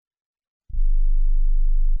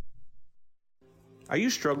Are you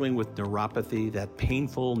struggling with neuropathy, that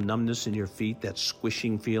painful numbness in your feet, that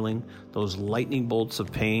squishing feeling, those lightning bolts of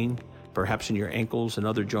pain, perhaps in your ankles and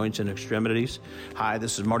other joints and extremities? Hi,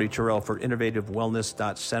 this is Marty Terrell for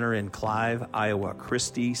InnovativeWellness.Center in Clive, Iowa.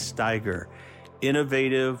 Christy Steiger,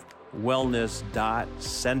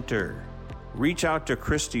 InnovativeWellness.Center. Reach out to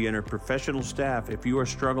Christy and her professional staff if you are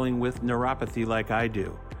struggling with neuropathy like I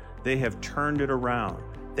do. They have turned it around.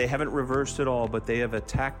 They haven't reversed it all, but they have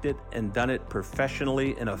attacked it and done it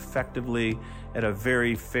professionally and effectively at a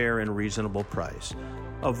very fair and reasonable price.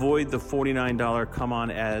 Avoid the $49 come-on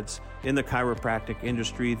ads in the chiropractic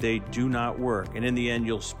industry. They do not work. And in the end,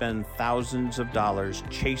 you'll spend thousands of dollars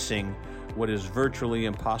chasing what is virtually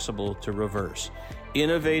impossible to reverse.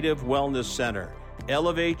 Innovative Wellness Center.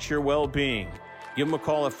 Elevate your well-being. Give them a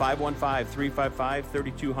call at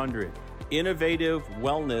 515-355-3200.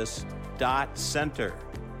 InnovativeWellness.Center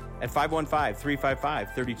at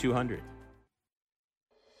 515-355-3200.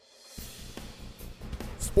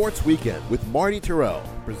 Sports Weekend with Marty Terrell,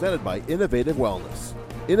 presented by Innovative Wellness.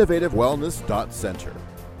 InnovativeWellness.Center.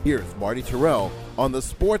 Here's Marty Terrell on the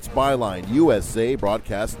Sports Byline USA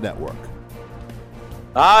Broadcast Network.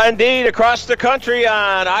 Indeed, across the country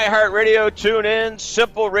on iHeartRadio, TuneIn,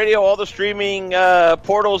 Simple Radio, all the streaming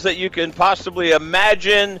portals that you can possibly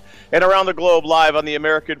imagine, and around the globe live on the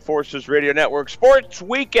American Forces Radio Network. Sports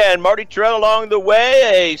Weekend, Marty Terrell along the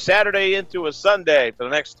way, a Saturday into a Sunday. For the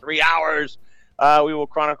next 3 hours, we will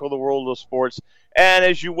chronicle the world of sports. And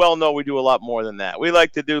as you well know, we do a lot more than that. We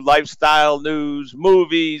like to do lifestyle news,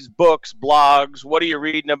 movies, books, blogs. What are you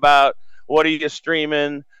reading about? What are you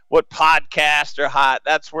streaming? What podcasts are hot?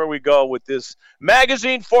 That's where we go with this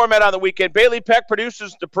magazine format on the weekend. Bailey Peck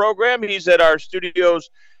produces the program. He's at our studios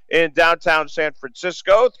in downtown San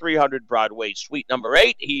Francisco, 300 Broadway, Suite number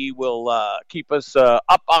 8. He will keep us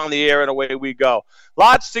up on the air, and away we go.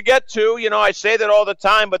 Lots to get to. You know, I say that all the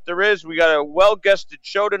time, but there is. We got a well-guested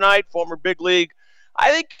show tonight, former big league.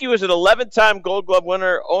 I think he was an 11-time Gold Glove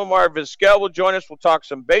winner. Omar Vizquel will join us. We'll talk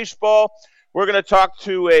some baseball. We're going to talk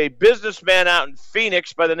to a businessman out in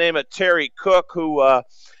Phoenix by the name of Terry Cook, who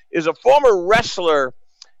is a former wrestler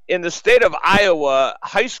in the state of Iowa,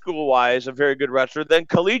 high school-wise, a very good wrestler. Then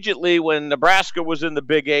collegiately, when Nebraska was in the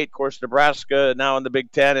Big 8, of course, Nebraska now in the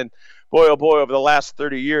Big 10, and boy, oh boy, over the last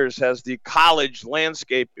 30 years has the college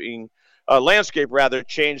landscape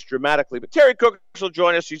changed dramatically. But Terry Cook will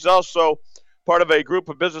join us. He's also part of a group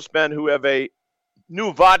of businessmen who have a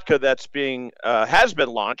new vodka that's has been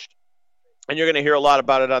launched. And you're going to hear a lot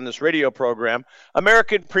about it on this radio program.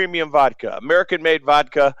 American Premium Vodka, American-made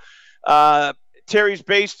vodka. Terry's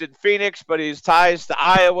based in Phoenix, but he's ties to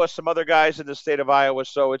Iowa, some other guys in the state of Iowa.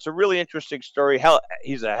 So it's a really interesting story. Hell,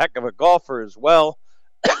 he's a heck of a golfer as well,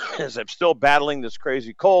 as I'm still battling this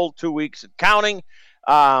crazy cold, 2 weeks and counting.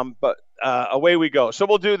 But away we go. So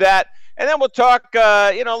we'll do that. And then we'll talk,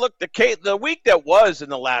 look, the week that was in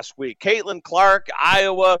the last week. Caitlin Clark,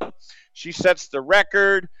 Iowa, she sets the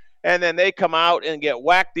record. And then they come out and get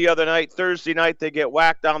whacked the other night. Thursday night, they get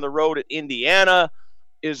whacked down the road at Indiana.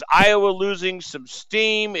 Is Iowa losing some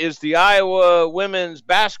steam? Is the Iowa women's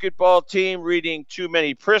basketball team reading too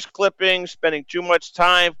many press clippings, spending too much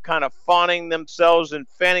time kind of fawning themselves and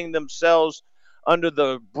fanning themselves under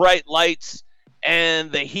the bright lights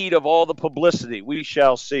and the heat of all the publicity? We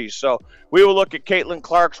shall see. So we will look at Caitlin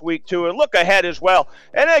Clark's week 2 and look ahead as well.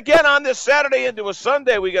 And again, on this Saturday into a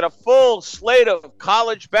Sunday, we got a full slate of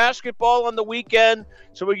college basketball on the weekend.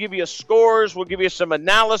 So we'll give you scores. We'll give you some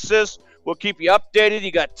analysis. We'll keep you updated.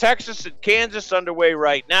 You got Texas and Kansas underway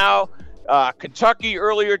right now. Kentucky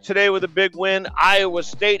earlier today with a big win. Iowa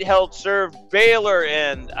State held serve Baylor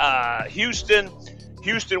and Houston.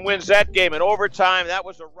 Houston wins that game in overtime. That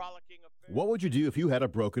was a rollicking affair. What would you do if you had a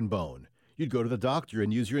broken bone? You'd go to the doctor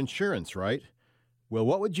and use your insurance, right? Well,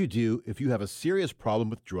 what would you do if you have a serious problem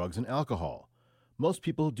with drugs and alcohol? Most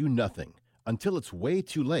people do nothing until it's way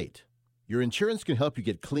too late. Your insurance can help you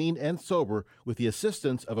get clean and sober with the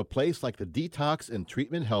assistance of a place like the Detox and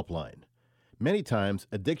Treatment Helpline. Many times,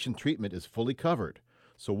 addiction treatment is fully covered,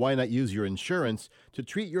 so why not use your insurance to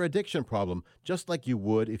treat your addiction problem just like you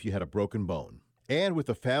would if you had a broken bone? And with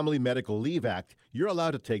the Family Medical Leave Act, you're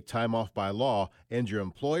allowed to take time off by law, and your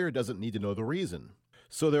employer doesn't need to know the reason.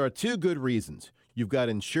 So there are 2 good reasons. You've got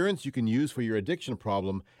insurance you can use for your addiction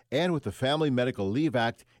problem, and with the Family Medical Leave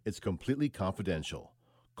Act, it's completely confidential.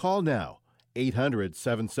 Call now,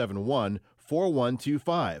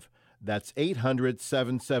 800-771-4125. That's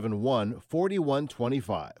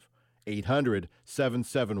 800-771-4125.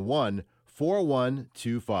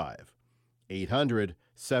 800-771-4125.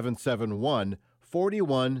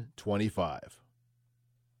 800-771-4125.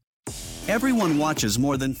 Everyone watches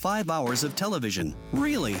more than 5 hours of television.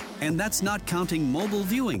 Really? And that's not counting mobile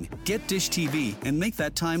viewing. Get Dish TV and make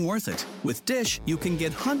that time worth it. With Dish, you can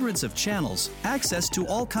get hundreds of channels, access to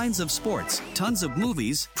all kinds of sports, tons of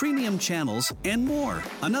movies, premium channels, and more.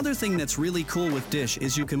 Another thing that's really cool with Dish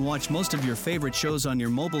is you can watch most of your favorite shows on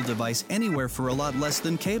your mobile device anywhere for a lot less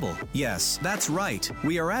than cable. Yes, that's right.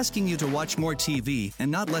 We are asking you to watch more TV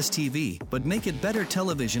and not less TV, but make it better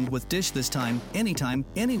television with Dish this time, anytime,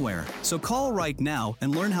 anywhere. So call right now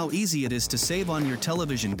and learn how easy it is to save on your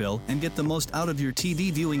television bill and get the most out of your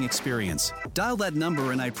TV viewing experience. Dial that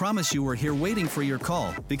number and I promise you we're here waiting for your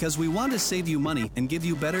call because we want to save you money and give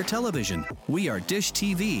you better television. We are Dish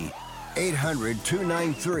TV.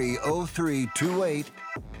 800-293-0328.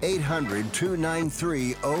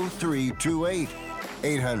 800-293-0328.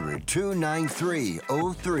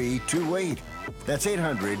 800-293-0328. That's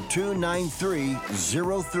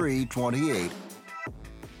 800-293-0328.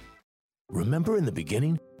 Remember in the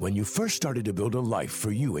beginning, when you first started to build a life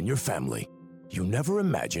for you and your family, you never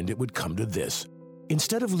imagined it would come to this.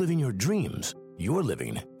 Instead of living your dreams, you're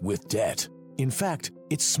living with debt. In fact,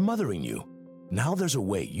 it's smothering you. Now there's a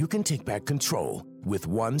way you can take back control with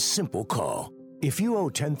one simple call. If you owe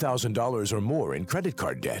 $10,000 or more in credit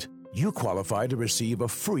card debt, you qualify to receive a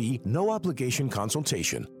free, no-obligation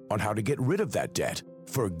consultation on how to get rid of that debt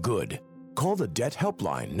for good. Call the Debt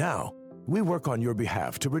Helpline now. We work on your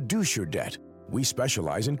behalf to reduce your debt. We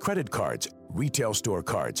specialize in credit cards, retail store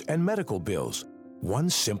cards, and medical bills. One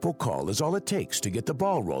simple call is all it takes to get the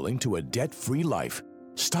ball rolling to a debt-free life.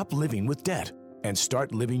 Stop living with debt and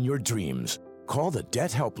start living your dreams. Call the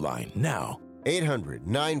Debt Helpline now.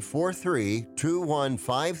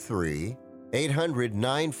 800-943-2153.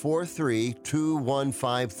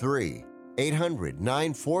 800-943-2153.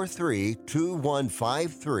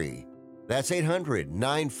 800-943-2153. That's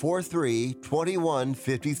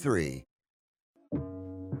 800-943-2153.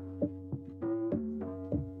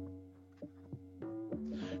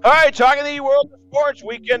 All right, talking the world of sports,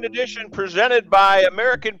 weekend edition presented by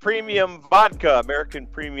American Premium Vodka,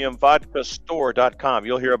 AmericanPremiumVodkaStore.com.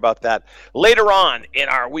 You'll hear about that later on in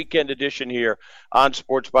our weekend edition here on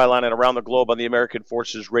Sports Byline and around the globe on the American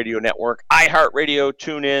Forces Radio Network, iHeartRadio,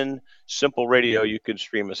 TuneIn, Simple Radio. You can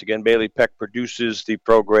stream us. Again, Bailey Peck produces the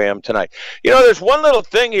program tonight. You know, there's one little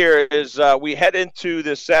thing here is we head into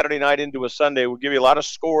this Saturday night into a Sunday. We'll give you a lot of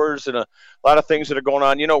scores and a lot of things that are going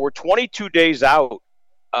on. You know, we're 22 days out.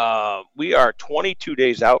 We are 22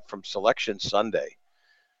 days out from Selection Sunday.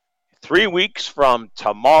 3 weeks from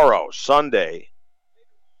tomorrow, Sunday,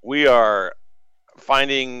 we are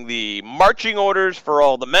finding the marching orders for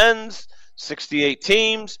all the men's, 68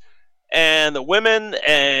 teams, and the women,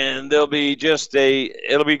 and it'll be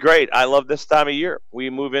great. I love this time of year. We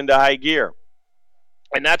move into high gear.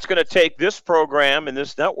 And that's going to take this program and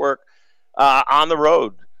this network on the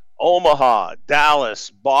road. Omaha,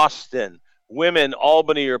 Dallas, Boston, women,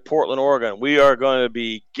 Albany or Portland, Oregon. We are going to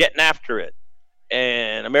be getting after it.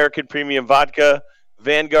 And American Premium Vodka,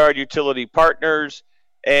 Vanguard Utility Partners,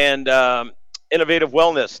 and Innovative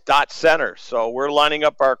Wellness Center. So we're lining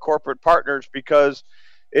up our corporate partners because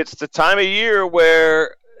it's the time of year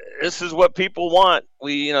where this is what people want.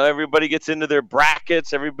 Everybody gets into their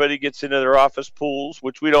brackets, everybody gets into their office pools,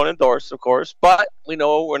 which we don't endorse, of course, but we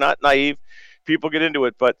know we're not naive. People get into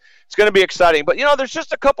it, but it's going to be exciting. But, there's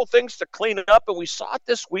just a couple things to clean up, and we saw it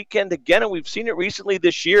this weekend again, and we've seen it recently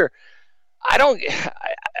this year. I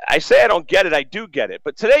say I don't get it. I do get it.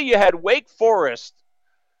 But today you had Wake Forest.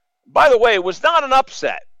 By the way, it was not an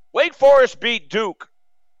upset. Wake Forest beat Duke,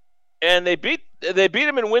 and they beat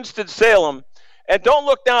them in Winston-Salem. And don't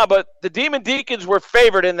look now, but the Demon Deacons were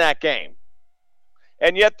favored in that game.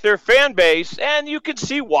 And yet their fan base, and you can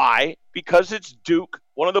see why, because it's Duke,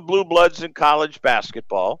 one of the blue bloods in college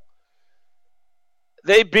basketball.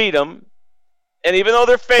 They beat them, and even though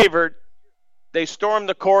they're favored, they storm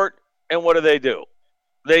the court, and what do?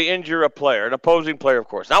 They injure a player, an opposing player, of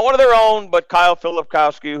course. Not one of their own, but Kyle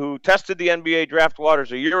Filipkowski, who tested the NBA draft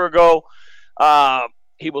waters a year ago.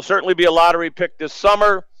 He will certainly be a lottery pick this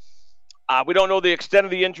summer. We don't know the extent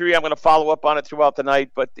of the injury. I'm going to follow up on it throughout the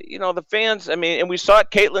night. But, the fans, and we saw it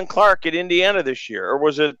Caitlin Clark at Indiana this year. Or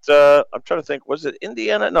was it, I'm trying to think, was it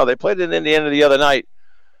Indiana? No, they played in Indiana the other night.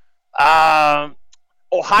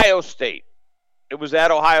 Ohio State. It was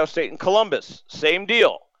at Ohio State in Columbus. Same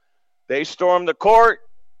deal. They stormed the court.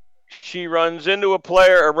 She runs into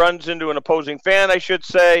an opposing fan, I should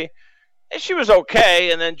say. And she was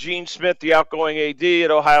okay. And then Gene Smith, the outgoing AD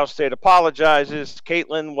at Ohio State, apologizes.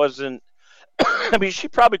 Caitlin wasn't. She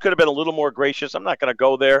probably could have been a little more gracious. I'm not going to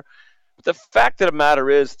go there. But the fact of the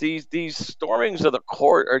matter is these stormings of the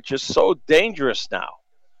court are just so dangerous now.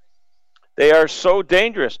 They are so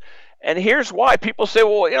dangerous. And here's why. People say,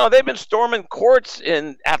 well, they've been storming courts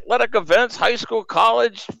in athletic events, high school,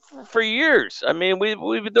 college for years. I mean, we've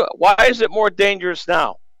been doing. Why is it more dangerous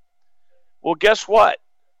now? Well, guess what?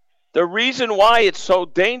 The reason why it's so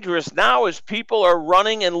dangerous now is people are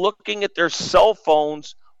running and looking at their cell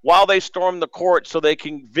phones while they storm the court so they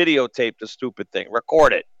can videotape the stupid thing,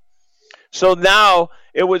 record it. So now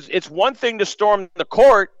it's one thing to storm the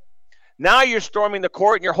court. Now you're storming the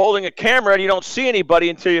court and you're holding a camera and you don't see anybody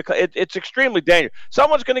until it's extremely dangerous.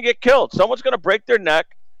 Someone's going to get killed. Someone's going to break their neck,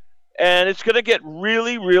 and it's going to get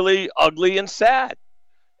really, really ugly and sad.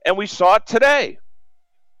 And we saw it today.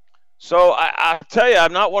 So I'll tell you,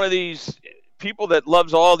 I'm not one of these people that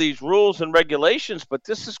loves all these rules and regulations, but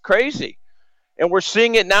this is crazy. And we're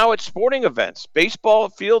seeing it now at sporting events. Baseball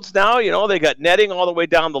fields now, they got netting all the way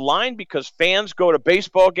down the line because fans go to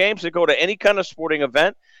baseball games. They go to any kind of sporting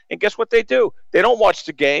event. And guess what they do? They don't watch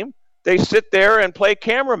the game. They sit there and play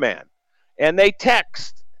cameraman. And they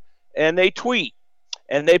text. And they tweet.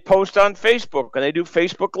 And they post on Facebook. And they do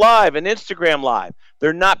Facebook Live and Instagram Live.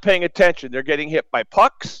 They're not paying attention. They're getting hit by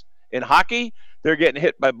pucks in hockey. They're getting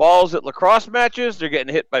hit by balls at lacrosse matches. They're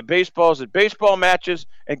getting hit by baseballs at baseball matches.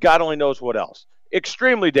 And God only knows what else.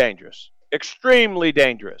 Extremely dangerous. Extremely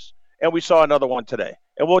dangerous. And we saw another one today.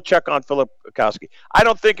 And we'll check on Philip Kowski. I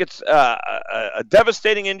don't think it's a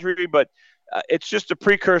devastating injury, but it's just a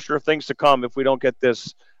precursor of things to come if we don't get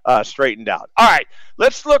this straightened out. All right,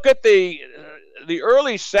 let's look at the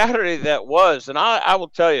early Saturday that was. And I will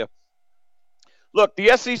tell you, look,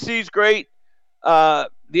 the SEC's great. The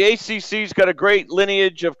ACC's got a great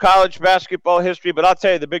lineage of college basketball history, but I'll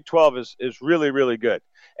tell you, the Big 12 is really, really good.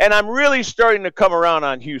 And I'm really starting to come around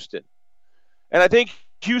on Houston. And I think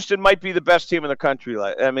Houston might be the best team in the country.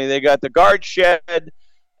 I mean, they got the guard Shed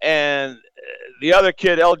and the other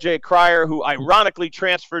kid, L.J. Cryer, who ironically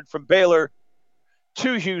transferred from Baylor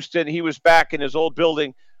to Houston. He was back in his old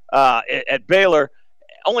building at Baylor.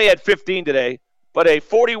 Only had 15 today, but a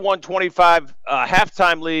 41-25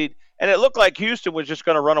 halftime lead. And it looked like Houston was just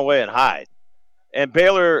going to run away and hide. And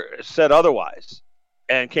Baylor said otherwise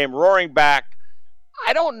and came roaring back.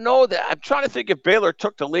 I don't know that. I'm trying to think if Baylor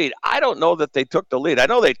took the lead. I don't know that they took the lead. I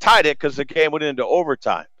know they tied it because the game went into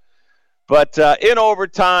overtime. But in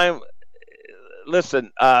overtime,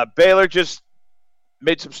 listen, Baylor just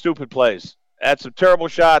made some stupid plays. Had some terrible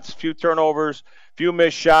shots, few turnovers, few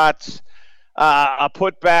missed shots, a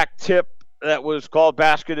putback tip that was called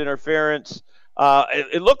basket interference.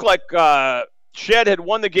 It looked like Shed had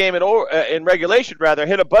won the game in regulation,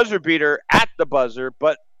 hit a buzzer beater at the buzzer,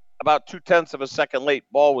 but about 0.2 of a second late,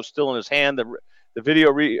 ball was still in his hand. The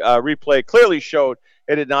video replay clearly showed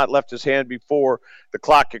it had not left his hand before the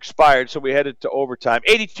clock expired, so we headed to overtime.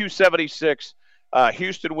 82-76,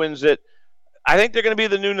 Houston wins it. I think they're going to be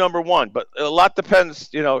the new number one, but a lot depends.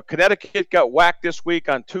 Connecticut got whacked this week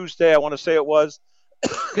on Tuesday, I want to say it was.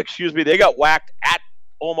 Excuse me. They got whacked at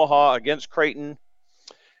Omaha against Creighton.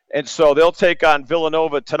 And so they'll take on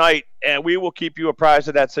Villanova tonight, and we will keep you apprised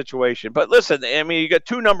of that situation. But listen, I mean, you got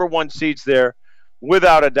two number one seeds there,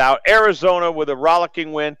 without a doubt. Arizona with a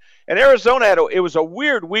rollicking win. And Arizona it was a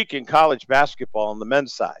weird week in college basketball on the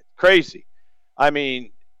men's side. Crazy. I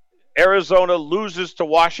mean, Arizona loses to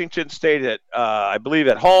Washington State I believe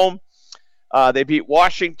at home. They beat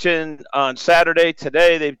Washington on Saturday.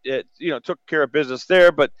 Today they took care of business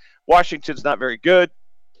there, but Washington's not very good.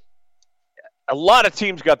 A lot of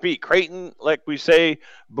teams got beat. Creighton, like we say,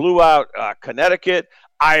 blew out Connecticut.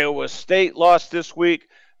 Iowa State lost this week.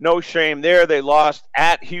 No shame there. They lost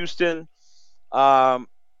at Houston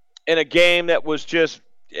in a game that was just,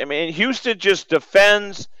 Houston just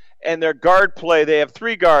defends, and their guard play. They have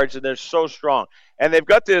three guards, and they're so strong. And they've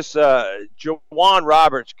got this Jawan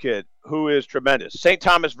Roberts kid who is tremendous. St.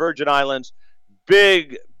 Thomas Virgin Islands,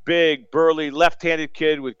 big, burly, left-handed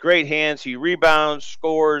kid with great hands. He rebounds,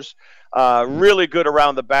 scores. Really good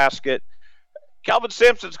around the basket. Calvin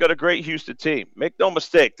Sampson's got a great Houston team. Make no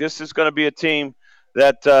mistake, this is going to be a team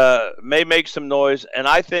that may make some noise. And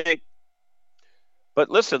I think, but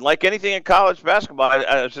listen, like anything in college basketball,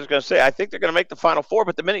 I was just going to say, I think they're going to make the Final Four.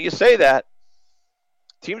 But the minute you say that,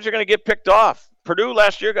 teams are going to get picked off. Purdue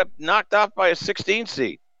last year got knocked off by a 16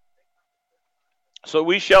 seed. So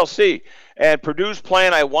we shall see. And Purdue's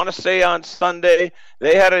playing, I want to say, on Sunday.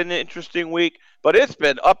 They had an interesting week. But it's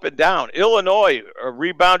been up and down. Illinois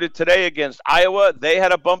rebounded today against Iowa. They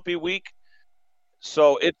had a bumpy week.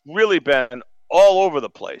 So it's really been all over the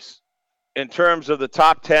place in terms of the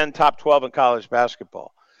top 10, top 12 in college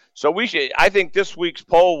basketball. So I think this week's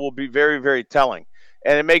poll will be very, very telling.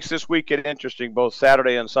 and it makes this weekend interesting, both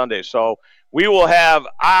Saturday and Sunday. So we will have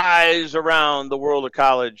eyes around the world of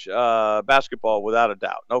college basketball without a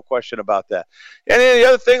doubt. No question about that. And then the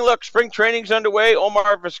other thing, look, spring training's underway.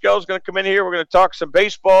 Omar Vizquel is going to come in here. We're going to talk some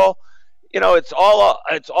baseball. You know, it's all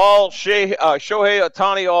Shohei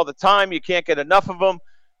Ohtani all the time. You can't get enough of them.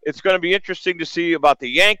 It's going to be interesting to see about the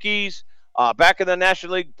Yankees, back in the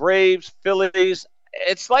National League, Braves, Phillies.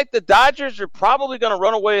 It's like the Dodgers are probably going to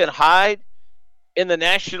run away and hide in the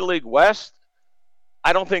National League West.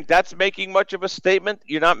 I don't think that's making much of a statement.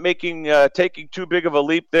 You're not taking too big of a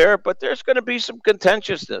leap there, but there's going to be some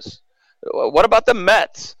contentiousness. What about the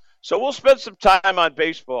Mets? So we'll spend some time on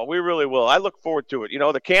baseball. We really will. I look forward to it. You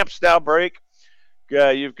know, the camps now break.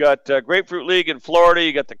 You've got Grapefruit League in Florida.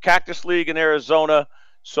 You got the Cactus League in Arizona.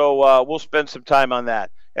 So we'll spend some time on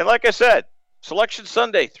that. And like I said, Selection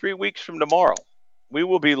Sunday, 3 weeks from tomorrow. We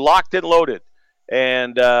will be locked and loaded,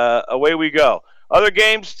 and away we go. Other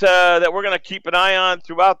games that we're going to keep an eye on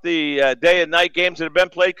throughout the day and night, games that have been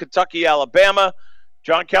played: Kentucky, Alabama.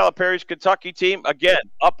 John Calipari's Kentucky team, again,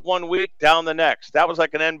 up 1 week, down the next. That was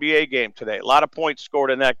like an NBA game today. A lot of points scored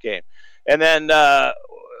in that game. And then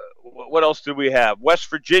what else did we have? West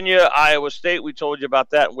Virginia, Iowa State. We told you about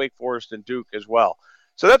that. And Wake Forest and Duke as well.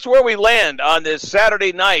 So that's where we land on this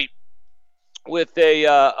Saturday night with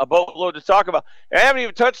a boatload to talk about. And I haven't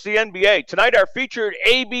even touched the NBA. Tonight, our featured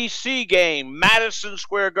ABC game, Madison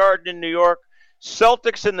Square Garden in New York.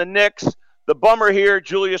 Celtics and the Knicks. The bummer here,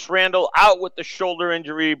 Julius Randle out with the shoulder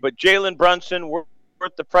injury, but Jalen Brunson worth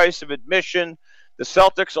the price of admission. The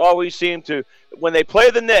Celtics always seem to, when they play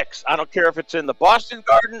the Knicks, I don't care if it's in the Boston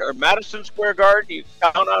Garden or Madison Square Garden, you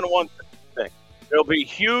count on one thing. There'll be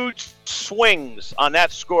huge swings on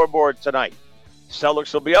that scoreboard tonight.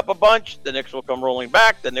 Celtics will be up a bunch. The Knicks will come rolling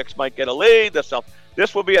back. The Knicks might get a lead. This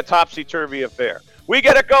will be a topsy-turvy affair. We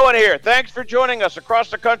get it going here. Thanks for joining us across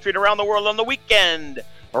the country and around the world on the weekend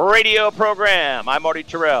radio program. I'm Marty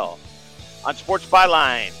Terrell on Sports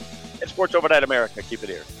Byline and Sports Overnight America. Keep it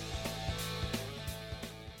here.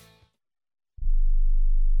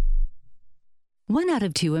 One out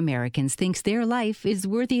of 2 Americans thinks their life is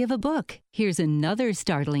worthy of a book. Here's another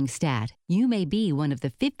startling stat. You may be one of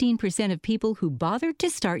the 15% of people who bothered to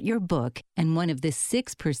start your book and one of the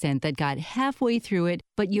 6% that got halfway through it,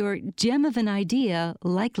 but your gem of an idea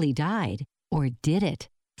likely died. Or did it?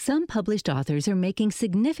 Some published authors are making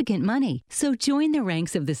significant money, so join the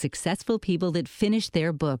ranks of the successful people that finish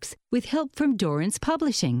their books with help from Dorrance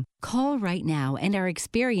Publishing. Call right now and our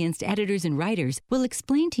experienced editors and writers will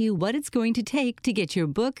explain to you what it's going to take to get your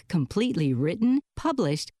book completely written,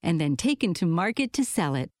 published, and then taken to market to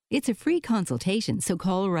sell it. It's a free consultation, so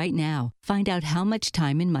call right now. Find out how much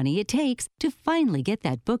time and money it takes to finally get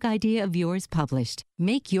that book idea of yours published.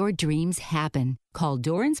 Make your dreams happen. Call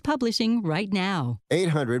Dorrance Publishing right now.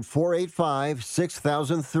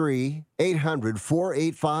 800-485-6003.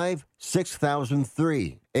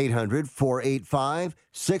 800-485-6003.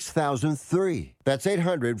 800-485-6003. That's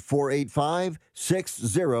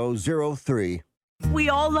 800-485-6003. We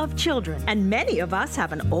all love children, and many of us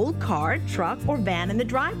have an old car, truck, or van in the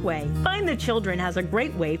driveway. Find the Children has a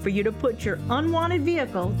great way for you to put your unwanted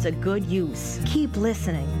vehicle to good use. Keep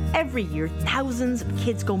listening. Every year, thousands of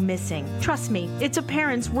kids go missing. Trust me, it's a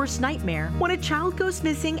parent's worst nightmare. When a child goes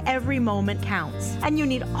missing, every moment counts, and you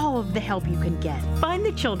need all of the help you can get. Find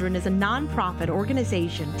the Children is a non-profit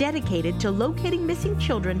organization dedicated to locating missing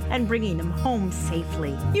children and bringing them home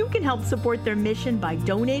safely. You can help support their mission by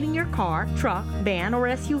donating your car, truck, van, or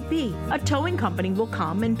SUV. A towing company will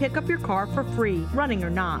come and pick up your car for free, running or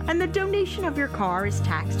not, and the donation of your car is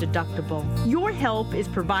tax deductible. Your help is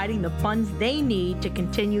providing the funds they need to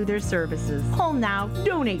continue their services. Call now,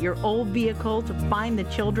 donate your old vehicle to Find the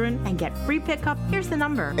Children, and get free pickup. Here's the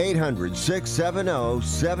number: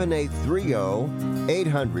 800-670-7830.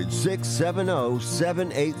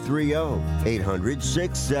 800-670-7830.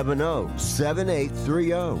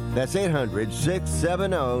 800-670-7830. That's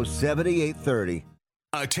 800-670-7830.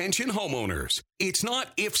 Attention homeowners. It's not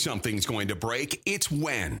if something's going to break, it's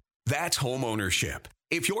when. That's homeownership.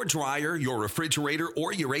 If your dryer, your refrigerator,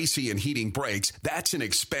 or your AC and heating breaks, that's an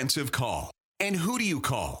expensive call. And who do you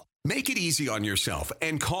call? Make it easy on yourself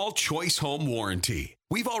and call Choice Home Warranty.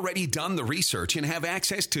 We've already done the research and have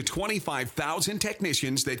access to 25,000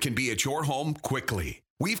 technicians that can be at your home quickly.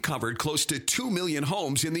 We've covered close to 2 million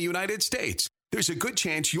homes in the United States. There's a good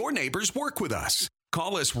chance your neighbors work with us.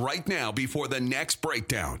 Call us right now before the next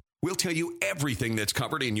breakdown. We'll tell you everything that's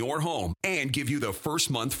covered in your home and give you the first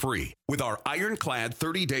month free with our ironclad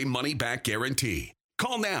 30-day money-back guarantee.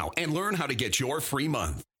 Call now and learn how to get your free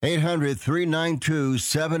month.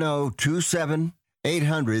 800-392-7027.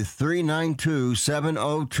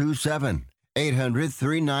 800-392-7027.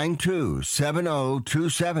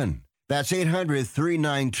 800-392-7027. That's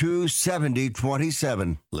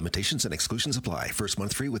 800-392-7027. Limitations and exclusions apply. First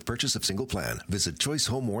month free with purchase of single plan. Visit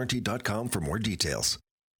choicehomewarranty.com for more details.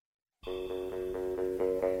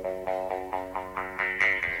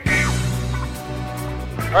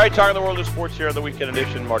 All right, talking the world of sports here on the Weekend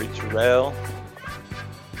Edition. Marty Terrell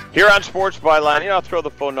here on Sports Byline. I'll throw the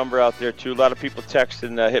phone number out there, too. A lot of people text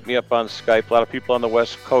and hit me up on Skype. A lot of people on the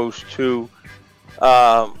West Coast, too.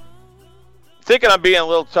 Thinking I'm being a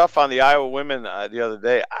little tough on the Iowa women the other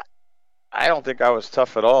day. I don't think I was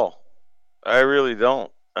tough at all. I really don't.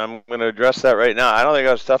 I'm going to address that right now. I don't think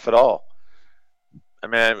I was tough at all. I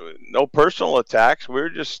mean, no personal attacks. We were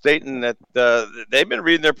just stating that they've been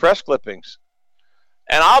reading their press clippings.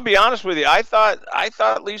 And I'll be honest with you, I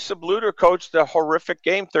thought Lisa Bluter coached a horrific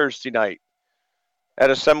game Thursday night at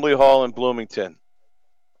Assembly Hall in Bloomington.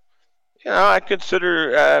 I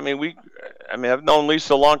consider. I've known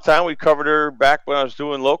Lisa a long time. We covered her back when I was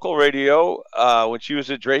doing local radio when she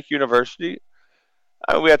was at Drake University.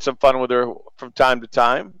 We had some fun with her from time to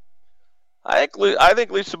time. I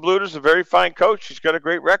think Lisa Bluter is a very fine coach. She's got a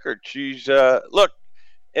great record. She's look.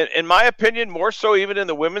 In my opinion, more so even in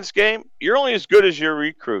the women's game, you're only as good as your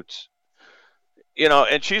recruits.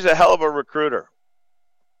 And she's a hell of a recruiter.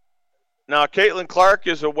 Now, Caitlin Clark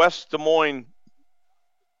is a West Des Moines,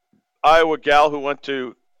 Iowa gal who went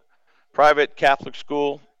to private Catholic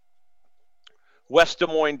school, West Des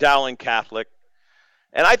Moines Dowling Catholic.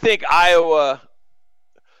 And I think Iowa,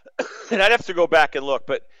 and I'd have to go back and look,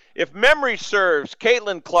 but if memory serves,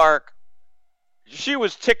 Caitlin Clark, she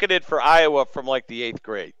was ticketed for Iowa from like the 8th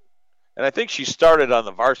grade. And I think she started on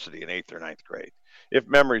the varsity in 8th or 9th grade, if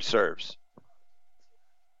memory serves.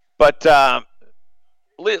 But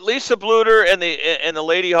Lisa Bluter and the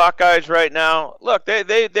Lady Hawkeyes right now, look,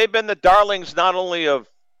 they've been the darlings not only of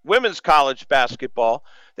women's college basketball,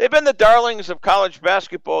 they've been the darlings of college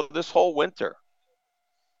basketball this whole winter.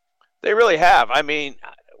 They really have. I mean,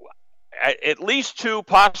 at least 2,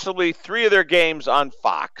 possibly 3 of their games on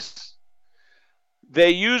Fox.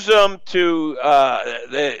 They use them to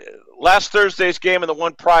last Thursday's game and the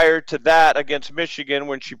one prior to that against Michigan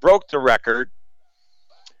when she broke the record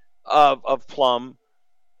of Plum,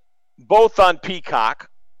 both on Peacock.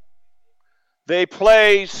 They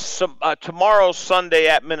play tomorrow, Sunday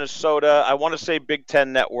at Minnesota. I want to say Big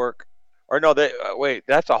Ten Network. Or no, wait,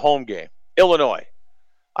 that's a home game. Illinois.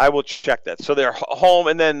 I will check that. So they're home,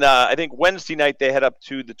 and then I think Wednesday night they head up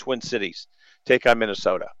to the Twin Cities, take on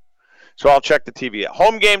Minnesota. So I'll check the TV.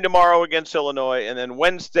 Home game tomorrow against Illinois, and then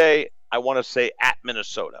Wednesday, I want to say, at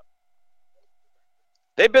Minnesota.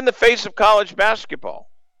 They've been the face of college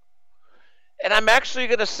basketball. And I'm actually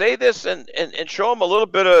going to say this and show them a little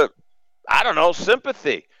bit of,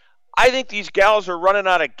 sympathy. I think these gals are running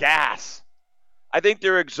out of gas. I think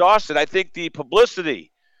they're exhausted. I think the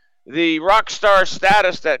publicity, the rock star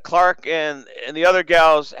status that Clark and the other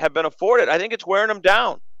gals have been afforded, I think it's wearing them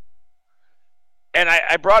down. And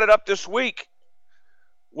I brought it up this week.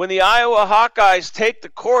 When the Iowa Hawkeyes take the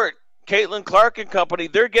court, Caitlin Clark and company,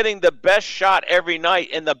 they're getting the best shot every night.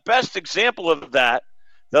 And the best example of that,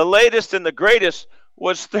 the latest and the greatest,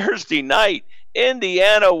 was Thursday night.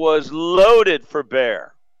 Indiana was loaded for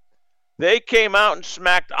bear. They came out and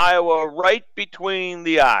smacked Iowa right between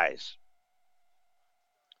the eyes.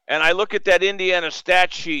 And I look at that Indiana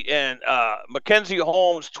stat sheet, and Mackenzie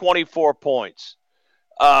Holmes, 24 points.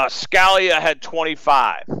 Scalia had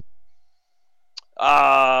 25.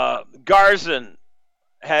 Garzon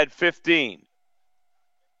had 15.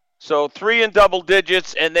 So 3 in double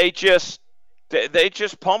digits, and they just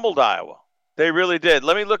pummeled Iowa. They really did.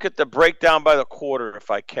 Let me look at the breakdown by the quarter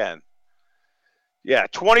if I can. Yeah,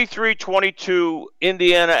 23-22,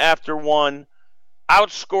 Indiana after 1.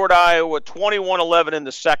 Outscored Iowa 21-11 in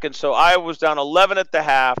the second. So Iowa was down 11 at the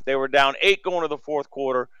half. They were down 8 going to the fourth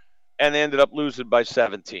quarter, and they ended up losing by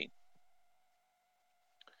 17.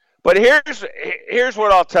 But here's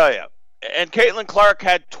what I'll tell you. And Caitlin Clark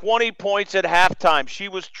had 20 points at halftime. She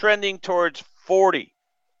was trending towards 40.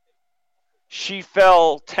 She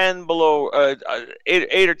fell 10 below,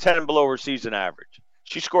 8 or 10 below her season average.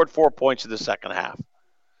 She scored 4 points in the second half.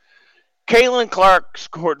 Caitlin Clark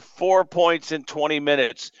scored 4 points in 20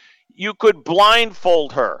 minutes. You could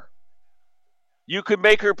blindfold her. You could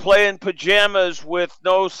make her play in pajamas with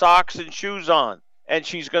no socks and shoes on, and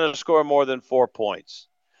she's going to score more than 4 points.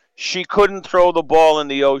 She couldn't throw the ball in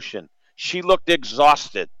the ocean. She looked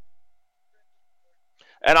exhausted.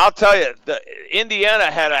 And I'll tell you,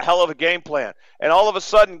 Indiana had a hell of a game plan. And all of a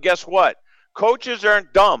sudden, guess what? Coaches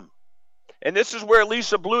aren't dumb. And this is where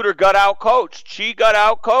Lisa Bluter got out-coached. She got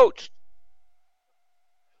out-coached.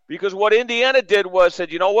 Because what Indiana did was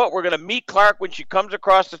said, you know what, we're going to meet Clark when she comes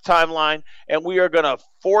across the timeline, and we are going to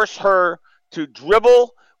force her to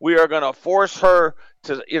dribble. We are going to force her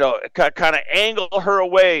to, kind of angle her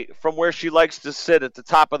away from where she likes to sit at the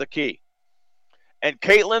top of the key. And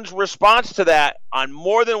Caitlin's response to that on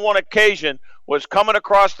more than one occasion was coming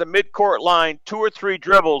across the midcourt line, 2 or 3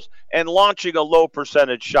 dribbles, and launching a low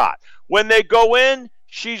percentage shot. When they go in,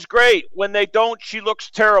 she's great. When they don't, she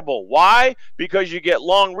looks terrible. Why? Because you get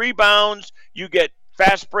long rebounds, you get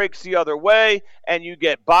fast breaks the other way, and you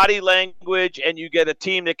get body language, and you get a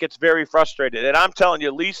team that gets very frustrated. And I'm telling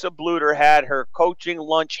you, Lisa Bluter had her coaching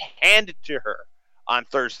lunch handed to her on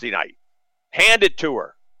Thursday night. Handed to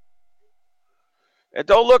her. And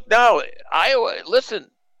don't look now. Iowa, listen,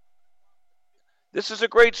 this is a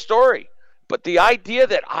great story. But the idea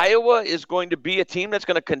that Iowa is going to be a team that's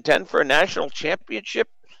going to contend for a national championship,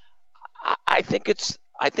 I think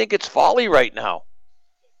it's folly right now.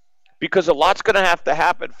 Because a lot's going to have to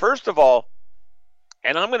happen. First of all,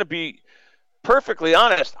 and I'm going to be perfectly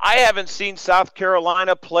honest, I haven't seen South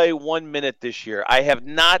Carolina play 1 minute this year. I have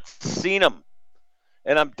not seen them.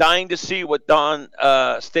 And I'm dying to see what Dawn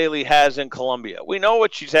Staley has in Columbia. We know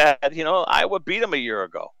what she's had. Iowa beat them a year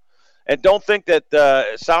ago. And don't think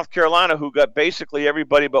that South Carolina, who got basically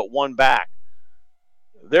everybody but one back,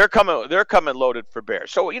 they're coming loaded for bear.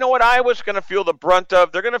 So you know what Iowa's going to feel the brunt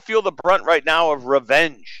of? They're going to feel the brunt right now of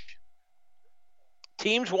revenge.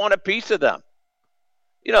 Teams want a piece of them.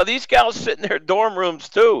 These gals sit in their dorm rooms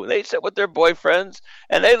too. They sit with their boyfriends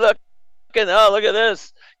and they look and look at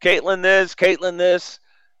this. Caitlin this.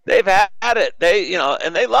 They've had it.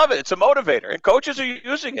 And they love it. It's a motivator, and coaches are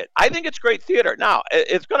using it. I think it's great theater. Now,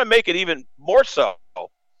 it's going to make it even more so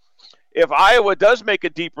if Iowa does make a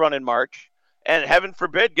deep run in March, and heaven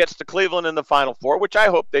forbid gets to Cleveland in the Final Four, which I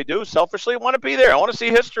hope they do. Selfishly, I want to be there. I want to see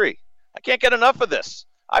history. I can't get enough of this.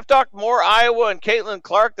 I've talked more Iowa and Caitlin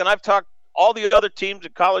Clark than I've talked all the other teams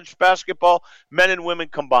in college basketball, men and women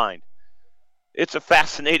combined. It's a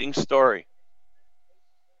fascinating story.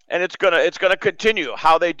 And it's gonna continue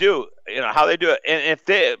how they do it. And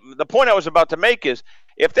the point I was about to make is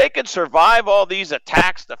if they can survive all these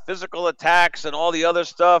attacks, the physical attacks and all the other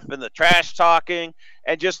stuff and the trash talking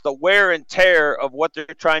and just the wear and tear of what they're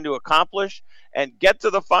trying to accomplish and get to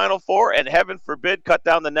the Final Four and heaven forbid cut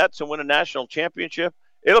down the nets and win a national championship,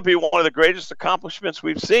 it'll be one of the greatest accomplishments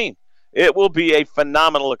we've seen. It will be a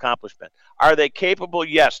phenomenal accomplishment. Are they capable?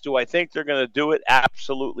 Yes. Do I think they're going to do it?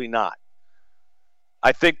 Absolutely not.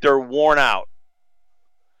 I think they're worn out.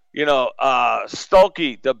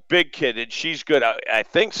 Stulke, the big kid, and she's good. I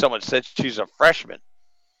think someone said she's a freshman.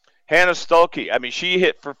 Hannah Stulke, she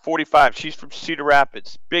hit for 45. She's from Cedar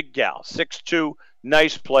Rapids. Big gal, 6'2",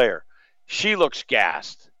 nice player. She looks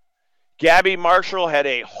gassed. Gabby Marshall had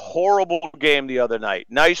a horrible game the other night.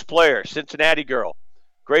 Nice player, Cincinnati girl.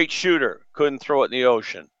 Great shooter. Couldn't throw it in the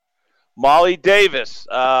ocean. Molly Davis,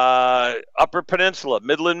 Upper Peninsula,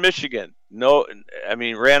 Midland, Michigan.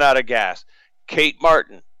 Ran out of gas. Katie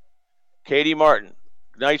Martin,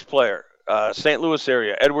 nice player. St. Louis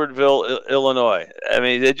area, Edwardville, Illinois.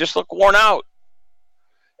 They just look worn out.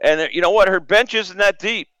 And you know what? Her bench isn't that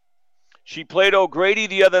deep. She played O'Grady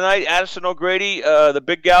the other night. Addison O'Grady, the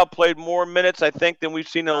big gal, played more minutes, I think, than we've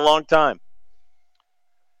seen in a long time.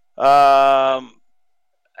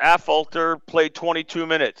 Affolter played 22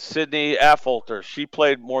 minutes. Sydney Affolter, she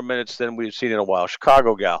played more minutes than we've seen in a while.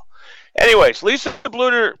 Chicago gal. Anyways, Lisa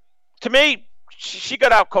Bluter, to me, she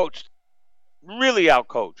got outcoached. Really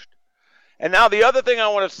outcoached. And now the other thing I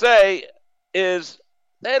want to say is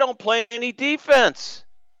they don't play any defense.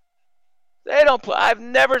 I've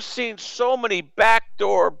never seen so many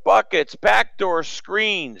backdoor buckets, backdoor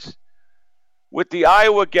screens with the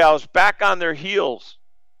Iowa gals back on their heels.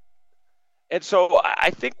 And so I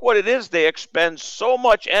think what it is, they expend so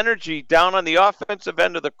much energy down on the offensive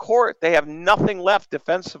end of the court, they have nothing left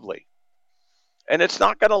defensively. And it's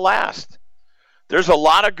not going to last. There's a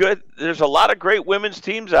lot of great women's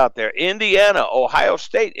teams out there. Indiana, Ohio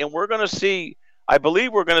State, and I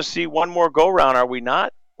believe we're going to see one more go-round, are we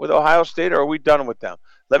not, with Ohio State, or are we done with them?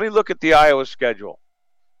 Let me look at the Iowa schedule.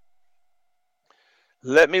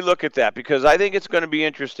 Let me look at that because I think it's going to be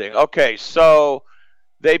interesting. Okay, so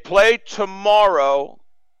they play tomorrow,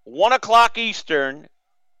 1 o'clock Eastern,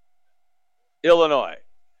 Illinois.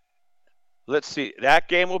 Let's see. That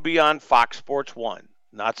game will be on Fox Sports 1.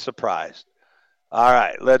 Not surprised. All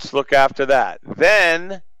right, let's look after that.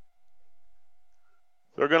 Then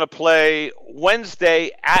they're going to play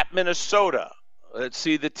Wednesday at Minnesota. Let's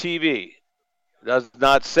see the TV. Does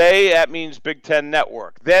not say. That means Big Ten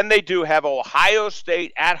Network. Then they do have Ohio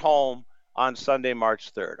State at home on Sunday,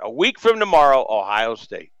 March 3rd. A week from tomorrow, Ohio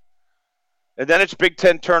State. And then it's Big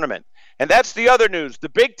Ten tournament. And that's the other news. The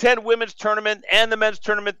Big Ten women's tournament and the men's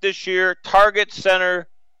tournament this year, Target Center,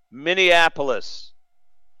 Minneapolis.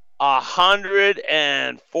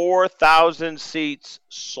 104,000 seats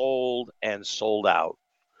sold and sold out.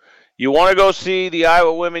 You want to go see the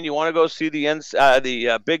Iowa women, you want to go see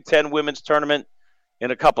the Big Ten women's tournament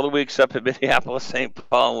in a couple of weeks up in Minneapolis, St.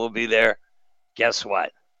 Paul, and we'll be there. Guess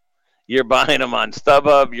what? You're buying them on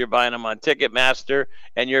StubHub, you're buying them on Ticketmaster,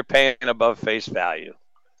 and you're paying above face value.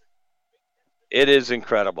 It is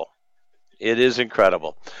incredible. It is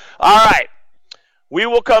incredible. All right. We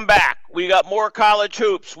will come back. We got more college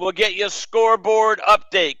hoops. We'll get you a scoreboard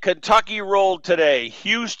update. Kentucky rolled today.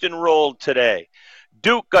 Houston rolled today.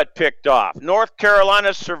 Duke got picked off. North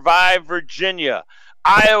Carolina survived Virginia.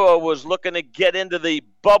 Iowa was looking to get into the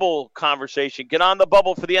bubble conversation, get on the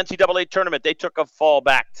bubble for the NCAA tournament. They took a fall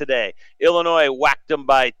back today. Illinois whacked them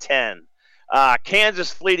by 10.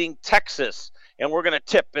 Kansas leading Texas, and we're going to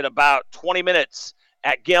tip in about 20 minutes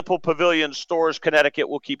at Gamble Pavilion Stores, Connecticut.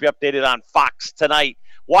 We'll keep you updated on Fox tonight.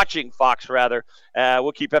 Watching Fox, rather.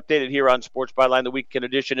 We'll keep updated here on Sports Byline. The weekend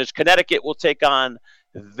edition is Connecticut will take on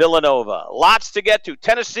Villanova. Lots to get to.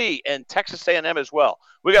 Tennessee and Texas A&M as well.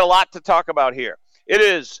 We got a lot to talk about here. It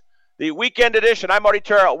is the weekend edition. I'm Marty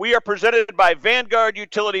Terrell. We are presented by Vanguard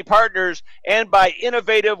Utility Partners and by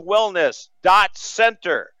Innovative Wellness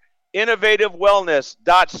Center. Innovative Wellness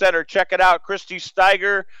Center. Check it out. Christy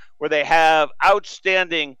Steiger, where they have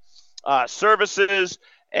outstanding services,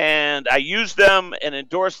 and I use them and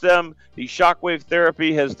endorse them. The shockwave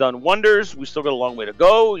therapy has done wonders. We still got a long way to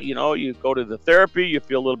go. You know, you go to the therapy, you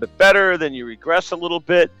feel a little bit better, then you regress a little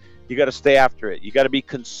bit. You got to stay after it. You got to be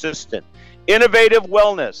consistent. Innovative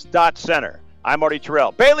Wellness Center. I'm Marty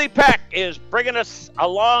Terrell. Bailey Peck is bringing us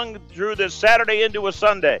along through this Saturday into a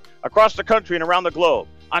Sunday across the country and around the globe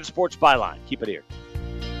on Sports Byline. Keep it here.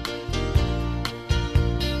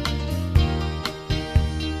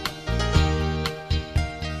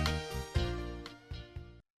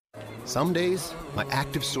 Some days, my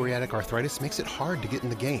active psoriatic arthritis makes it hard to get in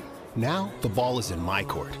the game. Now, the ball is in my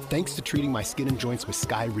court, thanks to treating my skin and joints with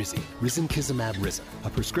Skyrizi, Risankizumab Risa, a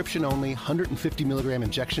prescription-only 150 milligram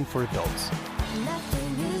injection for adults.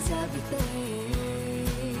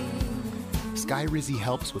 Skyrizi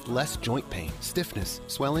helps with less joint pain, stiffness,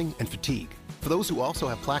 swelling, and fatigue. For those who also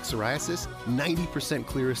have plaque psoriasis, 90%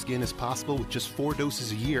 clearer skin is possible with just 4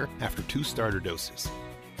 doses a year after 2 starter doses.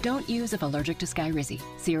 Don't use if allergic to Skyrizi.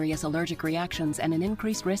 Serious allergic reactions and an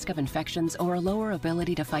increased risk of infections or a lower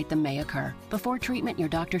ability to fight them may occur. Before treatment, your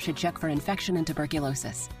doctor should check for infection and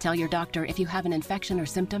tuberculosis. Tell your doctor if you have an infection or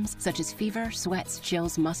symptoms such as fever, sweats,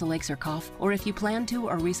 chills, muscle aches, or cough, or if you plan to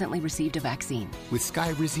or recently received a vaccine. With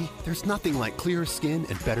Skyrizi, there's nothing like clearer skin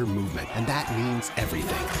and better movement, and that means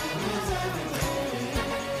everything.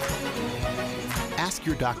 Ask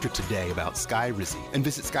your doctor today about Skyrizi and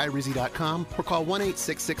visit Skyrizi.com or call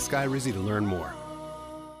 1-866-SKYRIZI to learn more.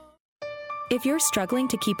 If you're struggling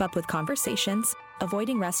to keep up with conversations,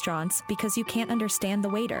 avoiding restaurants because you can't understand the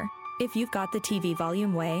waiter, if you've got the TV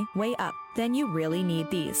volume way up, then you really need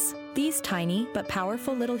these. These tiny but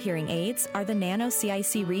powerful little hearing aids are the Nano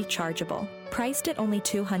CIC Rechargeable, priced at only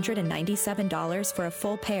 $297 for a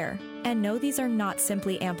full pair. And no, these are not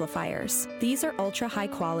simply amplifiers. These are ultra high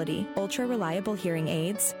quality, ultra reliable hearing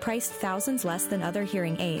aids, priced thousands less than other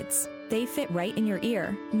hearing aids. They fit right in your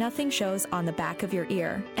ear. Nothing shows on the back of your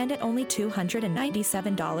ear. And at only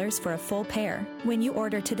 $297 for a full pair. When you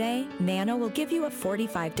order today, Nano will give you a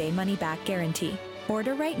 45-day money-back guarantee.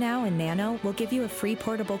 Order right now and Nano will give you a free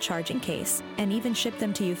portable charging case and even ship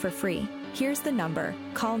them to you for free. Here's the number.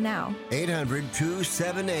 Call now.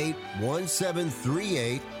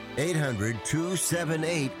 800-278-1738.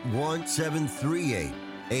 800-278-1738.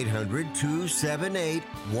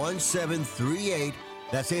 800-278-1738.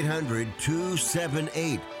 That's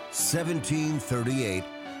 800-278-1738.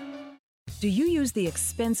 Do you use the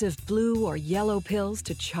expensive blue or yellow pills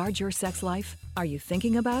to charge your sex life? Are you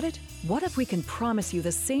thinking about it? What if we can promise you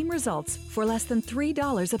the same results for less than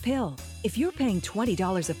 $3 a pill? If you're paying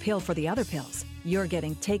 $20 a pill for the other pills, you're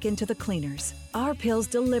getting taken to the cleaners. Our pills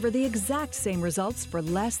deliver the exact same results for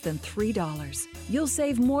less than $3. You'll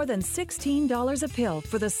save more than $16 a pill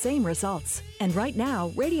for the same results. And right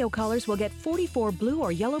now, radio callers will get 44 blue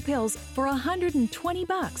or yellow pills for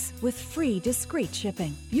 $120 with free discreet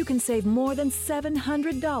shipping. You can save more than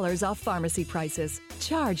 $700 off pharmacy prices.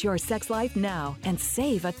 Charge your sex life now now and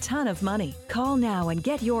save a ton of money. Call now and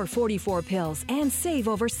get your 44 pills and save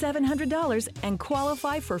over $700 and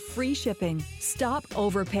qualify for free shipping. Stop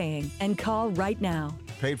overpaying and call right now.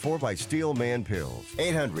 Paid for by Steelman Pills.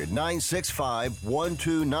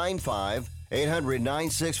 800-965-1295.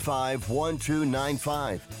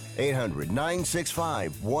 800-965-1295.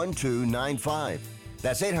 800-965-1295.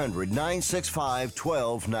 That's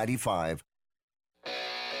 800-965-1295.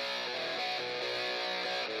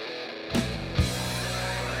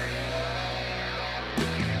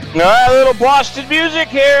 All right, a little Boston music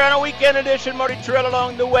here on a weekend edition. Marty Terrell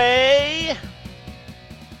along the way.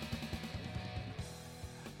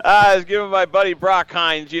 I was giving my buddy Brock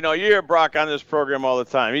Hines. You know, you hear Brock on this program all the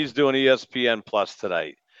time. He's doing ESPN Plus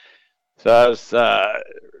tonight. So I was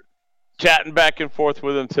chatting back and forth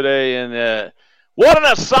with him today. And what an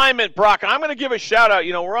assignment, Brock. I'm going to give a shout-out.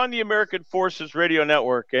 You know, we're on the American Forces Radio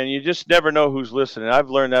Network, and you just never know who's listening. I've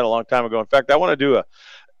learned that a long time ago. In fact, I want to do a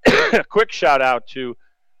quick shout-out to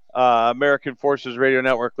American Forces Radio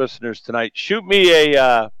Network listeners tonight. Shoot me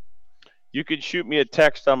you can shoot me a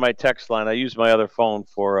text on my text line. I use my other phone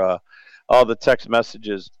for all the text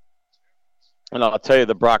messages, and I'll tell you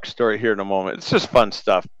the Brock story here in a moment. It's just fun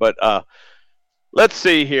stuff. But let's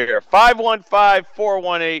see here.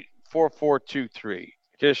 515-418-4423.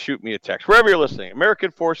 Just shoot me a text. Wherever you're listening,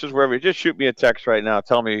 American Forces, wherever, just shoot me a text right now.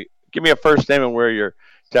 Tell me, give me a first name and where you're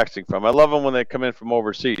texting from. I love them when they come in from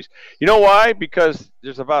overseas. You know why? Because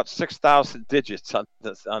there's about 6,000 digits on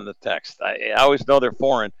the text. I always know they're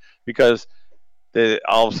foreign because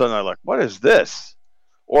all of a sudden I look, what is this?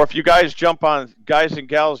 Or if you guys and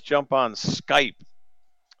gals jump on Skype,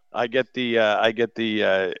 I get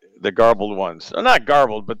the garbled ones. Not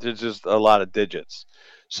garbled, but there's just a lot of digits.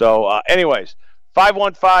 So anyways,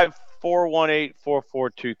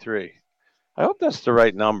 515-418-4423. I hope that's the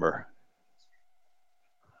right number.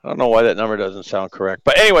 I don't know why that number doesn't sound correct.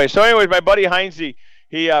 But anyways, my buddy Heinze,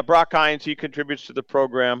 Brock Hines, he contributes to the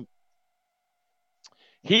program.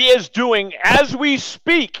 He is doing, as we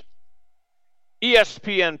speak,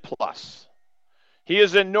 ESPN Plus. He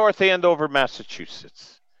is in North Andover,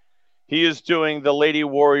 Massachusetts. He is doing the Lady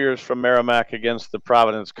Warriors from Merrimack against the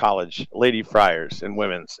Providence College Lady Friars in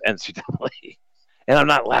women's NCAA. And I'm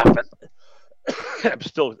not laughing.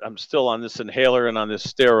 I'm still on this inhaler and on this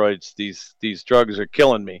steroids. These drugs are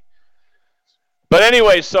killing me. But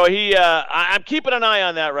anyway, so I'm keeping an eye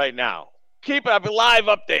on that right now. Keeping up live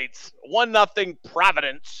updates. 1-0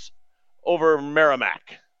 Providence over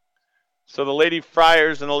Merrimack. So the Lady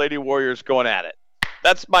Friars and the Lady Warriors going at it.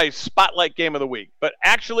 That's my spotlight game of the week. But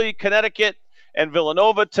actually, Connecticut and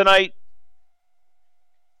Villanova tonight.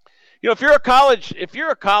 You know, if you're a college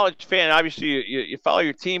fan, obviously you follow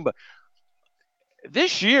your team, but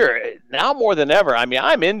this year, now more than ever, I mean,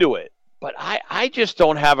 I'm into it, but I just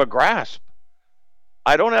don't have a grasp.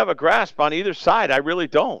 I don't have a grasp on either side. I really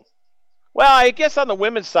don't. Well, I guess on the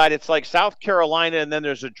women's side, it's like South Carolina, and then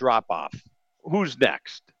there's a drop-off. Who's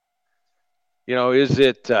next? You know, is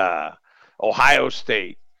it Ohio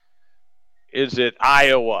State? Is it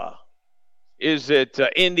Iowa? Is it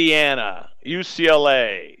Indiana,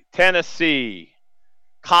 UCLA, Tennessee?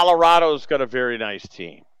 Colorado's got a very nice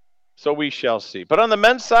team. So we shall see. But on the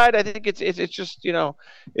men's side, I think it's just, you know,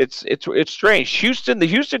 it's strange. The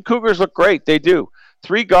Houston Cougars look great. They do.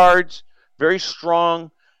 3 guards, very strong.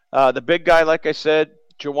 The big guy, like I said,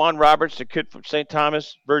 Jawan Roberts, the kid from St.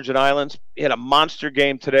 Thomas, Virgin Islands, he had a monster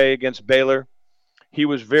game today against Baylor. He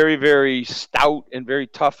was very, very stout and very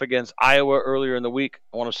tough against Iowa earlier in the week.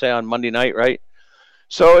 I want to say on Monday night, right?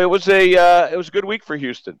 So it was a good week for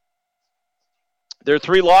Houston. There are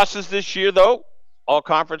 3 losses this year, though. All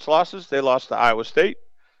conference losses. They lost to Iowa State.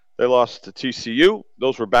 They lost to TCU.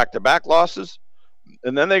 Those were back-to-back losses.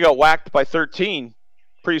 And then they got whacked by 13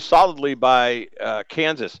 pretty solidly by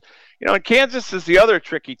Kansas. You know, and Kansas is the other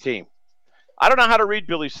tricky team. I don't know how to read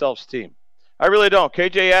Billy Self's team. I really don't.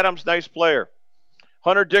 KJ Adams, nice player.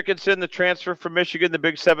 Hunter Dickinson, the transfer from Michigan, the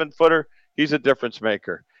big 7-footer, he's a difference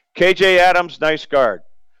maker. KJ Adams, nice guard.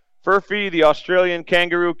 Furphy, the Australian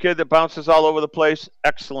kangaroo kid that bounces all over the place,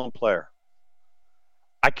 excellent player.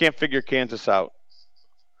 I can't figure Kansas out.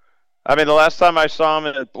 I mean, the last time I saw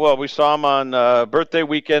him, we saw him on birthday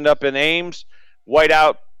weekend up in Ames.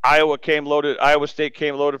 Whiteout, Iowa State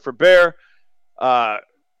came loaded for bear.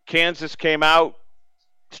 Kansas came out,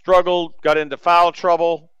 struggled, got into foul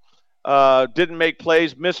trouble, didn't make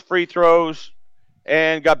plays, missed free throws,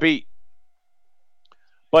 and got beat.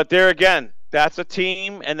 But there again, that's a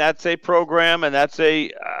team, and that's a program, and that's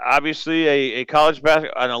obviously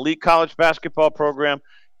an elite college basketball program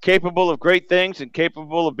capable of great things and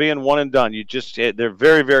capable of being one and done. They're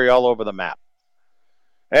very, very all over the map.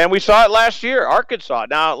 And we saw it last year, Arkansas.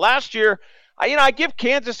 Now, last year, I give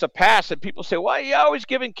Kansas a pass, and people say, why are you always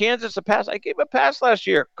giving Kansas a pass? I gave him a pass last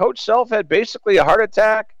year. Coach Self had basically a heart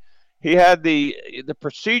attack. He had the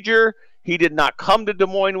procedure. He did not come to Des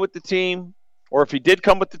Moines with the team, or if he did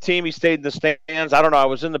come with the team, he stayed in the stands. I don't know. I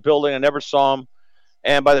was in the building. I never saw him.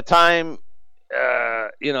 And by the time,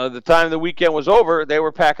 the weekend was over, they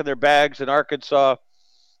were packing their bags, and Arkansas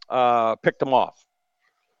picked them off.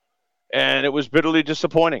 And it was bitterly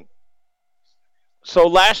disappointing. So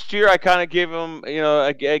last year, I kind of gave him,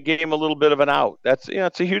 I gave him a little bit of an out. That's,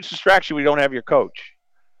 it's a huge distraction. We don't have your coach.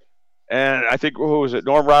 And I think, who was it?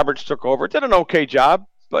 Norm Roberts took over. Did an okay job,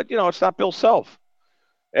 but, it's not Bill Self.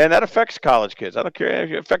 And that affects college kids. I don't care.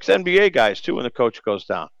 It affects NBA guys, too, when the coach goes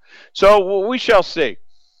down. So we shall see.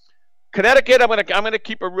 Connecticut, I'm gonna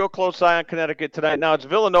keep a real close eye on Connecticut tonight. Now, it's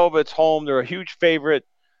Villanova. It's home. They're a huge favorite.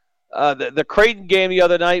 The Creighton game the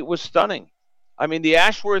other night was stunning. I mean, the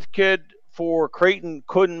Ashworth kid for Creighton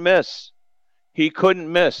couldn't miss. He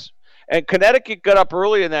couldn't miss. And Connecticut got up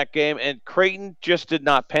early in that game, and Creighton just did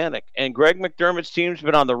not panic. And Greg McDermott's team's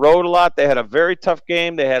been on the road a lot. They had a very tough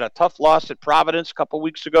game. They had a tough loss at Providence a couple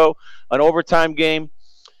weeks ago, an overtime game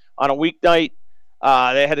on a weeknight.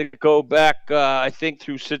 They had to go back, I think,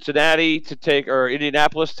 through Cincinnati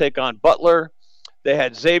Indianapolis, take on Butler. They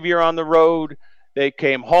had Xavier on the road. They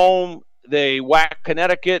came home. They whacked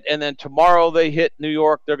Connecticut, and then tomorrow they hit New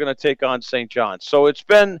York. They're going to take on St. John's. So it's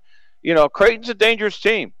been, Creighton's a dangerous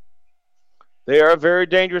team. They are a very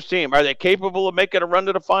dangerous team. Are they capable of making a run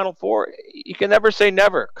to the Final Four? You can never say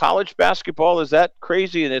never. College basketball is that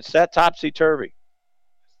crazy, and it's that topsy-turvy.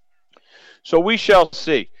 So we shall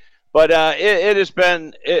see. But it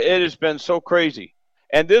has been so crazy.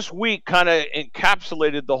 And this week kind of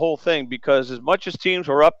encapsulated the whole thing because as much as teams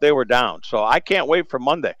were up, they were down. So I can't wait for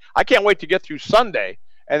Monday. I can't wait to get through Sunday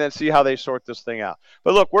and then see how they sort this thing out.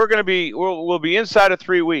 But look, we'll be inside of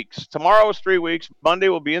 3 weeks. Tomorrow is 3 weeks. Monday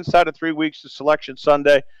will be inside of 3 weeks to Selection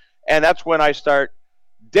Sunday. And that's when I start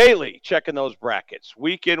daily checking those brackets,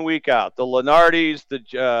 week in, week out. The Lenardis,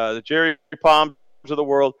 the Jerry Palms of the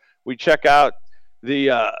world. We check out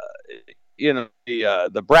the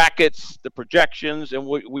brackets, the projections, and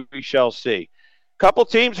we shall see. A couple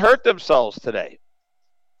teams hurt themselves today.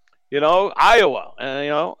 Iowa,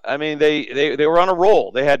 and they were on a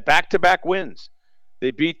roll. They had back-to-back wins.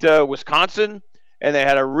 They beat Wisconsin, and they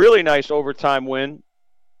had a really nice overtime win.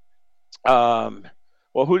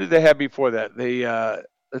 Who did they have before that?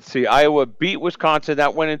 Let's see. Iowa beat Wisconsin.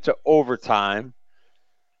 That went into overtime.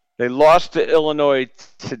 They lost to Illinois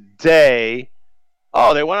today.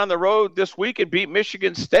 Oh, they went on the road this week and beat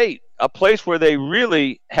Michigan State, a place where they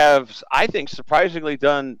really have, I think, surprisingly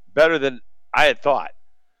done better than I had thought.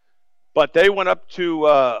 But they went up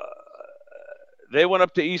to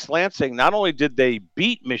East Lansing. Not only did they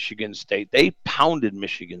beat Michigan State, they pounded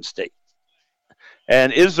Michigan State.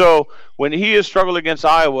 And Izzo, when he has struggled against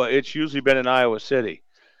Iowa, it's usually been in Iowa City.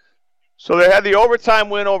 So they had the overtime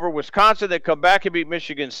win over Wisconsin. They come back and beat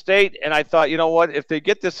Michigan State. And I thought, you know what, if they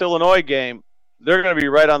get this Illinois game, they're going to be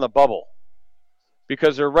right on the bubble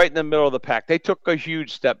because they're right in the middle of the pack. They took a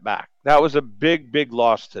huge step back. That was a big, big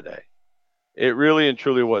loss today. It really and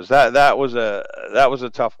truly was. That was a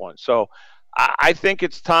tough one. So I think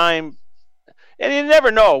it's time. And you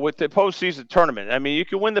never know with the postseason tournament. I mean, you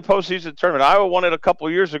can win the postseason tournament. Iowa won it a couple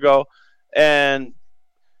of years ago, and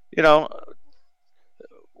to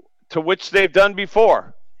which they've done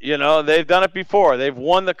before. They've done it before. They've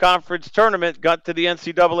won the conference tournament, got to the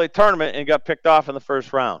NCAA tournament, and got picked off in the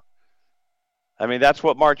first round. I mean, that's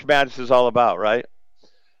what March Madness is all about, right?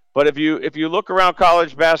 But if you look around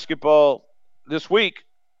college basketball this week,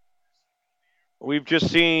 we've just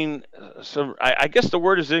seen some, I guess the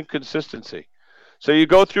word is inconsistency. So you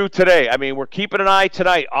go through today. I mean, we're keeping an eye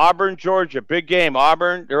tonight. Auburn, Georgia, big game.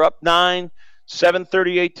 Auburn, they're up 9,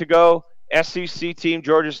 7:38 to go. SEC team,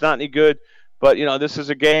 Georgia's not any good. But, this is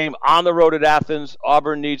a game on the road at Athens.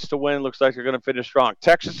 Auburn needs to win. Looks like they're going to finish strong.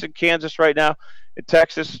 Texas and Kansas right now. In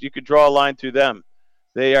Texas, you could draw a line through them.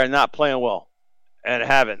 They are not playing well and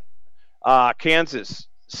haven't. Kansas,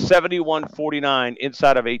 71-49,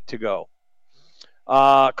 inside of 8 to go.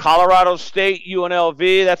 Colorado State,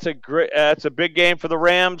 UNLV, that's a big game for the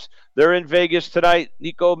Rams. They're in Vegas tonight.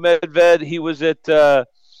 Nico Medved, he was at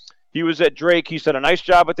Drake. He's done a nice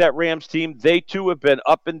job with that Rams team. They, too, have been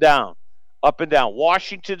up and down. Up and down.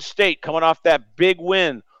 Washington State coming off that big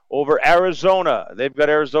win over Arizona. They've got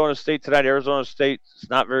Arizona State tonight. Arizona State is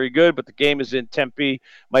not very good, but the game is in Tempe.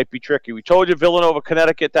 Might be tricky. We told you Villanova,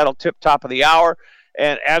 Connecticut. That'll tip top of the hour.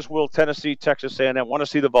 And as will Tennessee, Texas A&M. Want to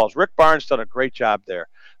see the Vols. Rick Barnes done a great job there.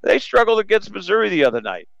 They struggled against Missouri the other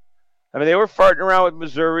night. I mean, they were farting around with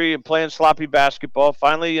Missouri and playing sloppy basketball.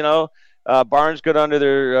 Finally, Barnes got under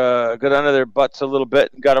their butts a little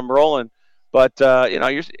bit and got them rolling. But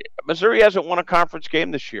Missouri hasn't won a conference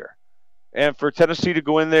game this year, and for Tennessee to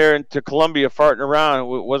go in there and to Columbia farting around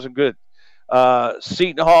wasn't good.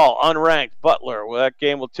 Seton Hall, unranked. Butler. Well, that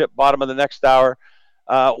game will tip bottom of the next hour.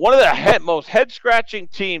 One of the most head-scratching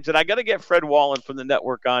teams, and I got to get Fred Wallen from the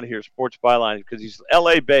network on here, Sports Byline, because he's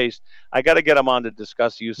L.A.-based. I got to get him on to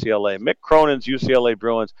discuss UCLA. Mick Cronin's UCLA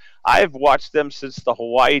Bruins. I've watched them since the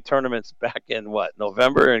Hawaii tournaments back in,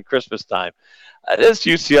 November and Christmas time. This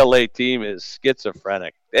UCLA team is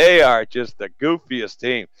schizophrenic. They are just the goofiest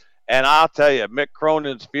team. And I'll tell you, Mick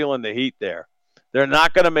Cronin's feeling the heat there. They're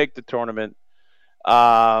not going to make the tournament.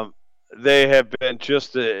 They have been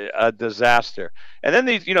just a disaster. And then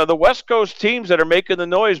these, the West Coast teams that are making the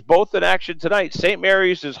noise, both in action tonight. St.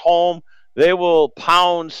 Mary's is home. They will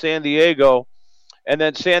pound San Diego. And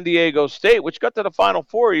then San Diego State, which got to the Final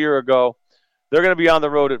Four a year ago, they're going to be on the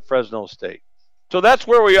road at Fresno State. So that's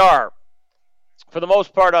where we are for the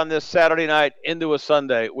most part on this Saturday night into a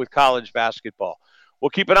Sunday with college basketball. We'll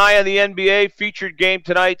keep an eye on the NBA featured game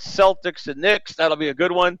tonight, Celtics and Knicks. That'll be a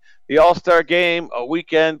good one. The All-Star game, a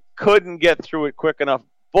weekend, couldn't get through it quick enough.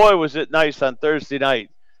 Boy, was it nice on Thursday night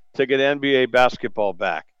to get NBA basketball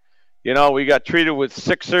back. We got treated with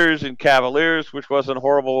Sixers and Cavaliers, which wasn't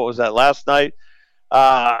horrible. What was that last night?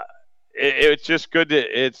 It's just good.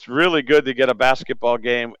 It's really good to get a basketball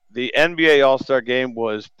game. The NBA All-Star game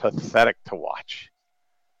was pathetic to watch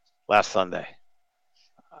last Sunday.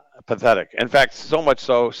 Pathetic. In fact, so much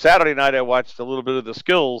so, Saturday night I watched a little bit of the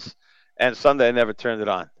skills, and Sunday I never turned it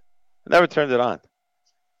on. Never turned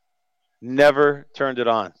it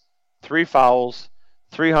on. 3 fouls,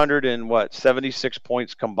 76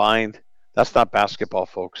 points combined. That's not basketball,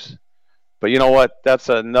 folks. But you know what? That's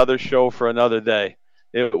another show for another day.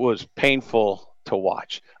 It was painful to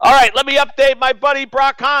watch. All right, let me update my buddy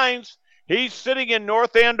Brock Hines. He's sitting in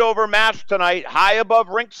North Andover, Mass tonight, high above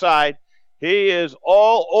ringside. He is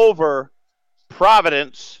all over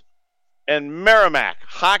Providence and Merrimack.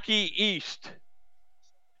 Hockey East.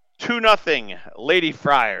 2-0 Lady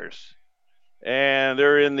Friars. And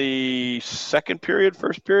they're in the second period,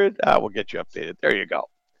 first period. We'll get you updated. There you go.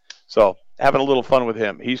 So having a little fun with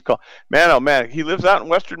him. He's called, man, oh man, he lives out in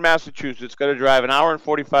Western Massachusetts. Got to drive an hour and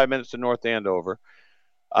 45 minutes to North Andover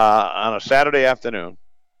on a Saturday afternoon.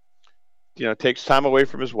 Takes time away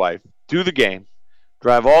from his wife. Do the game.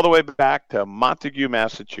 Drive all the way back to Montague,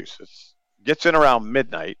 Massachusetts. Gets in around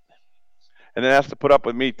midnight. And then has to put up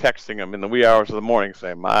with me texting him in the wee hours of the morning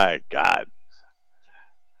saying, my God.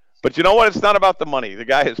 But you know what? It's not about the money. The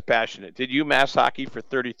guy is passionate. Did UMass hockey for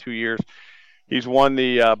 32 years. He's won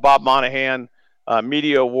the Bob Monahan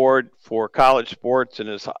Media Award for college sports and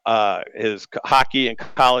his hockey and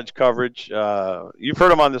college coverage. You've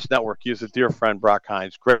heard him on this network. He's a dear friend, Brock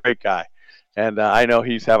Hines. Great guy. And I know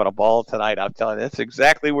he's having a ball tonight. I'm telling you, that's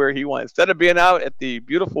exactly where he wants. Instead of being out at the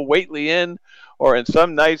beautiful Whately Inn or in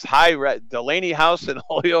some nice Delaney house in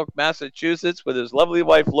Holyoke, Massachusetts with his lovely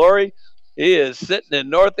wife, Lori, he is sitting in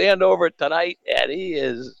North Andover tonight, and he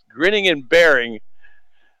is grinning and bearing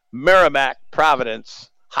Merrimack, Providence,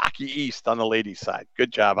 Hockey East on the ladies' side.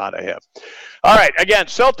 Good job out of him. All right, again,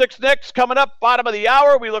 Celtics Knicks coming up, bottom of the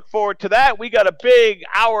hour. We look forward to that. We got a big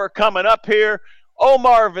hour coming up here.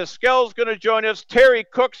 Omar Vizquel's going to join us. Terry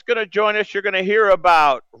Cook's going to join us. You're going to hear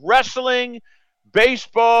about wrestling,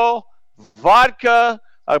 baseball, vodka,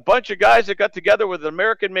 a bunch of guys that got together with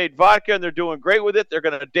American-made vodka, and they're doing great with it. They're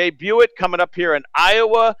going to debut it coming up here in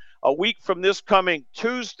Iowa a week from this coming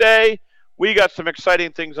Tuesday. We got some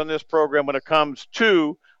exciting things on this program when it comes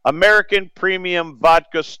to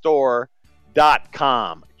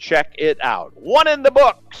AmericanPremiumVodkaStore.com. Check it out. 1 in the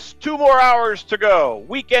books. 2 more hours to go.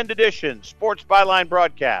 Weekend edition, Sports Byline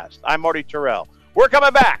broadcast. I'm Marty Terrell. We're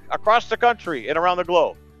coming back across the country and around the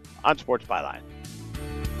globe on Sports Byline.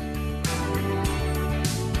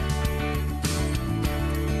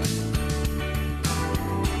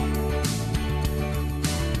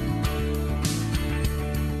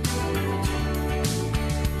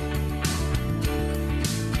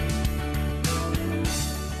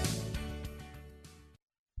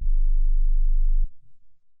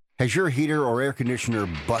 Has your heater or air conditioner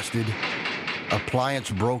busted?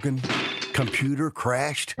 Appliance broken? Computer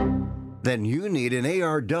crashed? Then you need an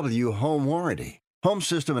ARW home warranty. Home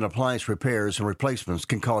system and appliance repairs and replacements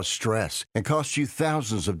can cause stress and cost you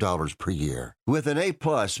thousands of dollars per year. With an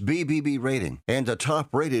A-plus BBB rating and a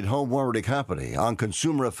top-rated home warranty company on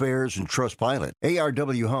Consumer Affairs and Trustpilot,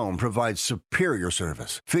 ARW Home provides superior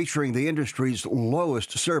service, featuring the industry's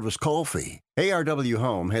lowest service call fee. ARW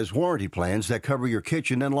Home has warranty plans that cover your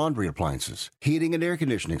kitchen and laundry appliances, heating and air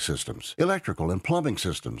conditioning systems, electrical and plumbing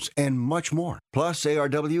systems, and much more. Plus,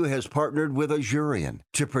 ARW has partnered with Azurian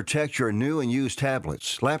to protect your new and used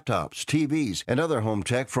tablets, laptops, TVs, and other home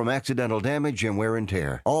tech from accidental damage and wear and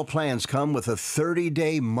tear. All plans come with a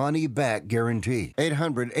 30-day money-back guarantee.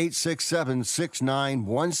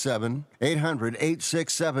 800-867-6917.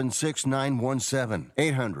 800-867-6917.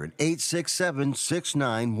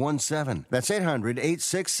 800-867-6917. That's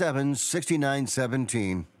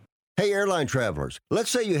 800-867-6917. Hey, airline travelers, let's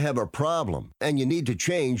say you have a problem and you need to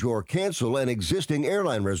change or cancel an existing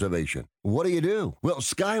airline reservation. What do? Well,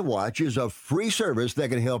 Skywatch is a free service that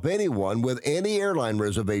can help anyone with any airline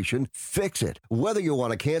reservation fix it. Whether you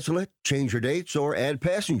want to cancel it, change your dates, or add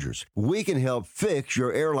passengers, we can help fix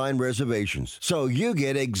your airline reservations so you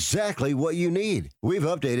get exactly what you need. We've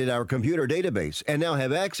updated our computer database and now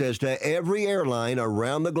have access to every airline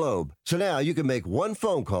around the globe. So now you can make one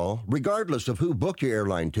phone call regardless of who booked your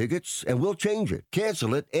airline tickets, and we'll change it,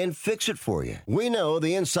 cancel it, and fix it for you. We know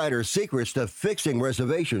the insider secrets to fixing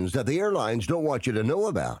reservations that the airlines don't want you to know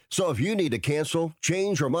about. So if you need to cancel,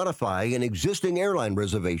 change, or modify an existing airline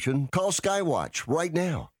reservation, call Skywatch right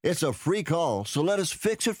now. It's a free call, so let us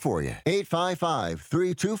fix it for you.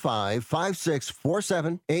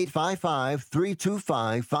 855-325-5647.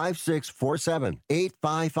 855-325-5647.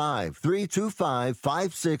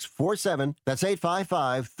 855-325-5647. That's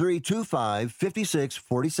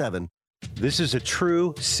 855-325-5647. This is a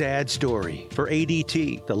true, sad story for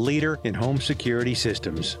ADT, the leader in home security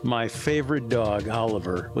systems. My favorite dog,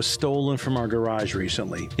 Oliver, was stolen from our garage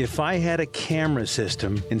recently. If I had a camera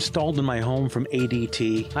system installed in my home from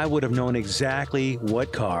ADT, I would have known exactly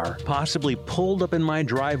what car possibly pulled up in my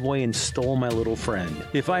driveway and stole my little friend.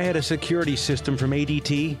 If I had a security system from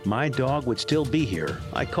ADT, my dog would still be here.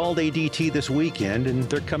 I called ADT this weekend, and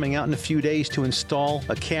they're coming out in a few days to install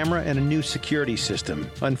a camera and a new security system.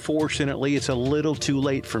 Unfortunately, it's a little too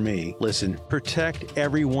late for me. Listen, protect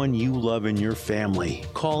everyone you love in your family.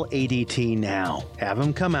 Call ADT now. Have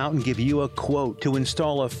them come out and give you a quote to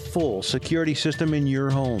install a full security system in your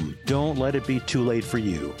home. Don't let it be too late for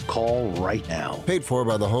you. Call right now. Paid for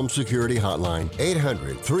by the Home Security Hotline.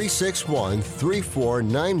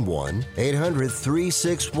 800-361-3491.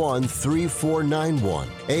 800-361-3491.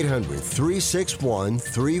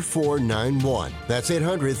 800-361-3491. That's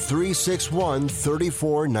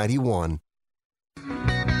 800-361-3491.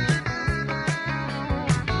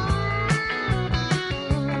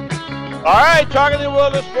 All right, talking the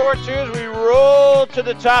world of sports here as we roll to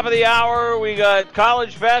the top of the hour. We got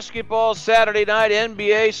college basketball Saturday night,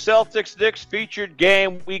 NBA Celtics-Knicks featured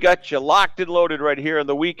game. We got you locked and loaded right here in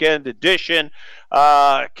the weekend edition.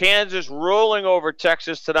 Kansas rolling over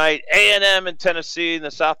Texas tonight. A&M and Tennessee in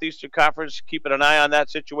the Southeastern Conference, keeping an eye on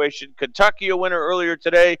that situation. Kentucky a winner earlier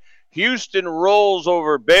today. Houston rolls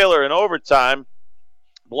over Baylor in overtime,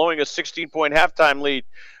 blowing a 16-point halftime lead.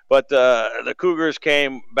 But the Cougars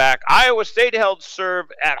came back. Iowa State held serve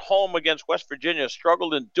at home against West Virginia,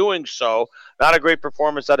 struggled in doing so. Not a great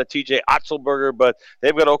performance out of TJ Otzelberger, but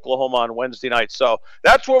they've got Oklahoma on Wednesday night. So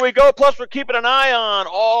that's where we go. Plus, we're keeping an eye on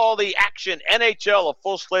all the action. NHL, a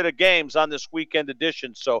full slate of games on this weekend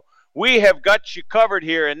edition. So we have got you covered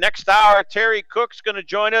here. And next hour, Terry Cook's going to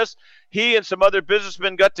join us. He and some other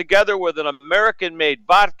businessmen got together with an American-made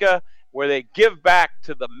vodka where they give back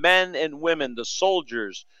to the men and women, the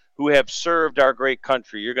soldiers, who have served our great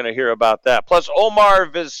country. You're going to hear about that. Plus, Omar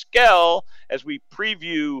Vizquel, as we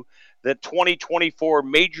preview the 2024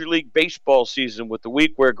 Major League Baseball season with the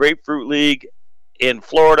week where Grapefruit League in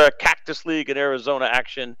Florida, Cactus League in Arizona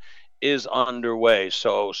action is underway.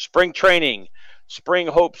 So spring training, spring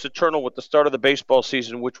hopes eternal with the start of the baseball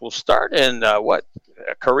season, which will start in,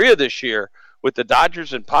 Korea this year with the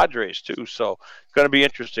Dodgers and Padres, too. So it's going to be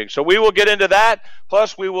interesting. So we will get into that.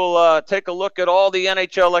 Plus, we will take a look at all the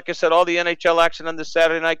NHL, like I said, all the NHL action on this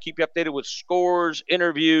Saturday night. Keep you updated with scores,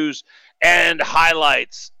 interviews, and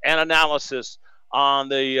highlights and analysis on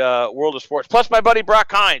the world of sports. Plus, my buddy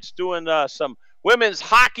Brock Hines doing some Women's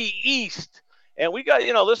Hockey East. And we got,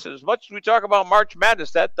 listen, as much as we talk about March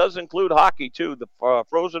Madness, that does include hockey, too. The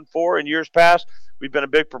Frozen Four in years past, we've been a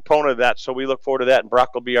big proponent of that. So we look forward to that, and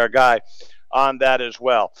Brock will be our guy on that as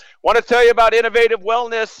well. Want to tell you about Innovative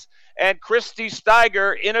Wellness and Christy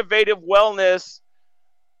Steiger, Innovative Wellness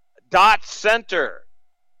Center.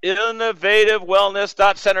 Innovative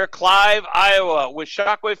Wellness Center, Clive, Iowa, with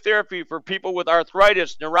shockwave therapy for people with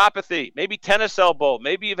arthritis, neuropathy, maybe tennis elbow,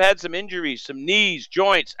 maybe you've had some injuries, some knees,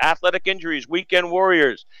 joints, athletic injuries, weekend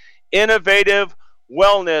warriors. Innovative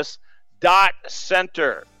Wellness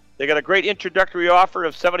Center. They got a great introductory offer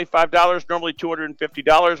of $75, normally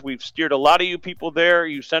 $250. We've steered a lot of you people there,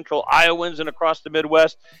 you Central Iowans and across the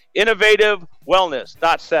Midwest. Innovative Wellness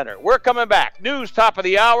Center. We're coming back. News, top of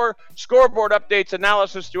the hour, scoreboard updates,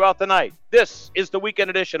 analysis throughout the night. This is the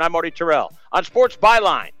Weekend Edition. I'm Marty Terrell on Sports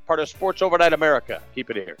Byline, part of Sports Overnight America.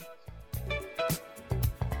 Keep it here.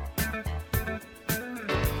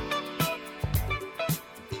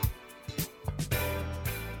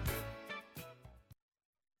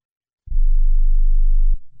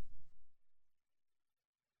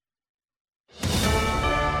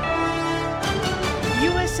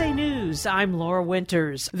 USA News, I'm Laura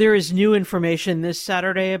Winters. There is new information this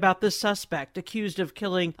Saturday about the suspect accused of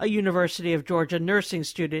killing a University of Georgia nursing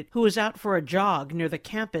student who was out for a jog near the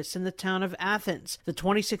campus in the town of Athens. The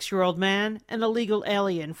 26-year-old man, an illegal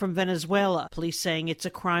alien from Venezuela. Police saying it's a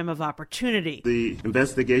crime of opportunity. The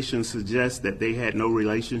investigation suggests that they had no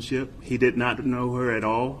relationship. He did not know her at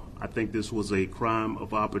all. I think this was a crime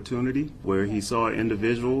of opportunity where he saw an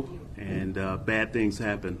individual and bad things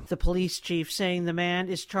happen. The police chief saying the man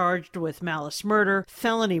is charged with malice murder,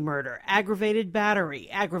 felony murder, aggravated battery,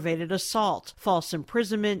 aggravated assault, false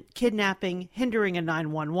imprisonment, kidnapping, hindering a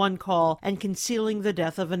 911 call, and concealing the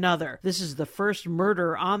death of another. This is the first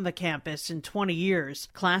murder on the campus in 20 years.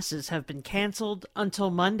 Classes have been canceled until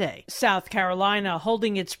Monday. South Carolina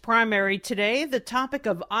holding its primary today, the topic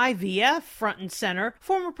of IVF front and center.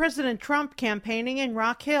 Former President Trump campaigning in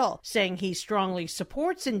Rock Hill, saying he strongly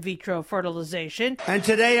supports in vitro fertilization. And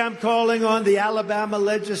today I'm calling on the Alabama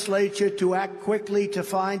legislature to act quickly to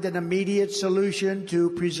find an immediate solution to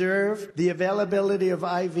preserve the availability of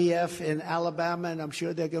IVF in Alabama, and I'm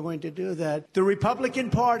sure they're going to do that. The Republican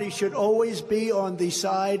Party should always be on the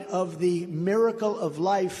side of the miracle of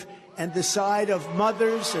life and the side of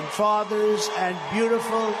mothers and fathers and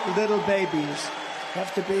beautiful little babies.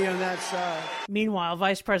 Have to be on that side. Meanwhile,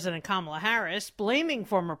 Vice President Kamala Harris blaming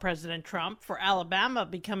former President Trump for Alabama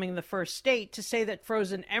becoming the first state to say that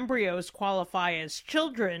frozen embryos qualify as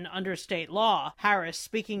children under state law. Harris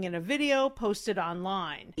speaking in a video posted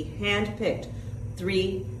online. He handpicked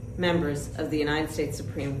 3 members of the United States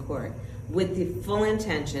Supreme Court with the full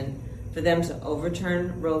intention for them to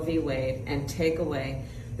overturn Roe v. Wade and take away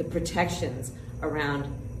the protections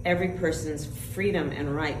around every person's freedom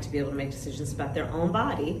and right to be able to make decisions about their own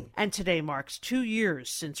body. And today marks 2 years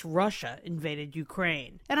since Russia invaded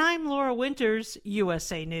Ukraine. And I'm Laura Winters,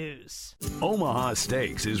 USA News. Omaha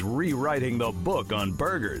Steaks is rewriting the book on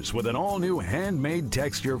burgers with an all-new handmade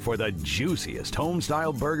texture for the juiciest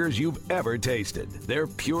home-style burgers you've ever tasted. Their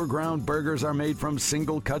pure ground burgers are made from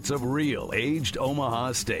single cuts of real aged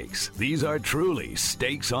Omaha steaks. These are truly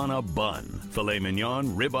steaks on a bun. Filet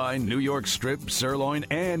mignon, ribeye, New York strip, sirloin,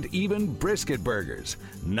 and even brisket burgers.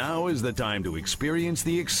 Now is the time to experience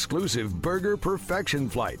the exclusive Burger Perfection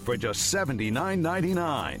Flight for just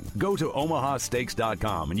 $79.99. Go to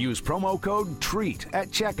omahasteaks.com and use promo code TREAT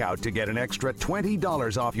at checkout to get an extra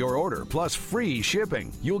 $20 off your order plus free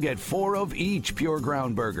shipping. You'll get 4 of each pure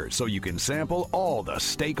ground burger so you can sample all the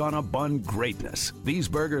steak on a bun greatness. These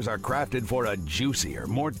burgers are crafted for a juicier,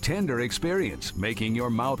 more tender experience, making your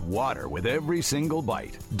mouth water with every single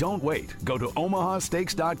bite. Don't wait. Go to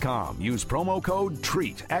omahasteaks.com. Use promo code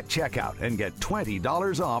TREAT at checkout and get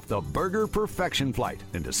 $20 off the Burger Perfection Flight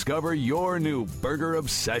and discover your new burger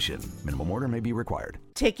obsession. Minimum order may be required.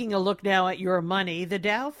 Taking a look now at your money, the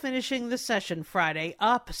Dow finishing the session Friday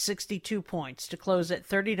up 62 points to close at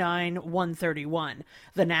 39,131.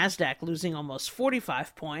 The Nasdaq losing almost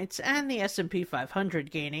 45 points and the S&P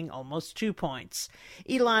 500 gaining almost 2 points.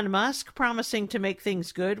 Elon Musk promising to make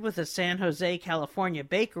things good with a San Jose, California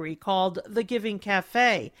bakery called The Giving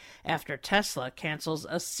Cafe after Tesla cancels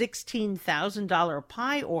a $16,000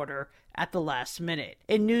 pie order at the last minute.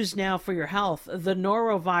 In news now for your health, the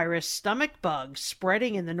norovirus stomach bug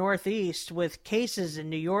spreading in the Northeast with cases in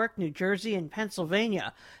New York, New Jersey, and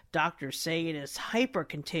Pennsylvania. Doctors say it is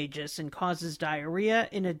hyper-contagious and causes diarrhea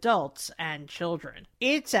in adults and children.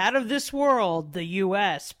 It's out of this world. The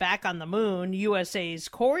U.S. back on the moon. USA's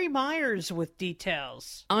Corey Myers with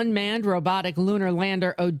details. Unmanned robotic lunar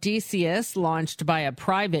lander Odysseus, launched by a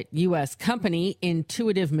private U.S. company,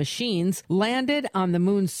 Intuitive Machines, landed on the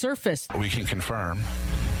moon's surface. We can confirm,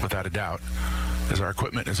 without a doubt, as our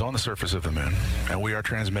equipment is on the surface of the moon and we are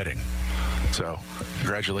transmitting. So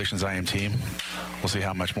congratulations, IM team. We'll see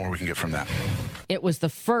how much more we can get from that. It was the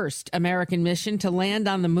first American mission to land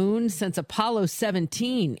on the moon since Apollo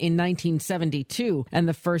 17 in 1972, and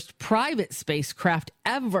the first private spacecraft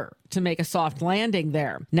ever to make a soft landing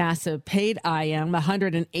there. NASA paid IM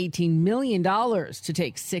 $118 million to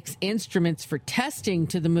take 6 instruments for testing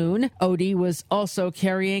to the moon. OD was also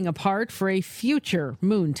carrying a part for a future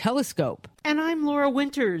moon telescope. And I'm Laura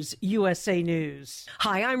Winters, USA News.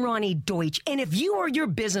 Hi, I'm Ronnie Deutsch. And if you or your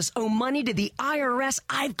business owe money to the IRS,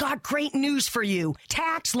 I've got great news for you.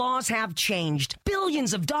 Tax laws have changed.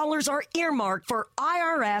 Billions of dollars are earmarked for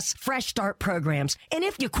IRS Fresh Start programs. And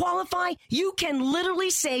if you qualify, you can literally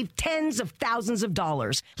save tens of thousands of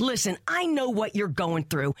dollars. Listen, I know what you're going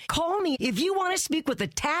through. Call me if you want to speak with a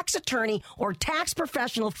tax attorney or tax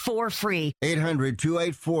professional for free.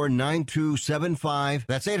 800-284-9275.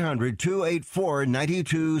 That's 800-284-9275.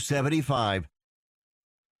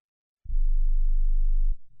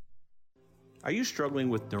 Are you struggling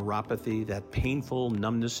with neuropathy, that painful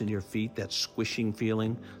numbness in your feet, that squishing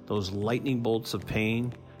feeling, those lightning bolts of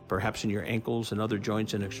pain, perhaps in your ankles and other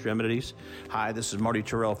joints and extremities? Hi, this is Marty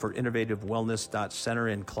Terrell for InnovativeWellness.Center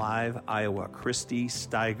in Clive, Iowa. Christy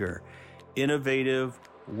Steiger,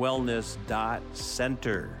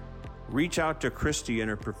 InnovativeWellness.Center. Reach out to Christy and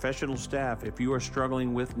her professional staff if you are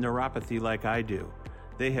struggling with neuropathy like I do.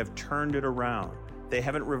 They have turned it around. They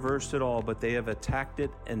haven't reversed it all, but they have attacked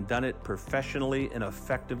it and done it professionally and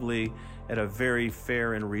effectively at a very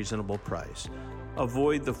fair and reasonable price.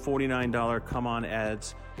 Avoid the $49 come-on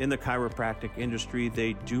ads in the chiropractic industry.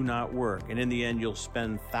 They do not work. And in the end, you'll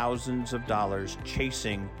spend thousands of dollars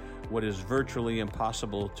chasing what is virtually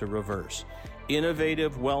impossible to reverse.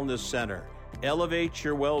 Innovative Wellness Center. Elevate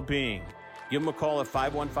your well-being. Give them a call at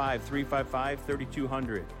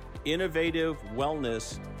 515-355-3200.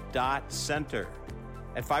 InnovativeWellness.Center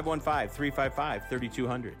at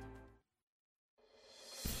 515-355-3200.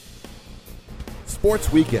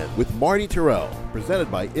 Sports Weekend with Marty Terrell,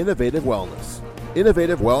 presented by Innovative Wellness.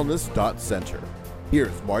 InnovativeWellness.Center.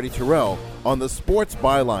 Here's Marty Terrell on the Sports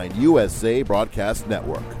Byline USA Broadcast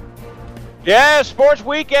Network. Yeah, Sports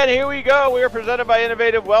Weekend, here we go. We are presented by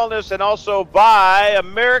Innovative Wellness and also by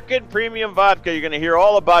American Premium Vodka. You're going to hear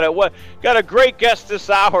all about it. Got a great guest this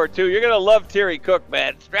hour, too. You're going to love Terry Cook,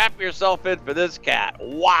 man. Strap yourself in for this cat.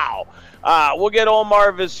 Wow. We'll get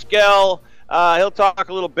Omar Vizquel. He'll talk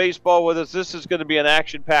a little baseball with us. This is going to be an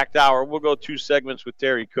action-packed hour. We'll go 2 segments with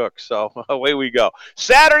Terry Cook, so away we go.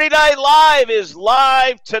 Saturday Night Live is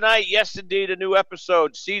live tonight. Yes, indeed, a new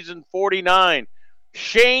episode, season 49.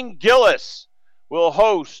 Shane Gillis will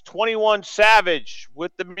host 21 Savage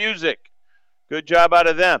with the music. Good job out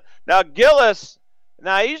of them. Now, Gillis,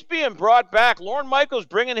 he's being brought back. Lorne Michaels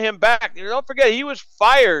bringing him back. Don't forget, he was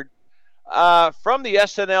fired from the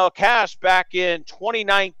SNL cast back in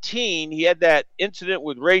 2019. He had that incident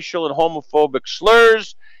with racial and homophobic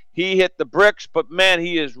slurs. He hit the bricks, but, man,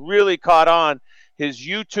 he is really caught on. His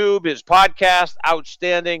YouTube, his podcast,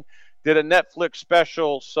 outstanding. Did a Netflix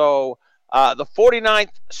special, so... the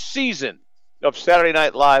 49th season of Saturday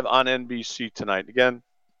Night Live on NBC tonight. Again,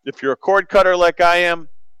 if you're a cord cutter like I am,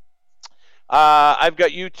 I've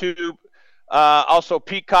got YouTube. Also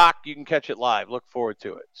Peacock. You can catch it live. Look forward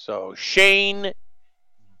to it. So Shane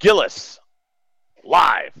Gillis,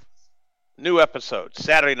 live. New episode,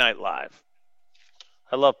 Saturday Night Live.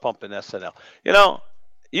 I love pumping SNL. You know,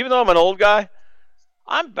 even though I'm an old guy,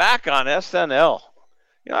 I'm back on SNL.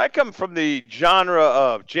 You know, I come from the genre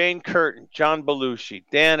of Jane Curtin, John Belushi,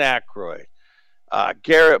 Dan Aykroyd,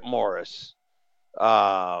 Garrett Morris,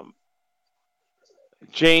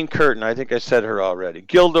 Jane Curtin, I think I said her already,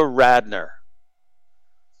 Gilda Radner.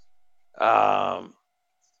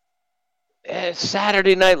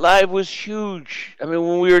 Saturday Night Live was huge. I mean,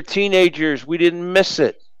 when we were teenagers, we didn't miss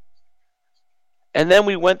it. And then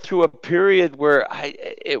we went through a period where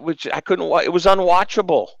it was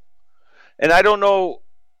unwatchable. And I don't know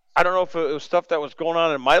if it was stuff that was going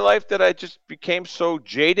on in my life that I just became so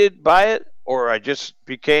jaded by it, or I just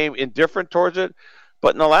became indifferent towards it.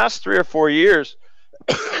 But in the last 3 or 4 years,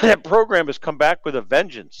 that program has come back with a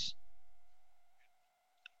vengeance.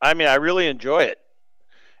 I mean, I really enjoy it.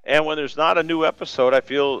 And when there's not a new episode, I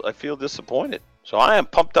feel disappointed. So I am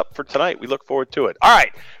pumped up for tonight. We look forward to it. All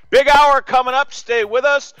right, big hour coming up. Stay with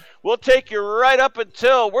us. We'll take you right up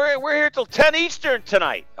until we're here till 10 Eastern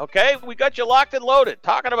tonight. Okay, we got you locked and loaded.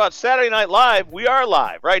 Talking about Saturday Night Live, we are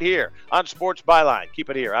live right here on Sports Byline. Keep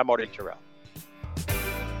it here. I'm Marty Terrell.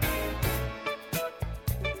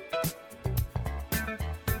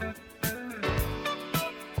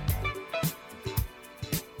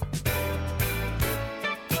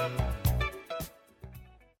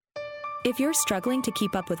 If you're struggling to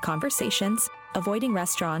keep up with conversations, avoiding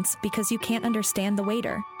restaurants because you can't understand the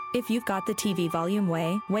waiter, if you've got the TV volume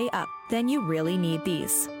way up, then you really need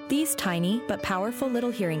these. These tiny but powerful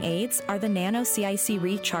little hearing aids are the Nano CIC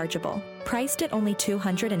Rechargeable, priced at only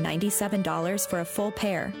 $297 for a full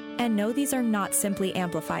pair. And no, these are not simply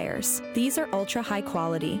amplifiers. These are ultra high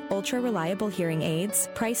quality, ultra reliable hearing aids,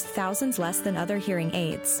 priced thousands less than other hearing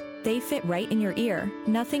aids. They fit right in your ear,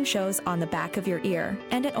 nothing shows on the back of your ear,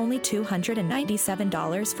 and at only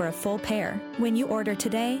 $297 for a full pair. When you order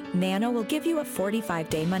today, Nano will give you a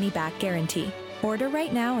 45-day money-back guarantee. Order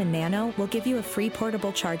right now and Nano will give you a free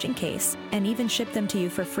portable charging case and even ship them to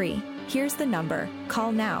you for free. Here's the number.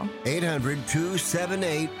 Call now.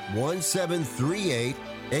 800-278-1738.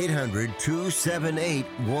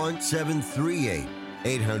 800-278-1738.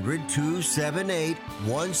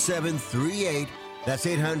 800-278-1738. That's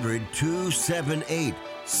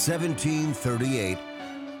 800-278-1738.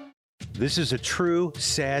 This is a true,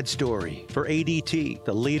 sad story for ADT,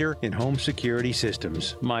 the leader in home security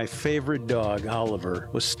systems. My favorite dog, Oliver,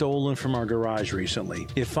 was stolen from our garage recently.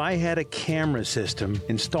 If I had a camera system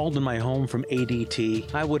installed in my home from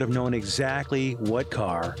ADT, I would have known exactly what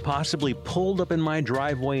car possibly pulled up in my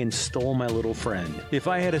driveway and stole my little friend. If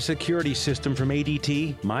I had a security system from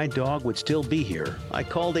ADT, my dog would still be here. I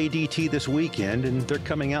called ADT this weekend, and they're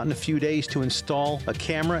coming out in a few days to install a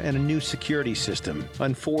camera and a new security system.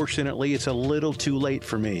 Unfortunately, it's a little too late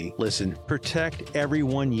for me. Listen, protect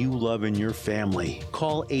everyone you love in your family.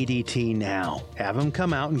 Call ADT now. Have them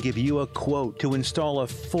come out and give you a quote to install a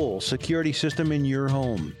full security system in your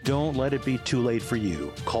home. Don't let it be too late for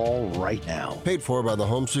you. Call right now. Paid for by the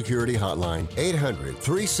Home Security Hotline.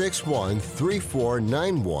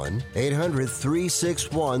 800-361-3491.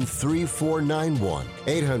 800-361-3491.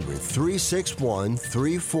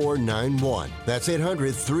 800-361-3491. That's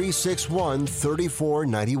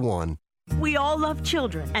 800-361-3491. We all love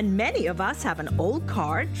children, and many of us have an old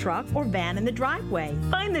car, truck, or van in the driveway.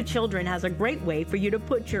 Find the Children has a great way for you to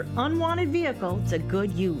put your unwanted vehicle to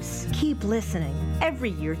good use. Keep listening.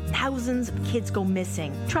 Every year, thousands of kids go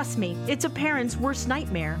missing. Trust me, it's a parent's worst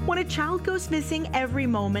nightmare. When a child goes missing, every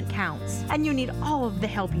moment counts, and you need all of the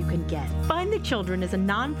help you can get. Find the Children is a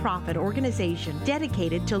non-profit organization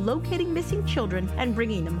dedicated to locating missing children and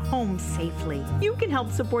bringing them home safely. You can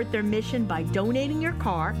help support their mission by donating your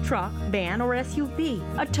car, truck, van, or SUV.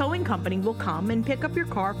 A towing company will come and pick up your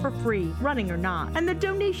car for free, running or not, and the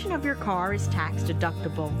donation of your car is tax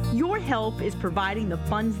deductible. Your help is providing the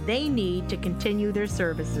funds they need to continue their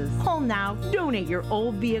services. Call now, donate your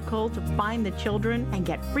old vehicle to Find the Children, and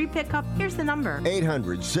get free pickup. Here's the number.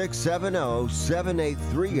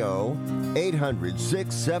 800-670-7830.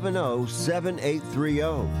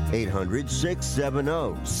 800-670-7830.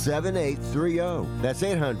 800-670-7830. That's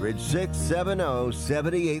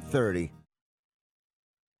 800-670-7830.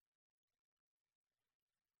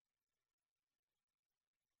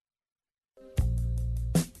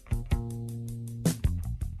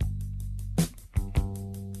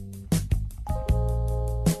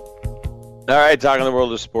 All right, talking the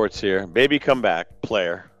world of sports here. Baby Come Back,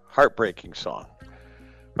 Player. Heartbreaking song.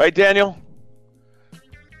 Right, Daniel?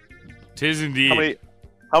 'Tis indeed.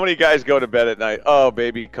 How many guys go to bed at night? Oh,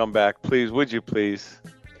 baby, come back. Please, would you please?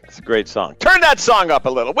 It's a great song. Turn that song up a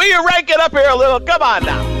little. Will you rank it up here a little? Come on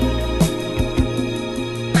now.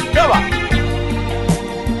 Come on.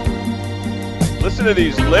 Listen to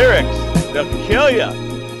these lyrics. They'll kill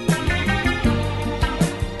you.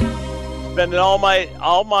 Spending all my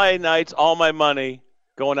nights, all my money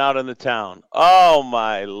going out in the town. Oh,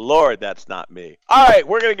 my Lord, that's not me. All right,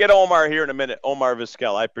 we're going to get Omar here in a minute. Omar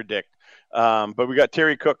Vizquel, I predict. But we got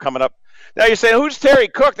Terry Cook coming up. Now you're saying, who's Terry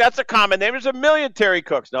Cook? That's a common name. There's a million Terry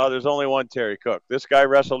Cooks. No, there's only one Terry Cook. This guy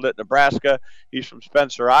wrestled at Nebraska. He's from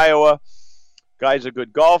Spencer, Iowa. Guy's a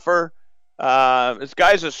good golfer. This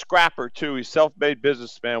guy's a scrapper, too. He's self-made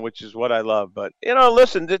businessman, which is what I love. But,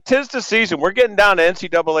 listen, 'tis the season. We're getting down to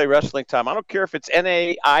NCAA wrestling time. I don't care if it's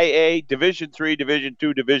NAIA, Division III, Division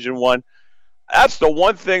II, Division I. That's the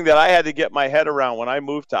one thing that I had to get my head around when I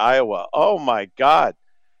moved to Iowa. Oh, my God.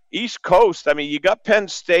 East Coast, I mean, you got Penn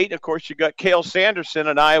State. Of course, you got Cale Sanderson,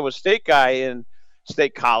 an Iowa State guy in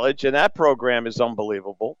State College, and that program is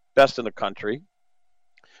unbelievable. Best in the country.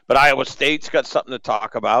 But Iowa State's got something to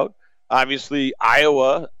talk about. Obviously,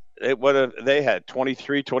 Iowa, they had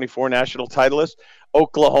 23, 24 national titleists.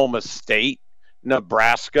 Oklahoma State,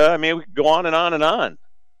 Nebraska. I mean, we could go on and on and on.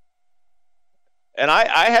 And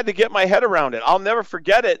I had to get my head around it. I'll never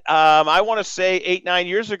forget it. I want to say 8-9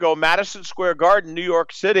 years ago, Madison Square Garden, New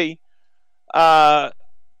York City,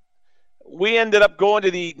 we ended up going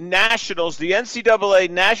to the Nationals, the NCAA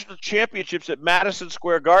National Championships at Madison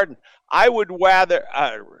Square Garden. I would rather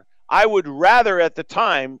at the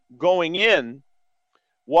time going in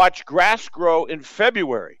watch grass grow in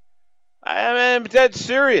February. I'm dead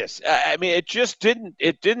serious. I mean, it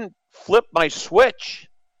didn't flip my switch.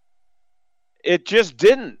 It just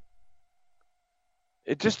didn't.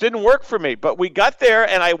 It just didn't work for me. But we got there,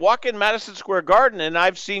 and I walk in Madison Square Garden, and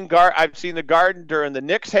I've seen the Garden during the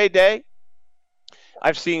Knicks' heyday.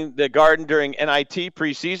 I've seen the Garden during NIT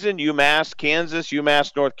preseason, UMass, Kansas,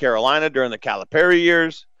 UMass, North Carolina during the Calipari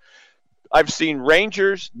years. I've seen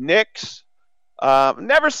Rangers, Knicks.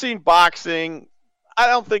 Never seen boxing. I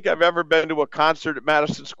don't think I've ever been to a concert at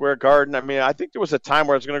Madison Square Garden. I mean, I think there was a time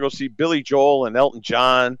where I was going to go see Billy Joel and Elton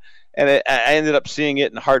John, and I ended up seeing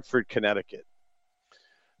it in Hartford, Connecticut.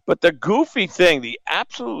 But the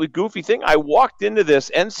absolutely goofy thing, I walked into this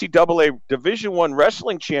NCAA Division I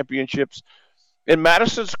Wrestling Championships in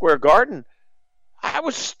Madison Square Garden. I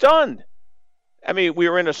was stunned. I mean, we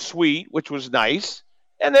were in a suite, which was nice,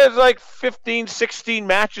 and there's like 15, 16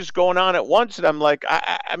 matches going on at once, and I'm like,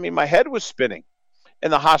 I mean, my head was spinning.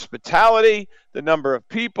 And the hospitality, the number of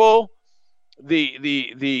people,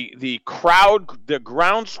 the crowd, the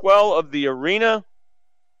groundswell of the arena.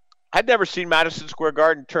 I'd never seen Madison Square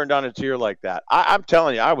Garden turned on its ear like that. I'm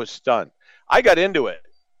telling you, I was stunned. I got into it.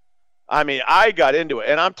 And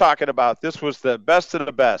I'm talking about this was the best of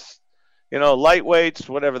the best. You know, lightweights,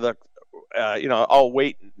 whatever the, all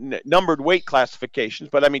numbered weight classifications.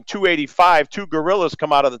 But, I mean, 285, two gorillas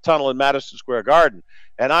come out of the tunnel in Madison Square Garden.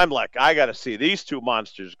 And I'm like, I got to see these two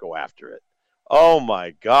monsters go after it. Oh,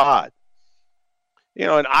 my God. You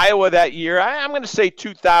know, in Iowa that year, I'm going to say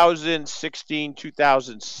 2016,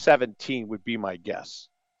 2017 would be my guess.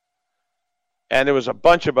 And there was a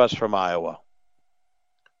bunch of us from Iowa.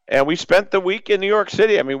 And we spent the week in New York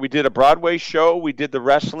City. I mean, we did a Broadway show. We did the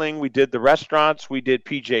wrestling. We did the restaurants. We did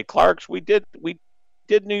PJ Clark's. We did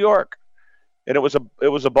New York. And it was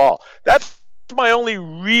a ball. That's my only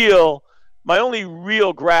real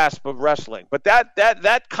grasp of wrestling. But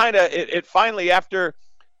that kind of it finally, after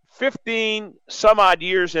 15 some odd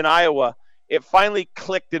years in Iowa, it finally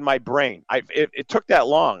clicked in my brain. It took that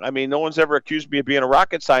long. I mean, no one's ever accused me of being a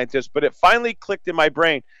rocket scientist, but it finally clicked in my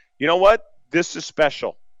brain. You know what? This is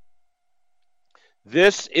special.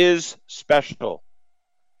 This is special.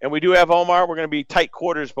 And we do have Omar. We're going to be tight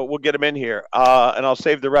quarters, but we'll get him in here. And I'll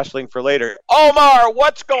save the wrestling for later. Omar,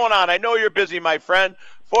 what's going on? I know you're busy, my friend.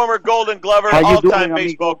 Former Golden Glover, all-time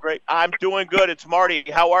baseball great. I'm doing good. It's Marty.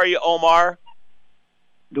 How are you, Omar?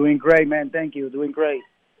 Doing great, man. Thank you. Doing great.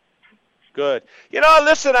 Good. You know,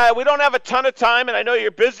 listen, we don't have a ton of time, and I know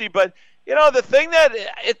you're busy, but, you know, the thing that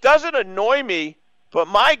it doesn't annoy me, but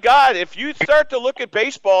my God, if you start to look at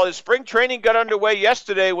baseball, as spring training got underway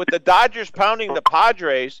yesterday with the Dodgers pounding the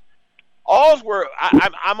Padres, I'm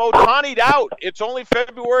Ohtani'd out. It's only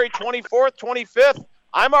February 24th, 25th.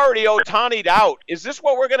 I'm already Ohtani'd out. Is this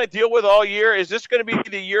what we're going to deal with all year? Is this going to be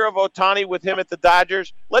the year of Ohtani with him at the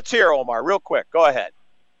Dodgers? Let's hear Omar real quick. Go ahead.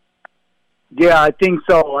 Yeah, I think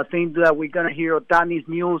so. I think that we're going to hear Ohtani's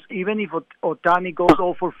news. Even if Ohtani goes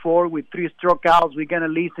 0 for 4 with 3 strikeouts, we're going to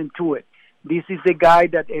listen to it. This is the guy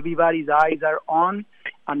that everybody's eyes are on,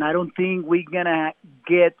 and I don't think we're going to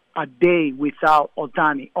get a day without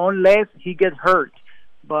Ohtani, unless he gets hurt.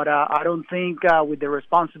 But I don't think with the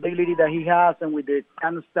responsibility that he has and with the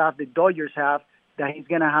kind of stuff the Dodgers have, that he's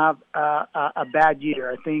going to have a bad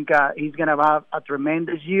year. I think he's going to have a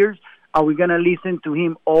tremendous year, and we're going to listen to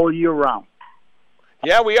him all year round.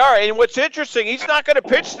 Yeah, we are. And what's interesting, he's not going to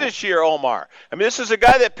pitch this year, Omar. I mean, this is a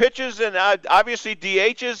guy that pitches and obviously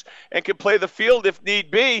DHs and can play the field if need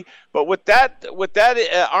be. But with that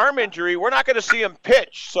arm injury, we're not going to see him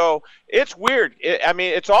pitch. So it's weird. I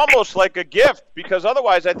mean, it's almost like a gift, because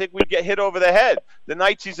otherwise I think we'd get hit over the head. The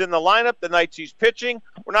nights he's in the lineup, the nights he's pitching,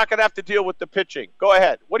 we're not going to have to deal with the pitching. Go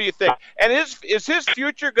ahead. What do you think? And is his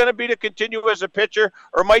future going to be to continue as a pitcher,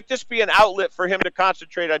 or might this be an outlet for him to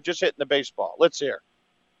concentrate on just hitting the baseball? Let's hear.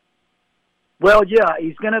 Well, yeah,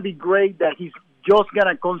 it's going to be great that he's just going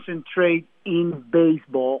to concentrate in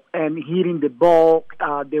baseball and hitting the ball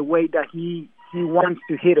the way that he wants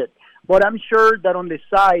to hit it. But I'm sure that on the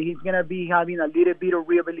side, he's going to be having a little bit of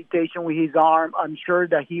rehabilitation with his arm. I'm sure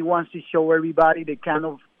that he wants to show everybody the kind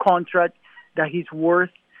of contract that he's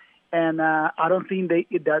worth. And I don't think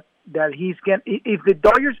that he's going to – if the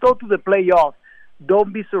Dodgers go to the playoffs,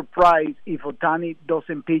 don't be surprised if Ohtani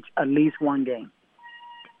doesn't pitch at least one game.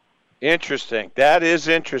 Interesting. That is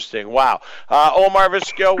interesting. Wow. Omar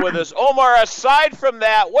Vizquel with us. Omar, aside from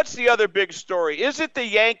that, what's the other big story? Is it the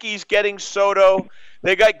Yankees getting Soto?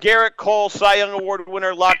 They got Garrett Cole, Cy Young Award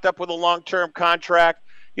winner, locked up with a long-term contract.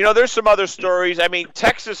 You know, there's some other stories. I mean,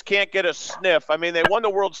 Texas can't get a sniff. I mean, they won the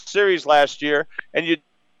World Series last year, and you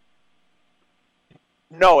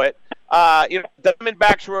know it. You know, the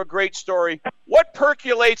Diamondbacks were a great story. What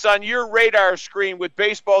percolates on your radar screen with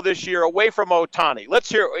baseball this year away from Ohtani? Let's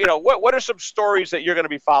hear, you know, what are some stories that you're going to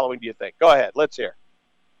be following, do you think? Go ahead. Let's hear.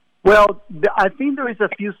 Well, I think there is a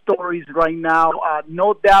few stories right now.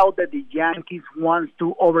 No doubt that the Yankees want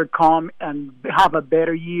to overcome and have a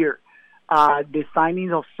better year. The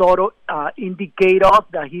signings of Soto indicate us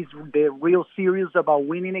that they're real serious about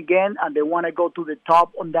winning again, and they want to go to the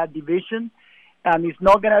top on that division. And it's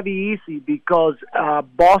not going to be easy because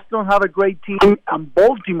Boston have a great team, and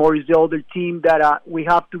Baltimore is the other team that we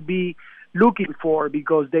have to be looking for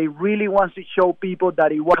because they really want to show people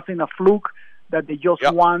that it wasn't a fluke, that they just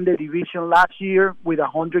won the division last year with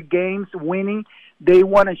 100 games winning. They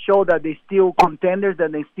want to show that they're still contenders,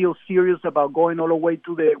 that they're still serious about going all the way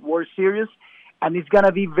to the World Series. And it's going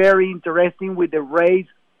to be very interesting with the Rays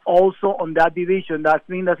also on that division. I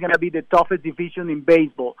think that's going to be the toughest division in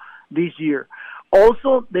baseball this year.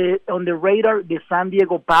 Also, on the radar, the San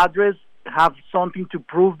Diego Padres have something to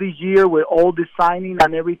prove this year with all the signing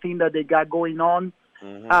and everything that they got going on.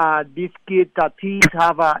 This kid Tatis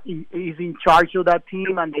is in charge of that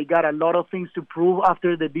team, and they got a lot of things to prove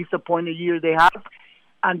after the disappointing year they have.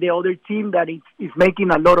 And the other team that is making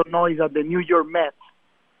a lot of noise are the New York Mets.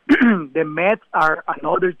 The Mets are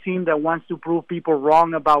another team that wants to prove people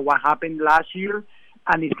wrong about what happened last year,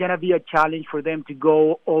 and it's going to be a challenge for them to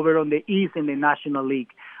go over on the East in the National League.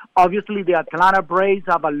 Obviously, the Atlanta Braves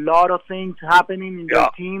have a lot of things happening in their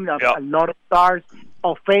team, a lot of stars,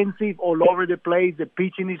 offensive all over the place. The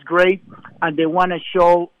pitching is great, and they want to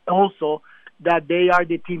show also that they are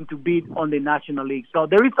the team to beat on the National League. So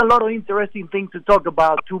there is a lot of interesting things to talk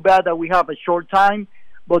about. Too bad that we have a short time,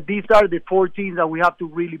 but these are the 4 teams that we have to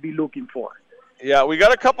really be looking for. Yeah, we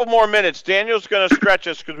got a couple more minutes. Daniel's going to stretch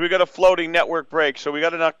us because we got a floating network break. So we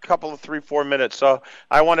got a couple of 3-4 minutes. So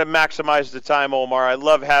I want to maximize the time, Omar. I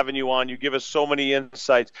love having you on. You give us so many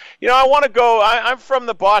insights. You know, I want to go. I'm from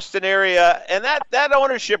the Boston area, and that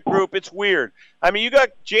ownership group, it's weird. I mean, you got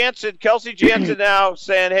Kelsey Jansen now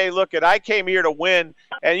saying, hey, look, I came here to win,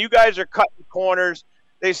 and you guys are cutting corners.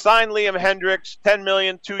 They signed Liam Hendricks, $10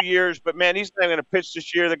 million, 2 years, but, man, he's not going to pitch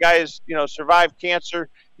this year. The guy has, survived cancer.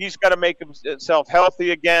 He's got to make himself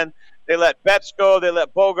healthy again. They let Betts go. They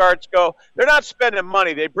let Bogarts go. They're not spending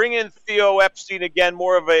money. They bring in Theo Epstein again,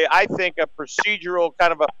 more of I think, a procedural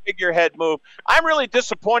kind of a figurehead move. I'm really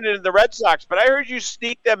disappointed in the Red Sox, but I heard you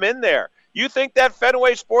sneak them in there. You think that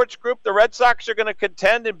Fenway Sports Group, the Red Sox, are going to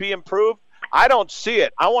contend and be improved? I don't see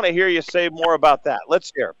it. I want to hear you say more about that.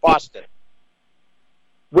 Let's hear it. Boston.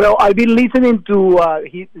 Well, I've been listening to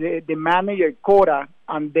the manager Cora,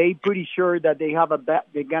 and they pretty sure that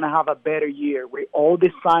they're gonna have a better year with all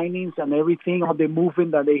the signings and everything, all the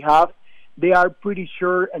movement that they have. They are pretty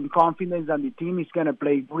sure and confident that the team is gonna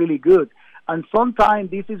play really good. And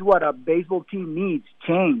sometimes this is what a baseball team needs: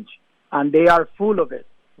 change, and they are full of it.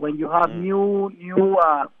 When you have new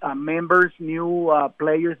members, new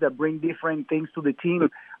players that bring different things to the team,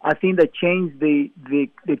 I think that change the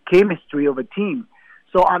chemistry of a team.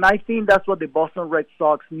 So, and I think that's what the Boston Red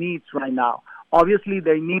Sox needs right now. Obviously,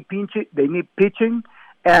 they need pitching,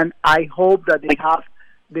 and I hope that they have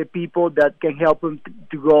the people that can help them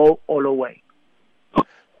to go all the way.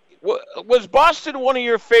 Was Boston one of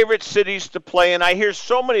your favorite cities to play in? I hear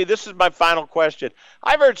so many. This is my final question.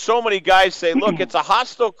 I've heard so many guys say, "Look, it's a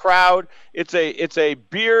hostile crowd. It's a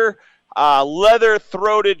beer."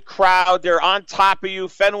 Leather-throated crowd. They're on top of you.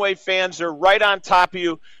 Fenway fans are right on top of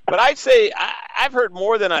you. But I'd say I've heard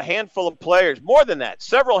more than a handful of players, more than that,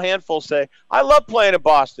 several handfuls say, I love playing in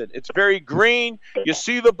Boston. It's very green. You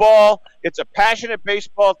see the ball. It's a passionate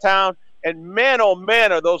baseball town. And man, oh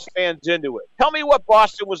man, are those fans into it. Tell me what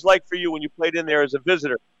Boston was like for you when you played in there as a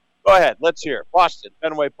visitor. Go ahead. Let's hear it. Boston,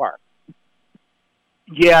 Fenway Park.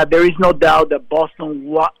 Yeah, there is no doubt that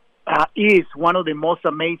Boston is one of the most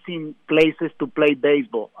amazing places to play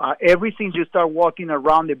baseball. Ever since you start walking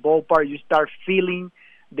around the ballpark, you start feeling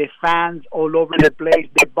the fans all over the place.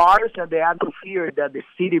 The bars and the atmosphere that the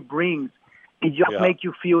city brings, it just makes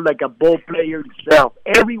you feel like a ball player itself.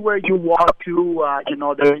 Everywhere you walk to,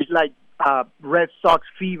 there's like Red Sox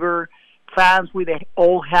fever, fans with the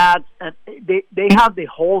old hats, and they have the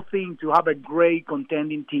whole thing to have a great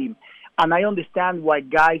contending team. And I understand why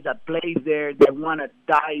guys that play there, they want to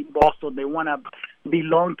die in Boston. They want to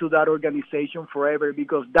belong to that organization forever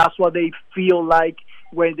because that's what they feel like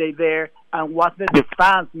when they're there and what the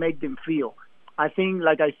fans make them feel. I think,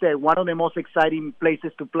 like I said, one of the most exciting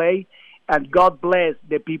places to play. and God bless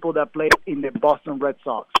the people that play in the Boston Red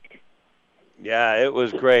Sox. Yeah, it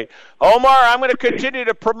was great. Omar, I'm going to continue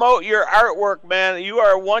to promote your artwork, man. You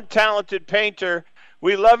are one talented painter.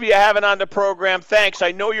 We love you having on the program. Thanks.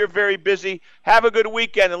 I know you're very busy. Have a good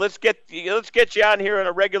weekend, and let's get you on here on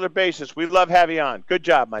a regular basis. We love having you on. Good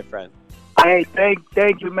job, my friend. Hey,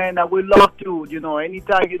 thank you, man. I would love to.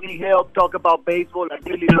 Anytime you need help, talk about baseball. I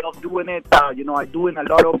really love doing it. I'm doing a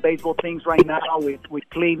lot of baseball things right now with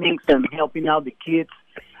clinics and helping out the kids.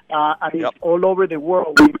 And it's all over the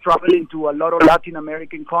world. We're traveling to a lot of Latin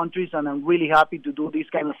American countries, and I'm really happy to do these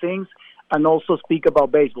kind of things and also speak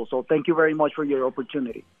about baseball. So thank you very much for your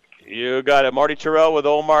opportunity. You got it. Marty Terrell with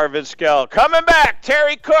Omar Vizquel. Coming back,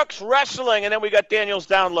 Terry Cook's wrestling, and then we got Daniel's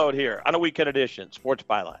download here on a weekend edition, Sports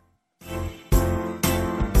Byline.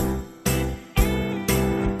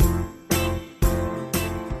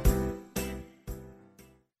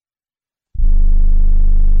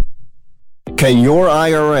 Can your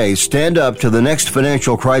IRA stand up to the next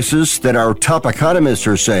financial crisis that our top economists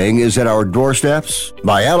are saying is at our doorsteps?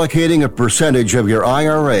 By allocating a percentage of your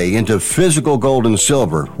IRA into physical gold and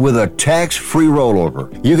silver with a tax-free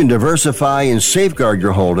rollover, you can diversify and safeguard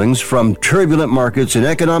your holdings from turbulent markets and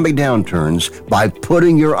economic downturns by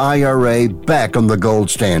putting your IRA back on the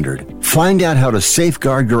gold standard. Find out how to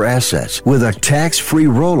safeguard your assets with a tax-free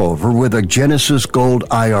rollover with a Genesis Gold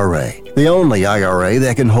IRA, the only IRA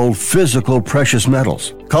that can hold physical precious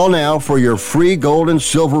metals. Call now for your free gold and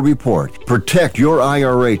silver report. Protect your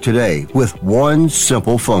IRA today with one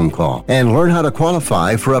simple phone call and learn how to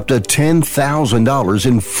qualify for up to $10,000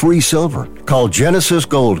 in free silver. Call Genesis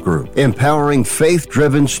Gold Group, empowering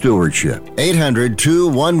faith-driven stewardship.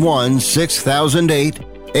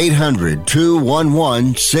 800-211-6008.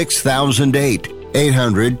 800-211-6008.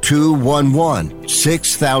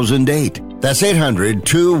 800-211-6008. That's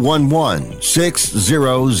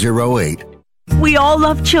 800-211-6008. We all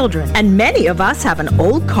love children, and many of us have an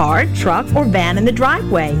old car, truck, or van in the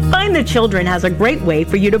driveway. Find the Children has a great way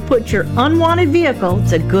for you to put your unwanted vehicle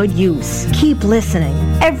to good use. Keep listening.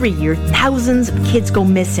 Every year, thousands of kids go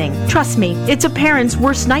missing. Trust me, it's a parent's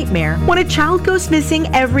worst nightmare. When a child goes missing,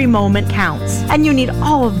 every moment counts, and you need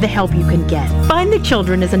all of the help you can get. Find the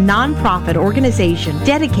Children is a non-profit organization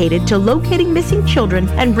dedicated to locating missing children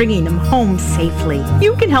and bringing them home safely.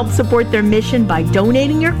 You can help support their mission by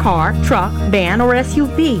donating your car, truck, van, or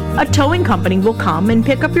SUV. A towing company will come and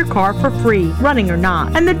pick up your car for free, running or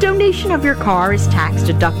not, and the donation of your car is tax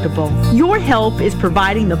deductible. Your help is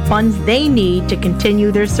providing the funds they need to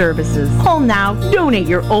continue their services. Call now, donate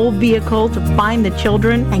your old vehicle to Find the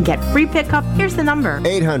Children, and get free pickup. Here's the number: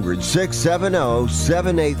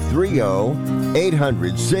 800-670-7830.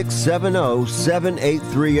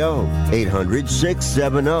 800-670-7830.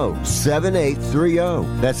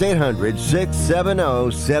 800-670-7830. That's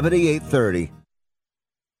 800-670-7830.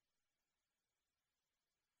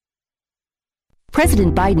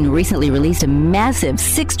 President Biden recently released a massive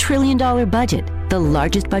 $6 trillion budget, the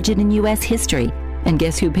largest budget in U.S. history. And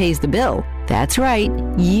guess who pays the bill? That's right,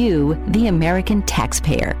 you, the American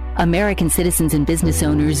taxpayer. American citizens and business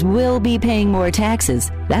owners will be paying more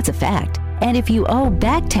taxes. That's a fact. And if you owe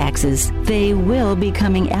back taxes, they will be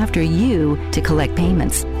coming after you to collect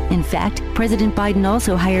payments. In fact, President Biden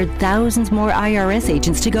also hired thousands more IRS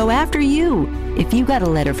agents to go after you. If you got a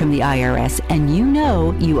letter from the IRS and you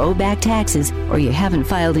know you owe back taxes or you haven't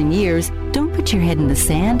filed in years, don't put your head in the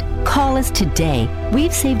sand. Call us today.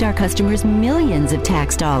 We've saved our customers millions of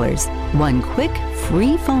tax dollars. One quick,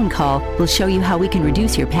 free phone call will show you how we can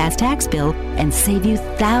reduce your past tax bill and save you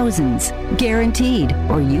thousands. Guaranteed,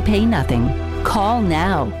 or you pay nothing. Call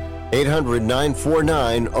now.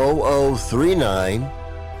 800-949-0039.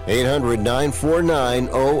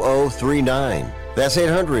 800-949-0039. That's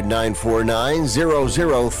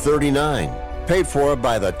 800-949-0039. Paid for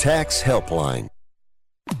by the Tax Helpline.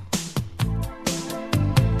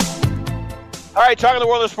 All right, talking the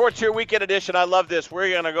world of sports here, weekend edition. I love this. We're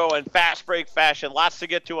going to go in fast break fashion. Lots to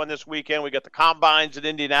get to on this weekend. We got the combines in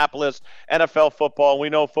Indianapolis, NFL football. We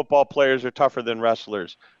know football players are tougher than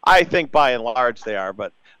wrestlers. I think by and large they are,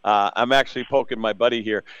 but I'm actually poking my buddy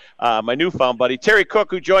here, my newfound buddy, Terry Cook,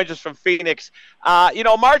 who joins us from Phoenix.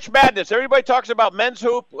 March Madness. Everybody talks about men's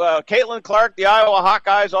hoop, Caitlin Clark, the Iowa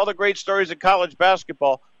Hawkeyes, all the great stories in college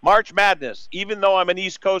basketball. March Madness, even though I'm an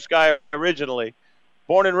East Coast guy originally,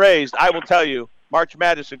 born and raised, I will tell you, March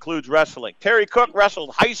Madness includes wrestling. Terry Cook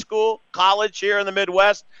wrestled high school, college here in the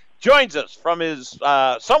Midwest, joins us from his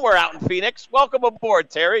somewhere out in Phoenix. Welcome aboard,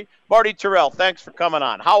 Terry. Marty Terrell, thanks for coming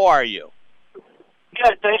on. How are you?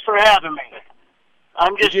 Good, thanks for having me.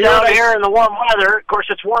 I'm just down here in the warm weather. Of course,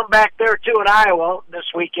 it's warm back there, too, in Iowa this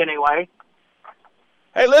week anyway.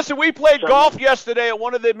 Hey, listen, we played golf yesterday at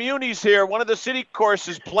one of the munis here, one of the city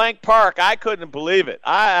courses, Plank Park. I couldn't believe it.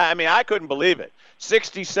 I mean, I couldn't believe it.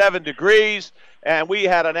 67 degrees, and we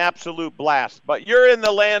had an absolute blast. But you're in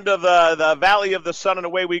the land of the Valley of the Sun, and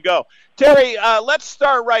away we go. Terry, let's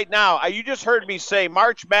start right now. You just heard me say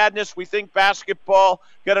March Madness. We think basketball.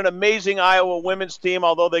 Got an amazing Iowa women's team,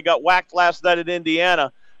 although they got whacked last night at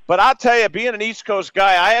Indiana. But I'll tell you, being an East Coast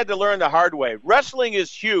guy, I had to learn the hard way. Wrestling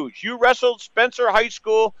is huge. You wrestled Spencer High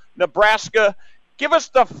School, Nebraska. Give us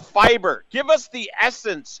the fiber. Give us the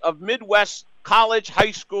essence of Midwest college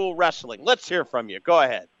high school wrestling. Let's hear from you. Go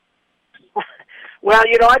ahead. Well,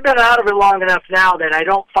 I've been out of it long enough now that I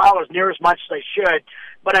don't follow as near as much as I should.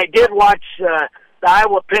 But I did watch the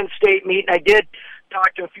Iowa-Penn State meet, and I did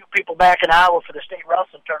talk to a few people back in Iowa for the state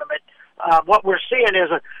wrestling tournament. What we're seeing is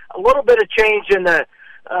a little bit of change in the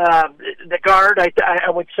guard. I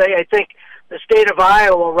would say I think the state of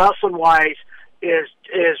Iowa wrestling wise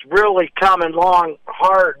is really coming along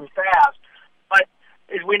hard and fast. But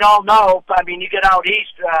as we all know, I mean, you get out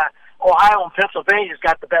east, Ohio and Pennsylvania's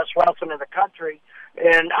got the best wrestling in the country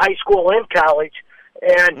in high school and college,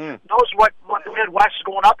 and those are what the Midwest is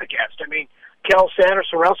going up against. I mean, Kel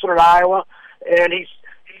Sanderson wrestled at Iowa, and he's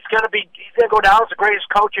gonna go down as the greatest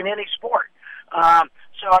coach in any sport.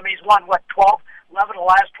 So I mean, he's won 11 out of the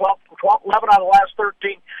last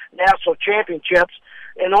 13 national championships.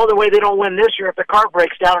 And the only way they don't win this year if the car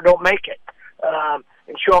breaks down or don't make it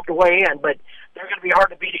and show up to weigh in. But they're going to be hard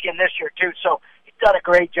to beat again this year, too. So he's done a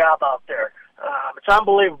great job out there. It's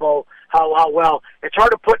unbelievable how well. It's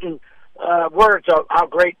hard to put in words of how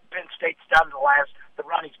great Penn State's done the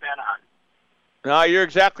run he's been on. No, you're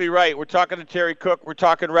exactly right. We're talking to Terry Cook. We're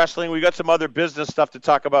talking wrestling. We got some other business stuff to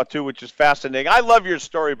talk about, too, which is fascinating. I love your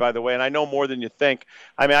story, by the way, and I know more than you think.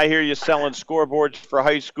 I mean, I hear you selling scoreboards for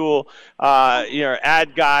high school. You're an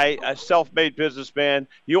ad guy, a self-made businessman.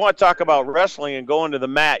 You want to talk about wrestling and going to the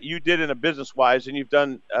mat. You did in a business-wise, and you've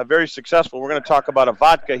done very successful. We're going to talk about a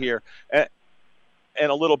vodka here in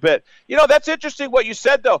a little bit. That's interesting what you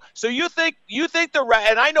said, though. So you think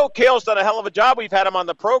and I know Cale's done a hell of a job. We've had him on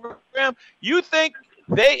the program. You think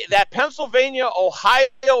that Pennsylvania,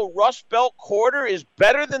 Ohio Rust Belt quarter is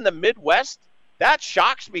better than the Midwest? That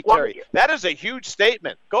shocks me, Terry. That is a huge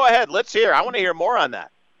statement. Go ahead. Let's hear. I want to hear more on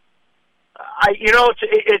that.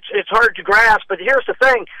 It's hard to grasp, but here's the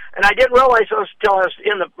thing, and I didn't realize this until I was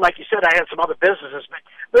like you said, I had some other businesses, but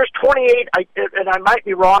there's 28, and I might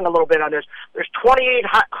be wrong a little bit on this, there's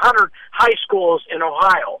 2,800 high schools in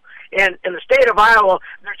Ohio, and in the state of Iowa,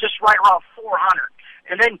 there's just right around 400.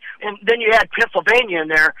 And then you add Pennsylvania in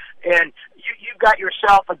there, and you've got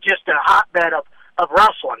yourself just a hotbed of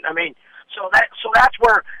wrestling. I mean, so that's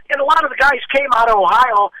where, and a lot of the guys came out of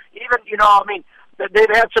Ohio, even,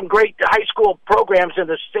 they've had some great high school programs in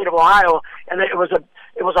the state of Ohio, and it was a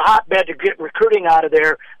hotbed to get recruiting out of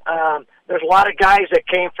there. There's a lot of guys that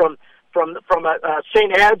came from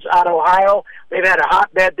St. Ed's out of Ohio. They've had a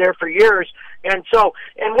hotbed there for years, and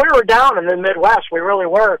we were down in the Midwest. We really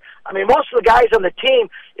were. I mean, most of the guys on the team,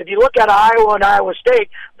 if you look at Iowa and Iowa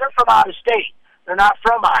State, they're from out of state. They're not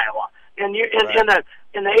from Iowa. And in the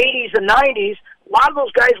 80s and 90s. A lot of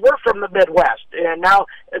those guys were from the Midwest, and now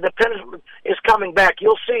the Penn is coming back.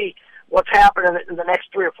 You'll see what's happening in the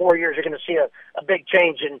next 3 or 4 years. You're going to see a big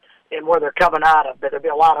change in where they're coming out of. But there'll be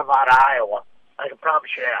a lot of out of Iowa. I can promise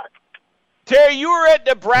you that. Terry, you were at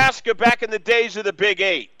Nebraska back in the days of the Big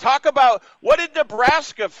Eight. Talk about what did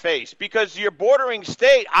Nebraska face? Because your bordering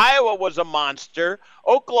state, Iowa was a monster.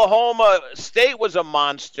 Oklahoma State was a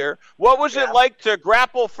monster. What was it like to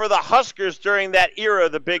grapple for the Huskers during that era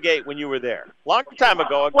of the Big Eight when you were there? Long time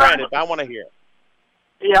ago, granted, I want to hear it.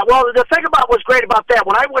 Yeah, well, the thing about what's great about that,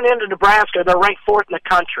 when I went into Nebraska, they're ranked 4th in the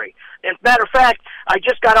country. As a matter of fact, I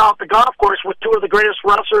just got off the golf course with 2 of the greatest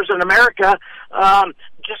wrestlers in America.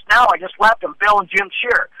 Just now, I just left them, Bill and Jim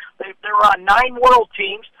Shear. They were on 9 world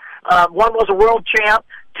teams. One was a world champ,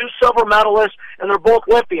 2 silver medalists, and they're both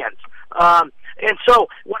Olympians. And so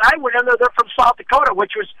when I went in there, they're from South Dakota,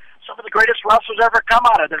 which was some of the greatest wrestlers ever come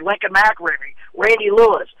out of there. Lincoln McRae, Randy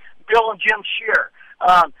Lewis, Bill and Jim Shear.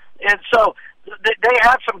 And so they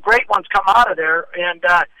had some great ones come out of there. And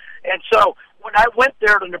so when I went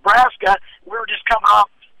there to Nebraska, we were just coming off,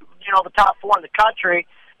 the top 4 in the country.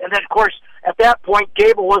 And then, of course, at that point,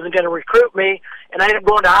 Gable wasn't going to recruit me, and I ended up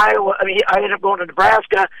going to Iowa. I ended up going to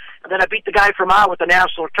Nebraska, and then I beat the guy from Iowa at the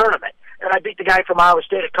national tournament, and I beat the guy from Iowa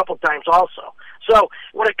State a couple of times also. So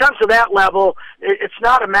when it comes to that level, it's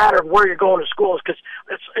not a matter of where you're going to schools because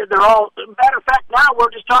they're all. Matter of fact, now we're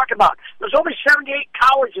just talking about there's only 78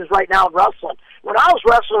 colleges right now in wrestling. When I was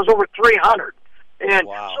wrestling, there was over 300, and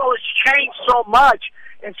so it's changed so much.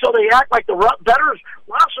 And so they act like the better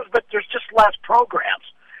wrestlers, but there's just less programs.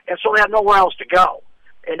 And so they have nowhere else to go.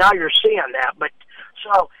 And now you're seeing that. But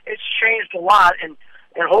so it's changed a lot, and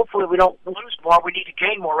hopefully we don't lose more. We need to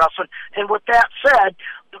gain more wrestling. And with that said,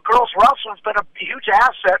 the girls' wrestling has been a huge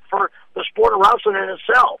asset for the sport of wrestling in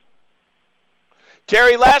itself.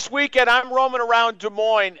 Terry, last weekend I'm roaming around Des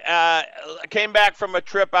Moines. Came back from a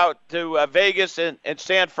trip out to Vegas and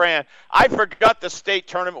San Fran. I forgot the state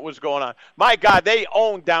tournament was going on. My God, they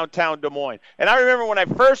own downtown Des Moines. And I remember when I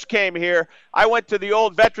first came here, I went to the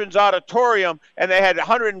old Veterans Auditorium, and they had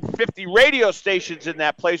 150 radio stations in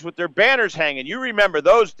that place with their banners hanging. You remember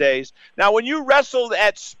those days. Now, when you wrestled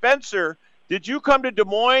at Spencer, did you come to Des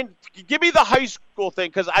Moines? Give me the high school thing,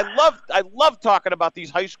 because I love talking about these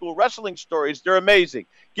high school wrestling stories. They're amazing.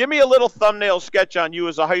 Give me a little thumbnail sketch on you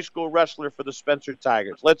as a high school wrestler for the Spencer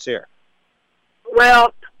Tigers. Let's hear.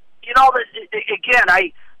 Well, again,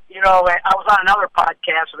 I was on another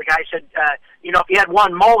podcast, and the guy said, if you had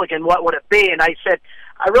one mulligan, what would it be? And I said,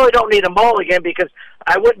 I really don't need a mulligan, because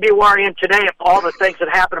I wouldn't be where I am today if all the things that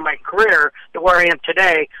happened in my career to where I am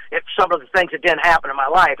today, if some of the things that didn't happen in my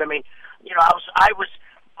life. I mean,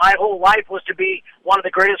 my whole life was to be one of the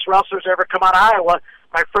greatest wrestlers to ever come out of Iowa.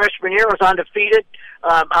 My freshman year, I was undefeated.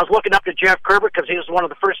 I was looking up to Jeff Kerber because he was one of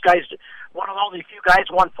the first guys, one of only few guys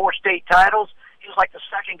who won 4 state titles. He was like the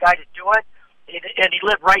second guy to do it, and he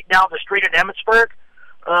lived right down the street in Emmitsburg.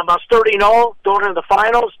 I was 30-0, going into the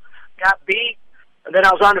finals, got beat, and then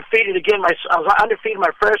I was undefeated again. I was undefeated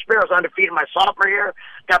my freshman year. I was undefeated my sophomore year.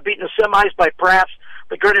 Got beat in the semis by perhaps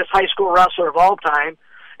the greatest high school wrestler of all time.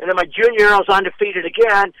 And then my junior year, I was undefeated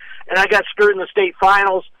again, and I got screwed in the state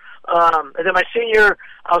finals. And then my senior year,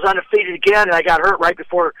 I was undefeated again, and I got hurt right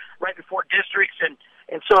before districts, and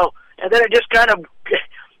then it just kind of,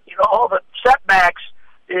 all the setbacks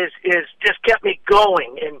is just kept me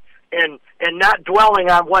going and not dwelling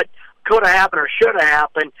on what could have happened or should have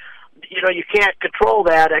happened. You can't control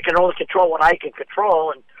that. I can only control what I can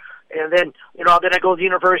control, and then then I go to the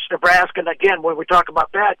University of Nebraska, and again, when we talk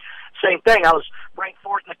about that, same thing. I was ranked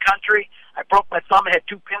 4th in the country. I broke my thumb. I had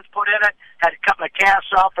 2 pins put in it. Had to cut my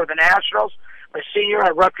cast off for the Nationals. My senior, I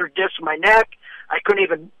ruptured disc in my neck. I couldn't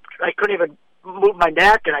even move my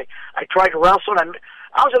neck, and I tried to wrestle. And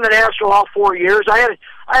I was in the National all 4 years. I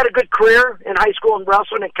had a good career in high school and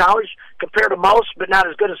wrestling and college compared to most, but not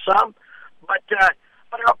as good as some. But it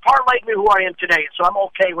parlayed me who I am today, so I'm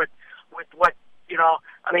okay with what.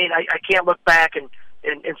 I mean, I can't look back, and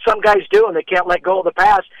some guys do, and they can't let go of the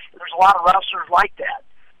past. And there's a lot of wrestlers like that,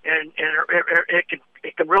 and it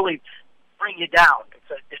can really bring you down.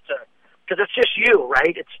 Because it's just you,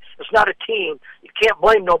 right? It's not a team. You can't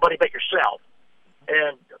blame nobody but yourself,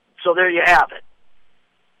 and so there you have it.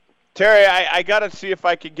 Terry, I got to see if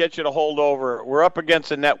I can get you to hold over. We're up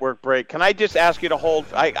against a network break. Can I just ask you to hold?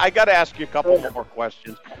 I got to ask you a couple more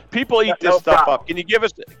questions. People eat this stuff up. Can you give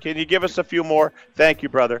us a few more? Thank you,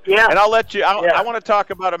 brother. Yeah. And I'll let you. I want to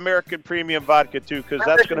talk about American Premium Vodka too, because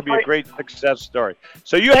that's going to be a great success story.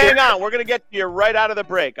 So you hang on. We're going to get you right out of the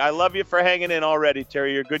break. I love you for hanging in already,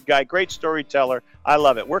 Terry. You're a good guy. Great storyteller. I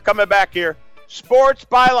love it. We're coming back here. Sports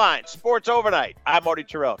Byline. Sports Overnight. I'm Marty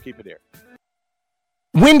Terrell. Keep it here.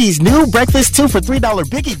 Wendy's new breakfast 2 for $3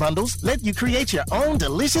 Biggie Bundles let you create your own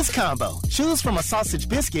delicious combo. Choose from a sausage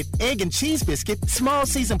biscuit, egg and cheese biscuit, small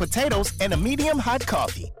seasoned potatoes, and a medium hot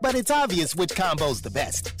coffee. But it's obvious which combo's the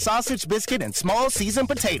best. Sausage biscuit and small seasoned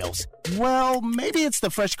potatoes. Well, maybe it's the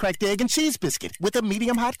fresh cracked egg and cheese biscuit with a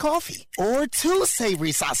medium hot coffee. Or 2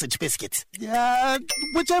 savory sausage biscuits.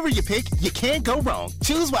 Whichever you pick, you can't go wrong.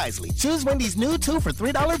 Choose wisely. Choose Wendy's new 2 for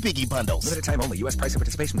 $3 Biggie Bundles. Limited time only. U.S. price and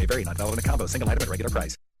participation may vary. Not valid in a combo. Single item at regular price.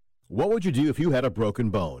 What would you do if you had a broken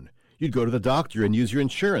bone? You'd go to the doctor and use your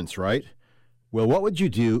insurance, right? Well, what would you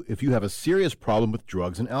do if you have a serious problem with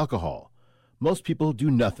drugs and alcohol? Most people do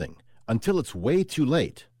nothing until it's way too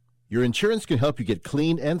late. Your insurance can help you get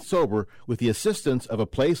clean and sober with the assistance of a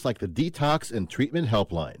place like the Detox and Treatment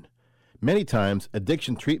Helpline. Many times,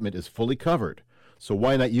 addiction treatment is fully covered, so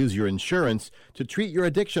why not use your insurance to treat your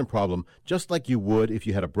addiction problem just like you would if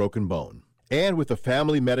you had a broken bone? And with the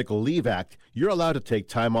Family Medical Leave Act, you're allowed to take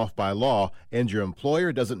time off by law, and your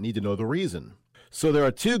employer doesn't need to know the reason. So there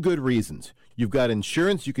are 2 good reasons. You've got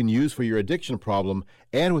insurance you can use for your addiction problem,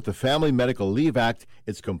 and with the Family Medical Leave Act,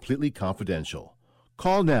 it's completely confidential.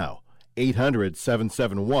 Call now,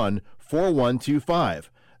 800-771-4125.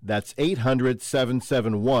 That's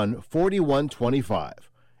 800-771-4125.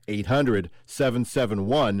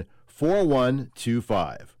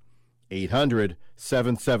 800-771-4125.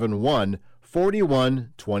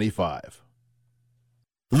 800-771-4125.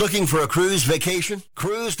 Looking for a cruise vacation?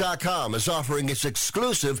 Cruise.com is offering its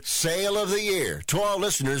exclusive Sale of the Year to all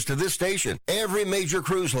listeners to this station. Every major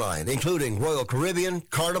cruise line, including Royal Caribbean,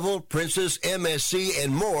 Carnival, Princess, MSC,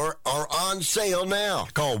 and more, are on sale now.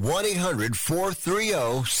 Call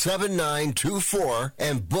 1-800-430-7924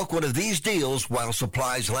 and book one of these deals while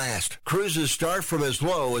supplies last. Cruises start from as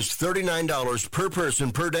low as $39 per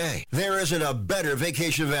person per day. There isn't a better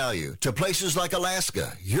vacation value to places like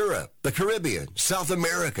Alaska, Europe, the Caribbean, South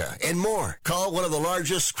America, and more. Call one of the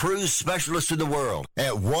largest cruise specialists in the world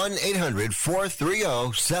at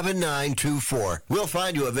 1-800-430-7924. We'll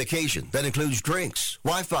find you a vacation that includes drinks,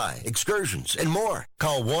 Wi-Fi, excursions, and more.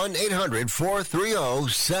 Call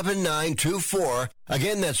 1-800-430-7924.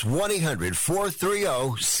 Again, that's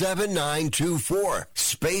 1-800-430-7924.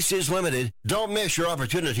 Space is limited. Don't miss your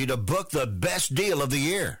opportunity to book the best deal of the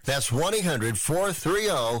year. That's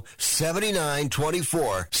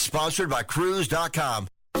 1-800-430-7924. Sponsored by Cruise.com.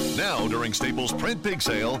 Now, during Staples Print Big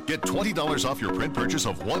Sale, get $20 off your print purchase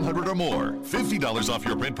of $100 or more, $50 off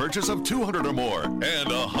your print purchase of $200 or more, and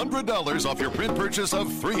 $100 off your print purchase of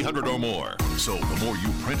 $300 or more. So the more you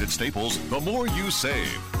print at Staples, the more you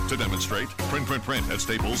save. To demonstrate, print at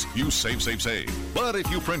Staples, you save. But if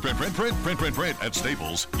you print at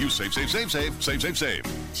Staples, you save.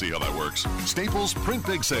 See how that works? Staples Print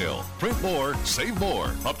Big Sale. Print more, save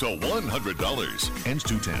more. Up to $100. Ends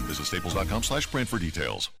 2/10. Visit staples.com/print for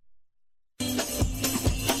details.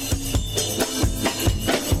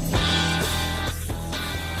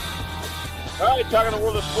 All right, talking the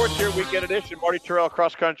world of sports here, weekend edition. Marty Terrell,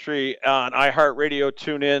 cross country on iHeartRadio,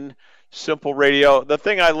 tune in, Simple Radio. The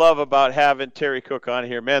thing I love about having Terry Cook on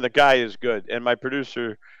here, man, the guy is good. And my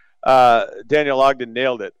producer, Daniel Ogden,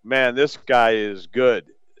 nailed it. Man, this guy is good.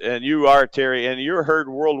 And you are, Terry, and you're heard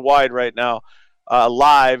worldwide right now,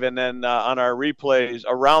 live, and then on our replays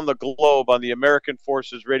around the globe on the American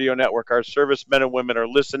Forces Radio Network. Our servicemen and women are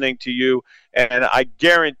listening to you, and I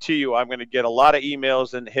guarantee you I'm going to get a lot of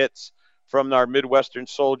emails and hits from our Midwestern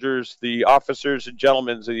soldiers, the officers and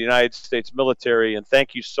gentlemen of the United States military, and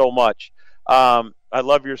thank you so much. I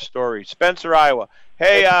love your story. Spencer, Iowa.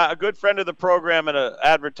 Hey, a good friend of the program and an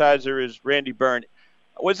advertiser is Randy Byrne.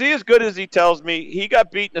 Was he as good as he tells me? He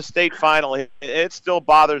got beat in a state final. It still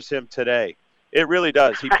bothers him today. It really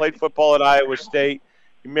does. He played football at Iowa State.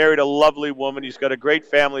 He married a lovely woman. He's got a great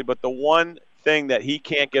family, but the one thing that he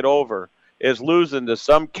can't get over is losing to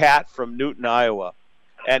some cat from Newton, Iowa.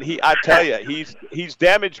 And I tell you, he's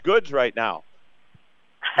damaged goods right now.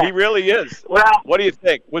 He really is. Well, what do you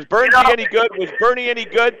think? Was Bernie any good? Was Bernie any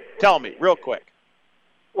good? Tell me, real quick.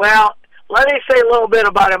 Well, let me say a little bit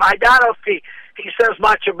about him. I doubt if he says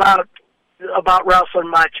much about wrestling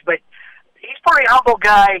much, but he's a pretty humble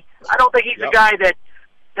guy. I don't think he's a guy that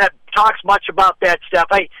talks much about that stuff.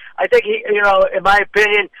 I think he, in my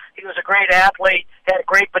opinion, he was a great athlete, had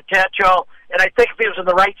great potential, and I think if he was in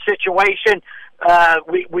the right situation,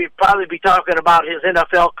 we'd probably be talking about his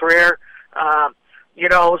NFL career. But you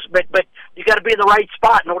got to be in the right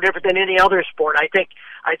spot, no different than any other sport. I think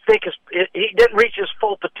he didn't reach his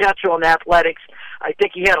full potential in athletics. I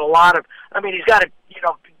think he had a lot of. He's got a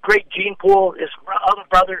great gene pool. His other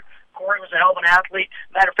brother Corey was a hell of an athlete.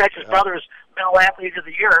 Matter of fact, his brother is Mental Athlete of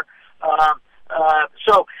the Year.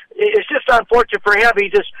 So it's just unfortunate for him. He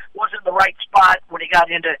just wasn't in the right spot when he got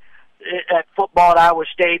into at football at Iowa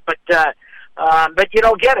State. But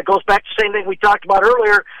again, it goes back to the same thing we talked about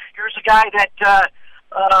earlier. Here's a guy that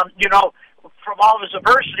from all of his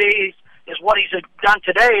adversity is what he's done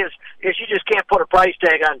today is you just can't put a price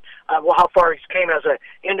tag on how far he's came as an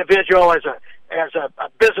individual, as a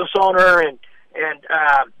business owner, and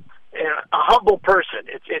a humble person.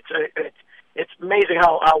 It's amazing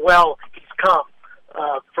how well he's come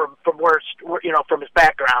from his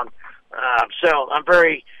background. So I'm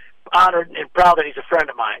very honored and proud that he's a friend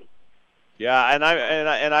of mine. Yeah, and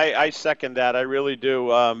I second that. I really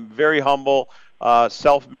do. Very humble,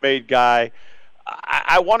 self-made guy.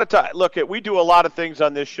 I wanted to look at. We do a lot of things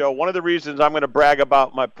on this show. One of the reasons I'm going to brag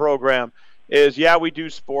about my program is, we do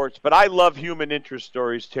sports, but I love human interest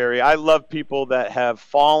stories, Terry. I love people that have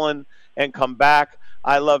fallen and come back.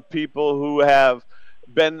 I love people who have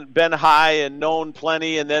been high and known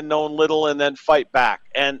plenty and then known little and then fight back.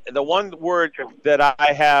 And the one word that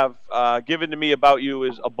I have given to me about you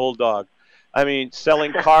is a bulldog.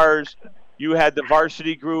 Selling cars. You had the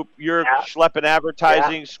varsity group. You're schlepping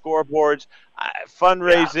advertising, scoreboards,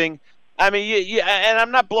 fundraising. And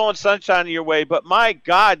I'm not blowing sunshine your way, but my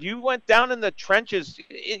God, you went down in the trenches.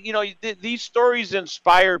 These stories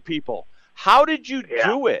inspire people. How did you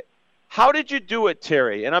do it? How did you do it,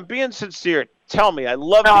 Terry? And I'm being sincere. Tell me. I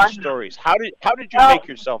love these stories. How did you make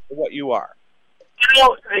yourself for what you are?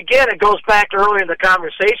 Again, it goes back to earlier in the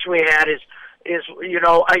conversation we had.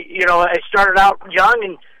 I started out young,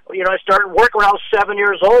 and I started working when I was 7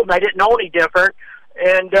 years old, and I didn't know any different.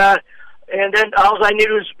 And then all I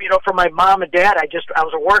knew was, from my mom and dad, I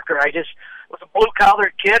was a worker. I just was a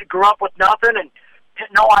blue-collar kid, grew up with nothing, and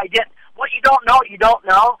didn't know I didn't. What you don't know, you don't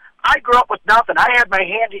know. I grew up with nothing. I had my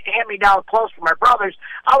hand-me-down clothes from my brothers.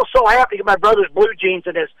 I was so happy to get my brother's blue jeans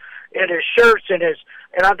and his shirts and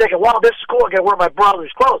I'm thinking, wow, this is cool. I can wear my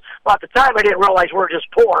brother's clothes. But at the time, I didn't realize we were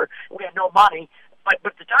just poor. We had no money. But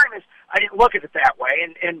the time is, I didn't look at it that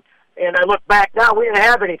way. And I look back now, we didn't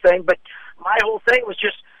have anything. But my whole thing was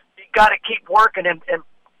just, you got to keep working and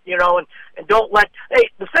don't let. Hey,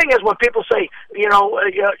 the thing is, when people say, you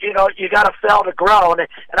got to fail to grow, and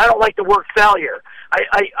I don't like the word failure.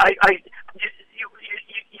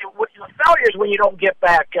 Failure is when you don't get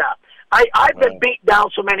back up. I've been beat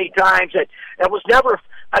down so many times that it was never.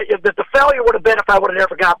 That the failure would have been if I would have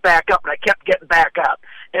never got back up, and I kept getting back up.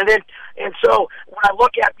 And so when I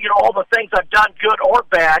look at all the things I've done, good or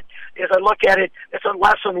bad, is I look at it, it's a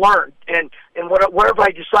lesson learned, and whatever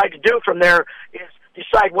I decide to do from there is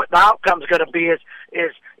decide what the outcome is going to be. Is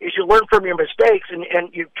you learn from your mistakes and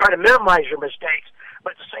you try to minimize your mistakes,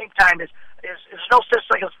 but at the same time is no such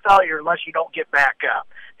thing as failure unless you don't get back up.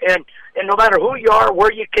 And no matter who you are,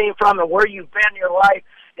 where you came from, and where you've been in your life,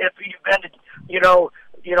 if you've been,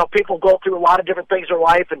 people go through a lot of different things in their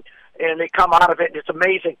life, and they come out of it, and it's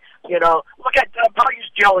amazing. Look at, I'll use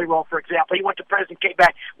Jelly Roll, for example. He went to prison, came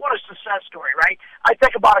back. What a success story, right? I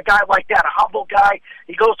think about a guy like that, a humble guy.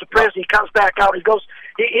 He goes to prison, he comes back out. He goes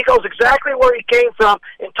exactly where he came from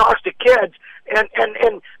and talks to kids. And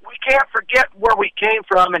we can't forget where we came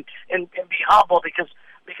from and be humble because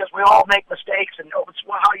we all make mistakes, and it's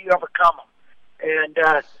how you overcome them.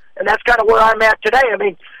 And that's kind of where I'm at today. I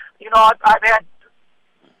mean,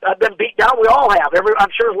 I've been beat down. We all have.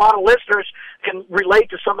 I'm sure a lot of listeners can relate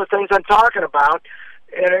to some of the things I'm talking about.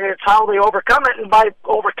 And it's how they overcome it. And by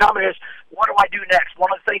overcoming it is, what do I do next?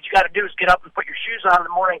 One of the things you got to do is get up and put your shoes on in the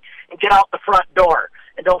morning and get out the front door.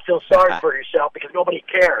 And don't feel sorry for yourself because nobody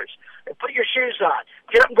cares. And put your shoes on.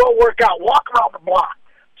 Get up and go work out. Walk around the block.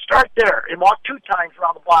 Start there and walk 2 times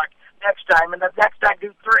around the block next time. And the next time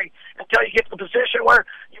do 3 until you get to the position where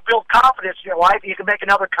you build confidence in your life and you can make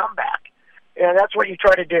another comeback. And that's what you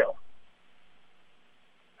try to do.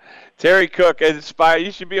 Terry Cook, inspire.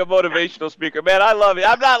 You should be a motivational speaker. Man, I love you.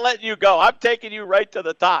 I'm not letting you go. I'm taking you right to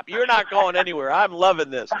the top. You're not going anywhere. I'm loving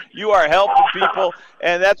this. You are helping people,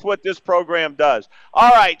 and that's what this program does.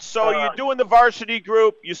 All right, so you're doing the varsity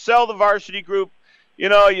group. You sell the varsity group. You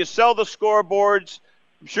sell the scoreboards.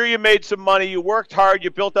 I'm sure you made some money. You worked hard.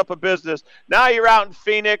 You built up a business. Now you're out in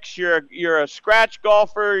Phoenix. You're a scratch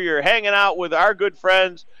golfer. You're hanging out with our good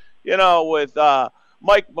friends, with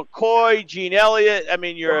Mike McCoy, Gene Elliott. I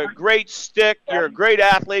mean, you're a great stick. You're a great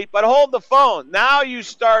athlete. But hold the phone. Now you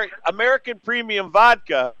start American Premium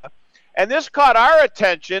Vodka. And this caught our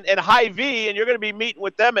attention in Hy-Vee, and you're going to be meeting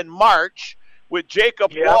with them in March with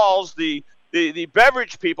Jacob Walls, the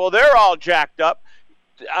beverage people. They're all jacked up.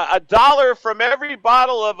 $1 from every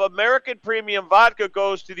bottle of American Premium Vodka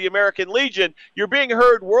goes to the American Legion. You're being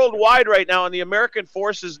heard worldwide right now on the American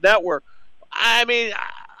Forces Network. I mean,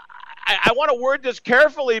 I want to word this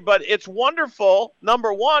carefully, but it's wonderful,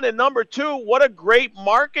 number one. And number two, what a great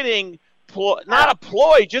marketing not a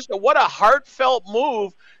ploy, just what a heartfelt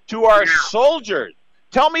move to our soldiers.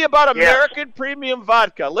 Tell me about American Premium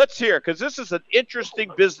Vodka. Let's hear, because this is an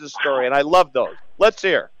interesting business story, and I love those. Let's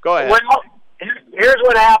hear. Go ahead. Well, here's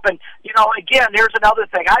what happened. Again, here's another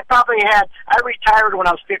thing. I retired when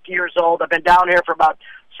I was 50 years old. I've been down here for about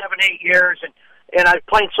 7-8 years, and I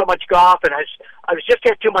played so much golf, and I was just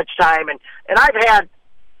had too much time, and I've had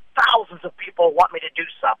thousands of people want me to do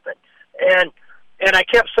something, and I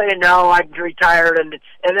kept saying no, I'm retired, and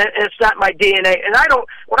it's not my DNA. And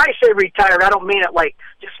when I say retired, I don't mean it like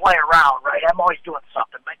just lay around, right? I'm always doing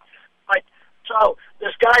something, but so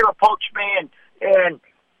this guy approached me, and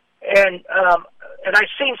I've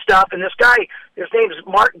seen stuff, and this guy, his name is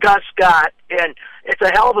Mark Gus Scott, and it's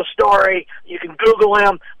a hell of a story. You can Google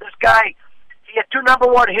him. This guy, he had 2 number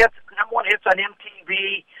one hits on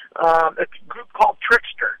MTV, a group called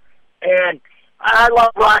Trickster, and I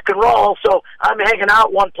love rock and roll, so I'm hanging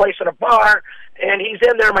out one place in a bar, and he's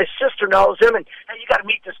in there. My sister knows him, and hey, you got to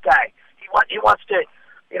meet this guy. He wants to,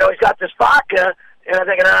 he's got this vodka, and I'm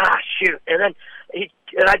thinking, shoot, and then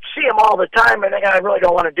I'd see him all the time, and I really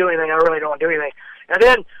don't want to do anything. And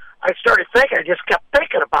then I started thinking. I just kept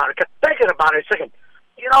thinking about it. Thinking,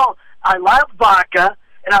 I love vodka,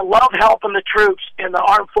 and I love helping the troops in the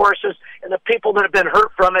armed forces and the people that have been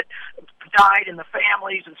hurt from it, died, and the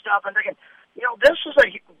families and stuff. And thinking, this is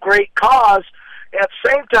a great cause. At the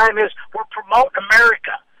same time, is we're promoting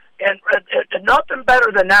America, and nothing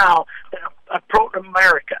better than now than promoting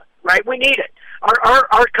America, right? We need it.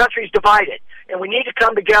 Our country's divided, and we need to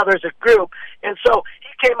come together as a group. And so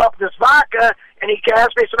he came up with this vodka, and he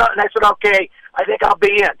asked me, and I said, okay, I think I'll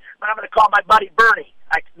be in. But I'm going to call my buddy Bernie,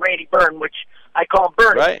 Randy Byrne, which I call him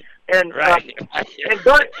Bernie. Right. And and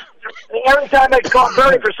Bernie, every time I call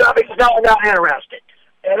Bernie for something, he's not interested.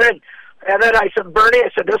 And then I said, Bernie,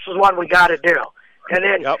 this is one we got to do. And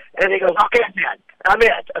then and he goes, okay, I'm in.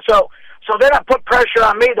 So then I put pressure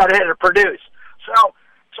on me that I had to produce. So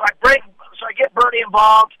I get Bernie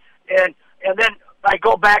involved, and then I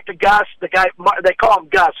go back to Gus, the guy they call him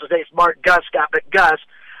Gus. His name's Mark Gus Scott, but Gus,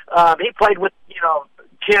 he played with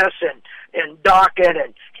Kiss and Dawkins,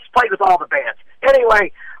 and he's played with all the bands.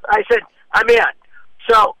 Anyway, I said I'm in.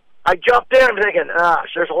 So I jumped in. I'm thinking,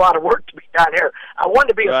 there's a lot of work to be done here. I wanted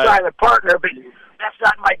to be a silent partner, but that's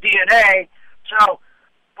not my DNA. So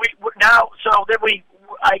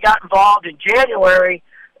I got involved in January,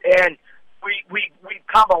 and we've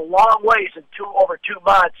come a long ways in over 2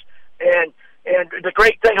 months. And the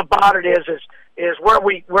great thing about it is where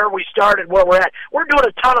we started, where we're at. We're doing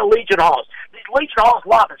a ton of Legion Halls. These Legion Halls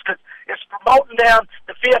love us because it's promoting them.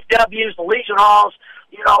 The VFWs, the Legion Halls.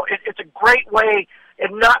 It's a great way.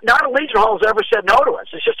 And not a Legion Hall has ever said no to us.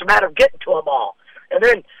 It's just a matter of getting to them all. And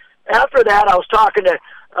then after that, I was talking to.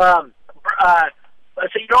 I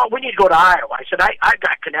said, we need to go to Iowa. I said, I've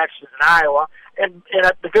got connections in Iowa. And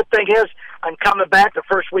the good thing is, I'm coming back the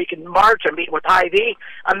first week in March. I'm meeting with Hy-Vee.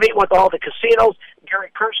 I'm meeting with all the casinos, Gary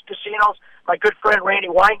Kirsch casinos. My good friend Randy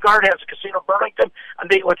Weingart has a casino in Burlington. I'm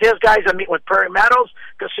meeting with his guys. I'm meeting with Prairie Meadows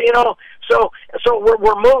Casino. So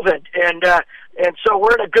we're moving, and so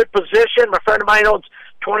we're in a good position. My friend of mine owns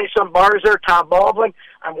 20-some bars there, Tom Baldwin.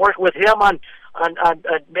 I'm working with him on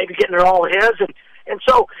maybe getting it all his, and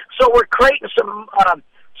so we're creating some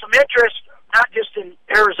interest, not just in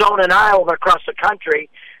Arizona and Iowa, but across the country,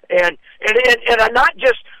 and not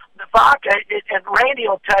just the vodka. And Randy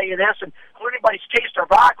will tell you this, and anybody's tasted our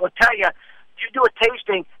vodka will tell you. If you do a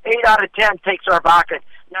tasting, 8 out of 10 takes our vodka.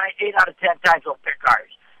 8 out of 10 times they'll pick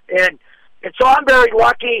ours. And so I'm very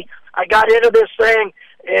lucky. I got into this thing,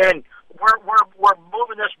 and we're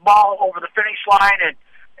moving this ball over the finish line,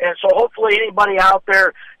 and so hopefully anybody out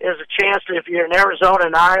there has a chance to, if you're in Arizona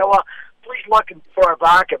and Iowa, please look for a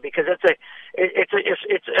vodka, because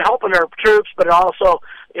it's helping our troops, but also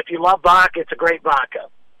if you love vodka, it's a great vodka.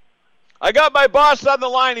 I got my boss on the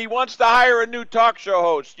line. He wants to hire a new talk show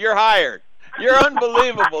host. You're hired. You're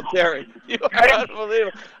unbelievable, Terry. You are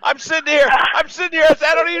unbelievable. I'm sitting here. I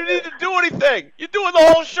don't even need to do anything. You're doing the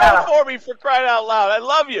whole show for me, for crying out loud. I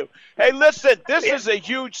love you. Hey, listen, this is a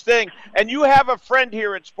huge thing, and you have a friend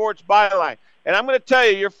here at Sports Byline. And I'm going to tell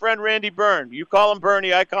you, your friend Randy Byrne. You call him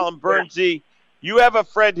Bernie. I call him Byrne Z. You have a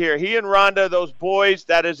friend here. He and Rhonda, those boys,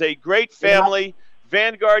 that is a great family.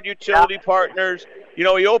 Vanguard Utility Partners. He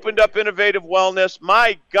opened up Innovative Wellness.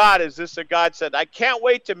 My God, is this a godsend. I can't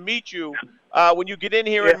wait to meet you when you get in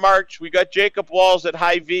here in March. We got Jacob Walls at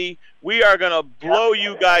Hy-Vee. We are going to blow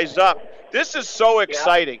you guys up. This is so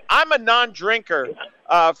exciting. I'm a non-drinker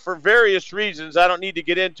for various reasons I don't need to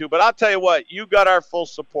get into, but I'll tell you what, you got our full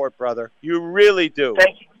support, brother. You really do.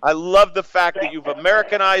 Thank you. I love the fact that you've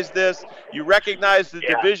Americanized this. You recognize the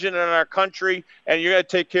division in our country, and you're going to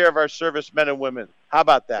take care of our servicemen and women. How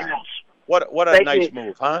about that? Yes. What a nice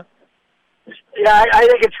move, huh? Yeah, I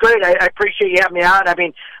think it's great. I appreciate you having me on. I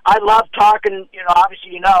mean, I love talking,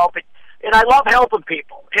 obviously but and I love helping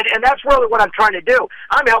people. And that's really what I'm trying to do.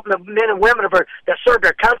 I'm helping the men and women that serve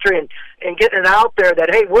their country and getting it out there that,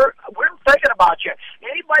 hey, we're thinking about you.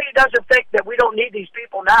 Anybody who doesn't think that we don't need these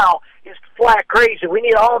people now is flat crazy. We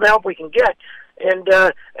need all the help we can get. And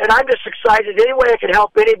I'm just excited. Any way I can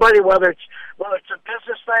help anybody, whether it's a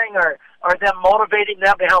business thing or them motivating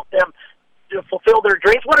them to help them to fulfill their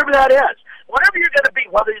dreams, whatever that is. Whatever you're going to be,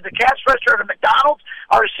 whether you're the cash register at a McDonald's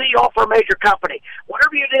or a CEO for a major company,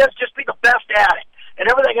 whatever it is, just be the best at it, and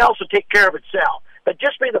everything else will take care of itself. But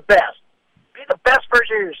just be the best. Be the best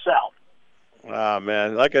version of yourself. Oh,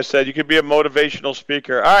 man. Like I said, you could be a motivational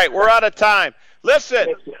speaker. All right, we're out of time.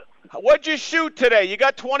 Listen, what'd you shoot today? You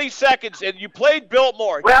got 20 seconds, and you played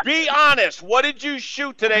Biltmore. Well, be honest. What did you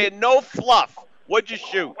shoot today, and no fluff? What'd you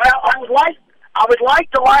shoot? Well, I would like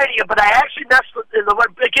to lie to you, but I actually missed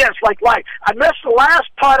again, it's like life. I missed the last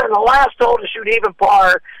putt and the last hole to shoot even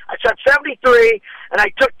par. I shot 73, and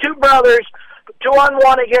I took two brothers,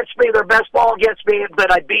 2-on-1 against me, their best ball against me,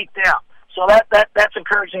 but I beat them. So that's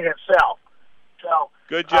encouraging in itself. So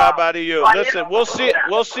good job out of you. Listen, we'll see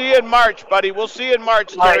you in March, buddy. We'll see you in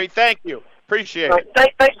March, Terry. Thank you. Appreciate it.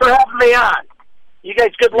 Thanks for having me on. You guys,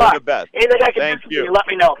 good You're luck. the best. Anything I can Thank do for you. you, let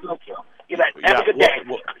me know. You bet. Have a good day.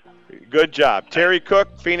 Good job. Terry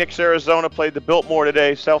Cook, Phoenix, Arizona, played the Biltmore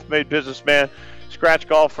today, self-made businessman, scratch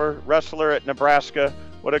golfer, wrestler at Nebraska.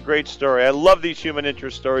 What a great story. I love these human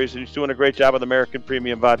interest stories, and he's doing a great job with American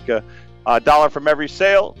Premium Vodka. $1 from every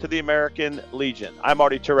sale to the American Legion. I'm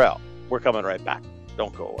Marty Terrell. We're coming right back.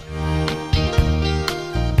 Don't go away.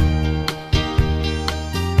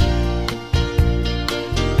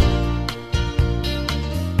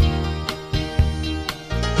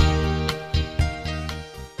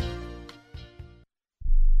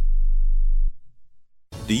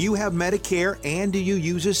 Do you have Medicare and do you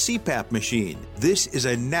use a CPAP machine? This is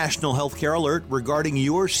a national healthcare alert regarding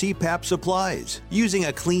your CPAP supplies. Using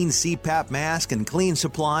a clean CPAP mask and clean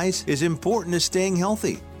supplies is important to staying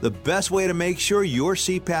healthy. The best way to make sure your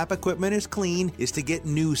CPAP equipment is clean is to get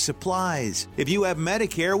new supplies. If you have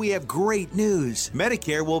Medicare, we have great news.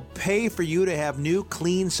 Medicare will pay for you to have new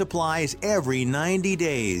clean supplies every 90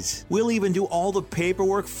 days. We'll even do all the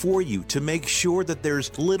paperwork for you to make sure that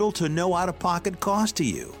there's little to no out-of-pocket cost to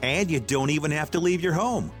you. And you don't even have to leave your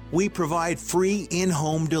home. We provide free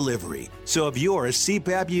in-home delivery. So if you're a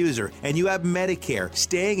CPAP user and you have Medicare,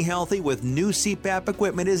 staying healthy with new CPAP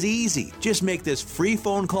equipment is easy. Just make this free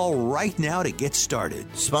phone call right now to get started.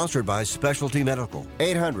 Sponsored by Specialty Medical.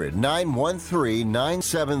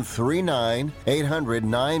 800-913-9739.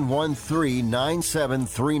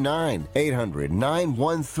 800-913-9739.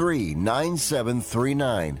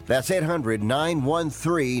 800-913-9739. That's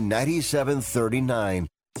 800-913-9739.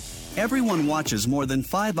 Everyone watches more than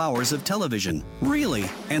 5 hours of television. Really?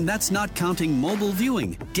 And that's not counting mobile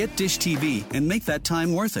viewing. Get Dish TV and make that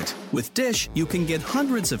time worth it. With Dish, you can get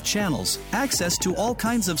hundreds of channels, access to all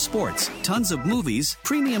kinds of sports, tons of movies,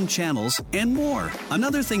 premium channels, and more.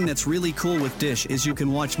 Another thing that's really cool with Dish is you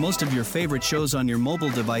can watch most of your favorite shows on your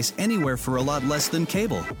mobile device anywhere for a lot less than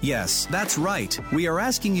cable. Yes, that's right. We are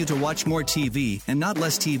asking you to watch more TV and not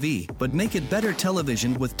less TV, but make it better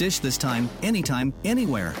television with Dish this time, anytime,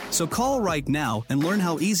 anywhere. So call right now and learn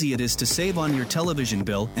how easy it is to save on your television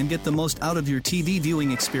bill and get the most out of your TV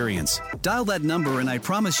viewing experience. Dial that number and I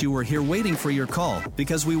promise you we're here waiting for your call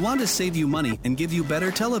because we want to save you money and give you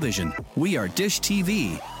better television. We are Dish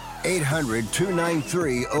TV.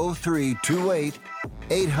 800-293-0328.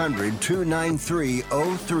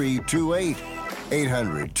 800-293-0328.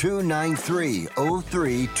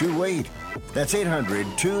 800-293-0328. That's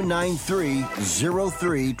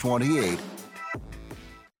 800-293-0328.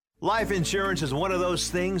 Life insurance is one of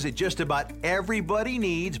those things that just about everybody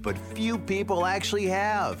needs, but few people actually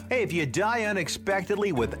have. Hey, if you die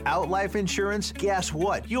unexpectedly without life insurance, guess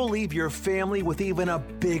what? You'll leave your family with even a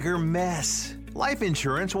bigger mess. Life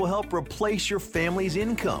insurance will help replace your family's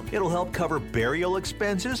income. It'll help cover burial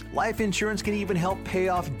expenses. Life insurance can even help pay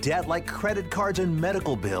off debt like credit cards and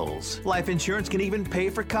medical bills. Life insurance can even pay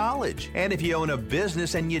for college. And if you own a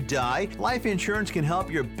business and you die, life insurance can help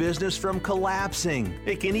your business from collapsing.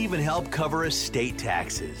 It can even help cover estate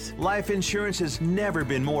taxes. Life insurance has never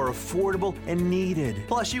been more affordable and needed.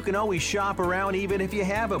 Plus, you can always shop around even if you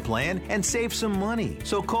have a plan and save some money.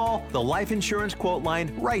 So call the Life Insurance Quote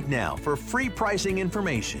Line right now for free pricing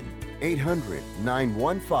information.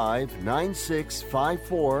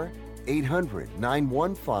 800-915-9654.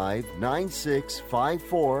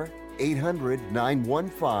 800-915-9654.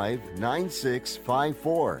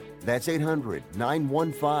 800-915-9654. That's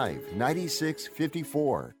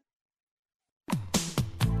 800-915-9654.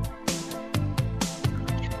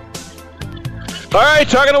 All right,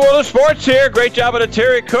 talking the world of sports here. Great job of the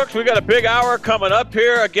Terry Cooks. We got a big hour coming up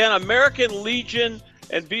here. Again, American Legion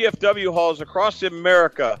and VFW halls across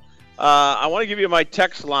America. I want to give you my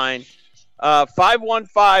text line,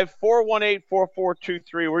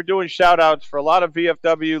 515-418-4423. We're doing shout-outs for a lot of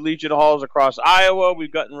VFW Legion halls across Iowa.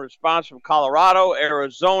 We've gotten a response from Colorado,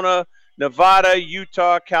 Arizona, Nevada,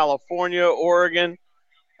 Utah, California, Oregon.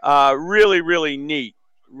 Really, really neat.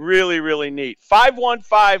 Really, really neat.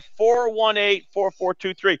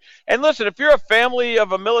 515-418-4423. And listen, if you're a family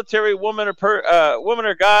of a military woman or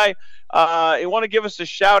guy, you want to give us a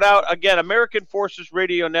shout out. Again, American Forces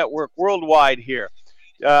Radio Network worldwide here.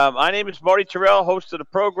 My name is Marty Terrell, host of the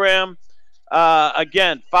program.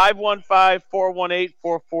 Again,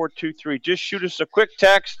 515-418-4423. Just shoot us a quick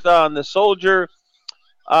text on the soldier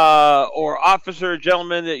or officer,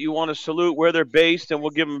 gentlemen that you want to salute, where they're based, and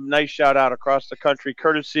we'll give them a nice shout out across the country,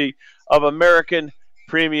 courtesy of American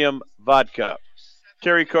Premium Vodka.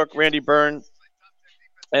 Terry Cook, Randy Byrne,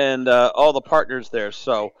 and all the partners there.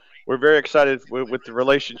 So we're very excited with the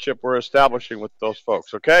relationship we're establishing with those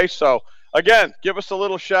folks. Okay, so again, give us a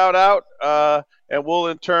little shout out, and we'll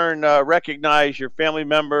in turn recognize your family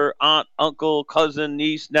member, aunt, uncle, cousin,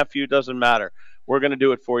 niece, nephew, doesn't matter. We're going to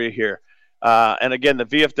do it for you here. And again, the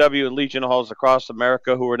VFW and Legion halls across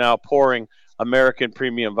America who are now pouring American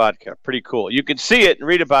Premium Vodka. Pretty cool. You can see it and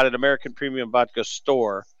read about it, American Premium Vodka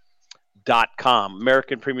Store.com,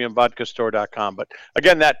 American Premium Vodka Store.com. But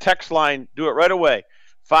again, that text line, do it right away.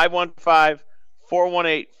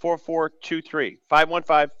 515-418-4423.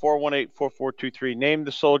 515-418-4423. Name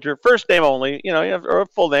the soldier, first name only, or a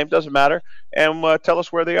full name, doesn't matter, and tell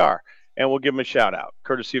us where they are. And we'll give them a shout-out,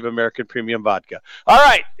 courtesy of American Premium Vodka. All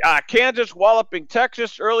right, Kansas walloping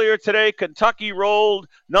Texas earlier today. Kentucky rolled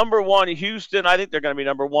number 1 Houston. I think they're going to be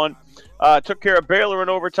number 1. Took care of Baylor in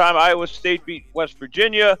overtime. Iowa State beat West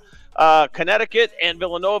Virginia. Connecticut and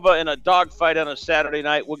Villanova in a dogfight on a Saturday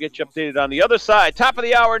night. We'll get you updated on the other side. Top of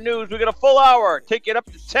the hour news. We got a full hour. Take it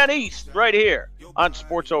up to 10 East right here on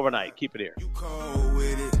Sports Overnight. Keep it here.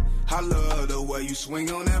 I love the way you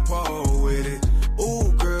swing on that pole with it.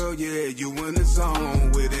 Ooh, girl, yeah, you in the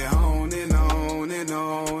zone with it. On and on and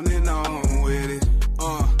on and on with it.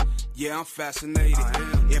 Yeah, I'm fascinated.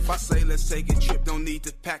 If I say let's take a trip, don't need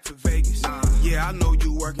to pack for Vegas. Yeah, I know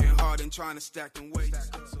you working hard and trying to stack them weights.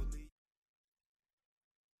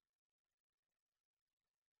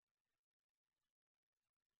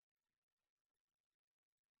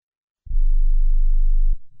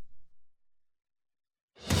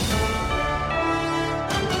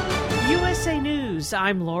 USA News,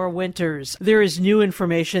 I'm Laura Winters. There is new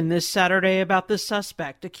information this Saturday about the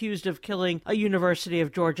suspect accused of killing a University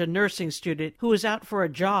of Georgia nursing student who was out for a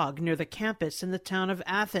jog near the campus in the town of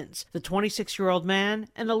Athens. The 26-year-old man,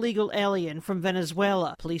 an illegal alien from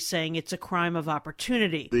Venezuela. Police saying it's a crime of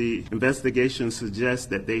opportunity. The investigation suggests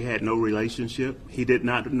that they had no relationship. He did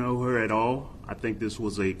not know her at all. I think this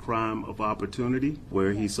was a crime of opportunity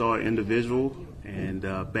where he saw an individual and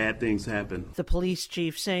bad things happen. The police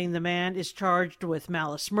chief saying the man is charged with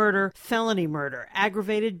malice murder, felony murder,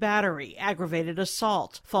 aggravated battery, aggravated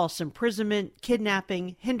assault, false imprisonment,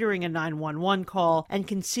 kidnapping, hindering a 911 call, and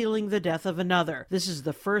concealing the death of another. This is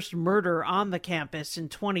the first murder on the campus in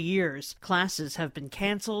 20 years. Classes have been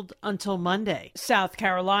canceled until Monday. South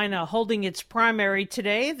Carolina holding its primary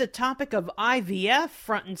today, the topic of IVF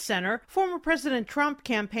front and center. Former President Trump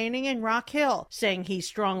campaigning in Rock Hill, saying he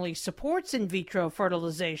strongly supports in vitro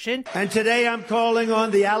fertilization. And today I'm calling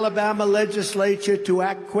on the Alabama legislature to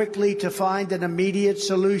act quickly to find an immediate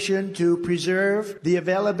solution to preserve the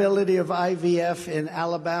availability of IVF in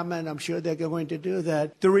Alabama, and I'm sure they're going to do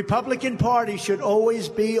that. The Republican Party should always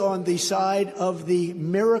be on the side of the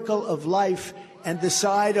miracle of life and the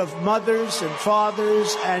side of mothers and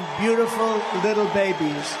fathers and beautiful little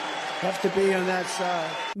babies. Have to be on that side.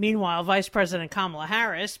 Meanwhile, Vice President Kamala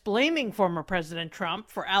Harris blaming former President Trump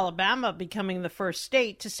for Alabama becoming the first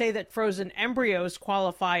state to say that frozen embryos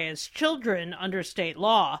qualify as children under state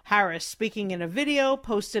law. Harris speaking in a video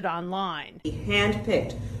posted online. He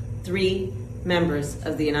handpicked 3 members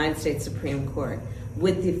of the United States Supreme Court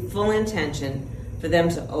with the full intention for them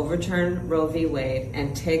to overturn Roe v. Wade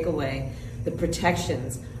and take away the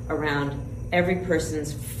protections around every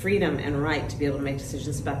person's freedom and right to be able to make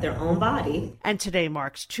decisions about their own body. And today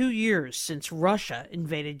marks 2 years since Russia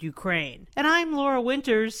invaded Ukraine. And I'm Laura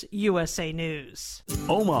Winters, USA News.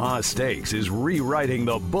 Omaha Steaks is rewriting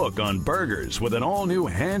the book on burgers with an all-new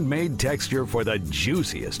handmade texture for the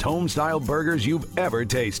juiciest home-style burgers you've ever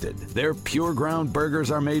tasted. Their pure ground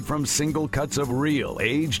burgers are made from single cuts of real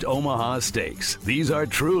aged Omaha steaks. These are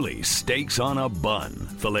truly steaks on a bun.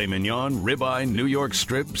 Filet mignon, ribeye, New York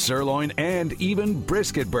strip, sirloin, and even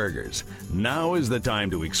brisket burgers. Now is the time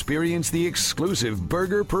to experience the exclusive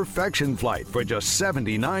Burger Perfection Flight for just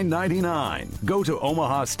 $79.99. Go to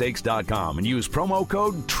omahasteaks.com and use promo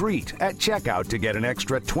code TREAT at checkout to get an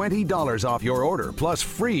extra $20 off your order plus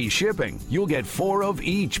free shipping. You'll get 4 of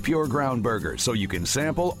each pure ground burger so you can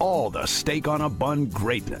sample all the steak on a bun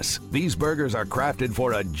greatness. These burgers are crafted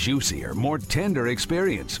for a juicier, more tender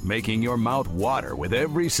experience, making your mouth water with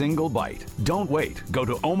every single bite. Don't wait. Go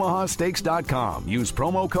to omahasteaks.com. Use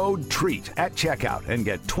promo code TREAT at checkout and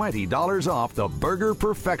get $20 off the Burger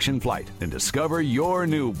Perfection Flight and discover your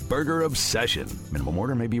new burger obsession. Minimum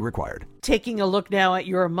order may be required. Taking a look now at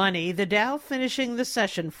your money, the Dow finishing the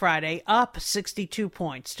session Friday up 62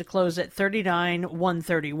 points to close at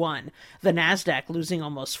 39,131. The Nasdaq losing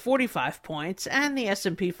almost 45 points and the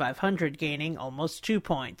S&P 500 gaining almost 2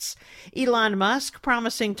 points. Elon Musk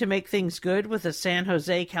promising to make things good with a San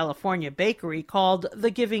Jose, California bakery called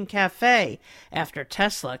The Giving Cafe after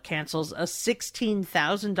Tesla cancels a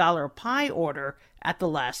 $16,000 pie order at the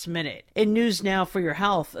last minute. In news now for your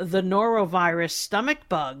health, the norovirus stomach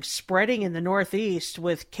bug spreading in the Northeast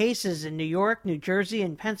with cases in New York, New Jersey,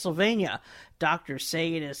 and Pennsylvania. Doctors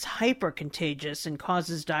say it is hyper-contagious and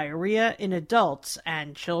causes diarrhea in adults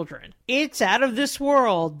and children. It's out of this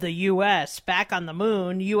world. The U.S. back on the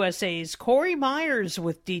moon. USA's Corey Myers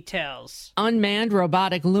with details. Unmanned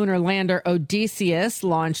robotic lunar lander Odysseus,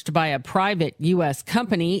 launched by a private U.S.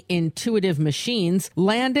 company, Intuitive Machines,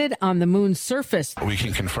 landed on the moon's surface. We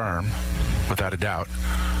can confirm, without a doubt,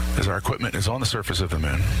 as our equipment is on the surface of the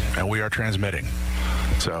moon, and we are transmitting.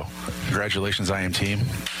 So, congratulations, IM team.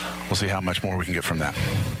 We'll see how much more we can get from that.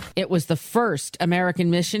 It was the first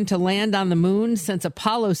American mission to land on the moon since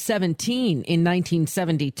Apollo 17 in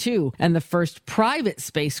 1972, and the first private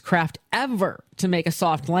spacecraft ever to make a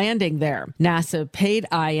soft landing there. NASA paid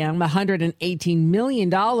IM $118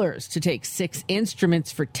 million to take 6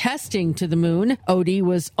 instruments for testing to the moon. Odie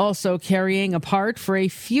was also carrying a part for a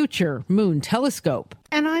future moon telescope.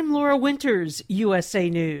 And I'm Laura Winters, USA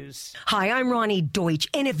News. Hi, I'm Ronnie Deutsch.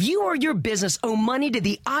 And if you or your business owe money to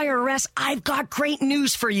the IRS, I've got great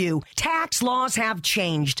news for you. Tax laws have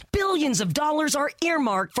changed. Billions of dollars are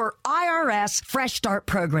earmarked for IRS Fresh Start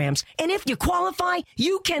programs. And if you qualify,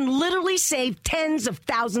 you can literally save tens of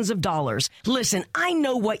thousands of dollars. Listen, I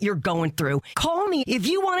know what you're going through. Call me if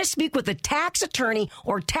you want to speak with a tax attorney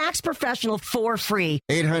or tax professional for free.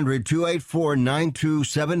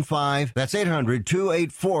 800-284-9275. That's 800-284-9275.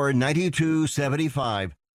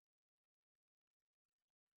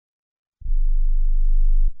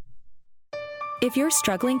 If you're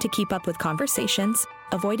struggling to keep up with conversations,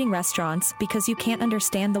 avoiding restaurants because you can't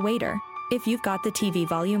understand the waiter, if you've got the TV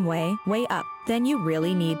volume way up, then you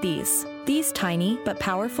really need these. These tiny but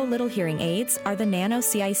powerful little hearing aids are the Nano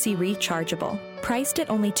CIC Rechargeable, priced at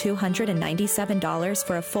only $297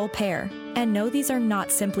 for a full pair. And no, these are not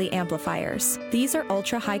simply amplifiers. These are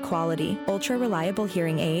ultra high quality, ultra reliable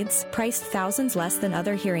hearing aids, priced thousands less than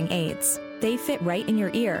other hearing aids. They fit right in your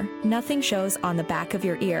ear. Nothing shows on the back of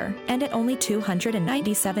your ear. And at only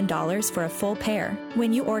 $297 for a full pair.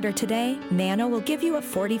 When you order today, Nano will give you a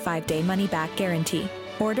 45-day money-back guarantee.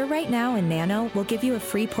 Order right now and Nano will give you a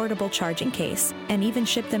free portable charging case and even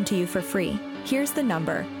ship them to you for free. Here's the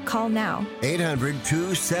number. Call now.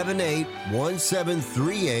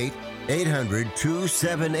 800-278-1738.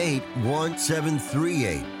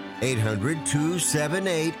 800-278-1738.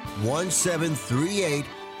 800-278-1738.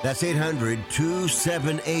 That's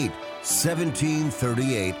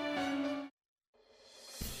 800-278-1738.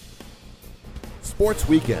 Sports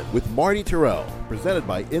Weekend with Marty Terrell, presented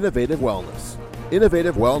by Innovative Wellness.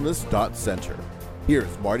 InnovativeWellness.Center.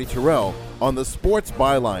 Here's Marty Terrell on the Sports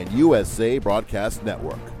Byline USA Broadcast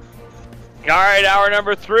Network. All right, hour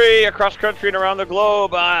number 3 across country and around the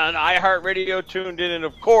globe on iHeartRadio, tuned in, and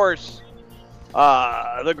of course,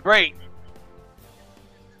 the great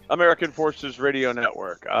American Forces Radio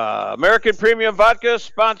Network. American Premium Vodka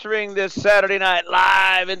sponsoring this Saturday night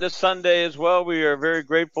live into Sunday as well. We are very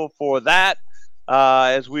grateful for that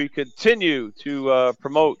as we continue to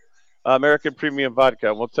promote American Premium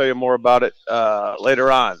Vodka. We'll tell you more about it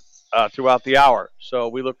later on throughout the hour. So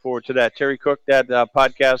we look forward to that. Terry Cook, that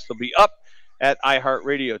podcast will be up at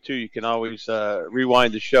iHeartRadio, too. You can always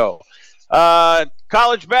rewind the show.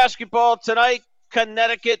 College basketball tonight.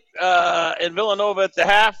 Connecticut and Villanova at the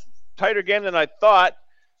half. Tighter game than I thought.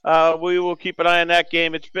 We will keep an eye on that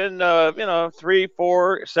game. It's been, 3,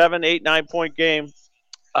 4, 7, 8, 9-point game.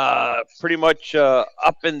 Pretty much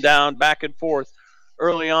up and down, back and forth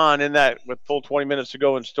early on in that with full 20 minutes to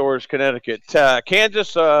go in Storrs, Connecticut.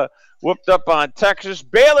 Kansas whooped up on Texas.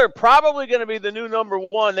 Baylor probably going to be the new number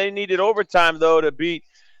 1. They needed overtime, though, to beat,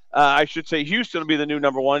 Houston will be the new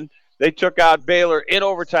number 1. They took out Baylor in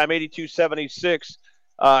overtime, 82-76.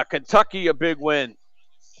 Kentucky, a big win.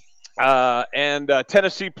 And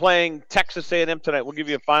Tennessee playing Texas A&M tonight. We'll give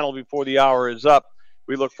you a final before the hour is up.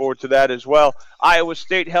 We look forward to that as well. Iowa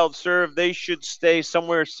State held serve. They should stay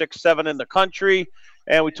somewhere 6-7 in the country.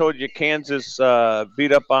 And we told you Kansas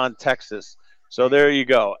beat up on Texas. So there you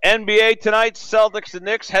go. NBA tonight, Celtics and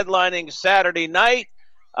Knicks headlining Saturday night.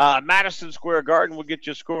 Madison Square Garden. We'll get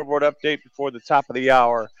you a scoreboard update before the top of the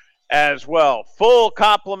hour as well. Full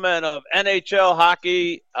complement of NHL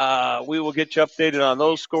hockey. We will get you updated on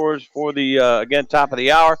those scores for the, again, top of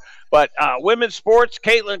the hour. But women's sports,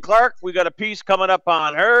 Caitlin Clark, we got a piece coming up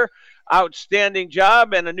on her. Outstanding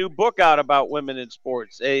job, and a new book out about women in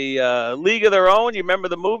sports. A League of Their Own. You remember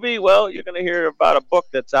the movie? Well, you're going to hear about a book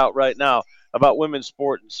that's out right now about women's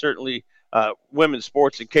sport, and certainly women's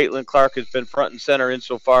sports. And Caitlin Clark has been front and center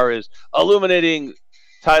insofar as illuminating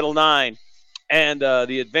Title IX and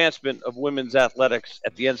the advancement of women's athletics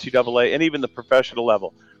at the NCAA and even the professional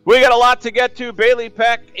level. We got a lot to get to. Bailey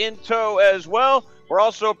Peck in tow as well. We're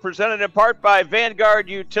also presented in part by Vanguard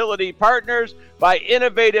Utility Partners, by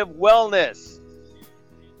Innovative Wellness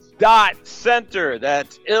Center.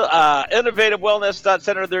 That's Innovative Wellness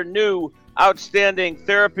Center, their new outstanding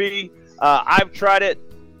therapy. I've tried it.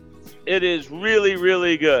 It is really,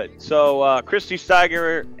 really good. So Christy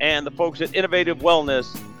Steiger and the folks at Innovative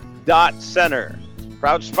Wellness Center,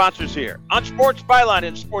 proud sponsors here on Sports Byline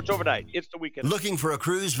and Sports Overnight. It's the weekend. Looking for a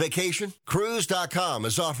cruise vacation? Cruise.com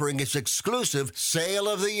is offering its exclusive sale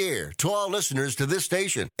of the year to all listeners to this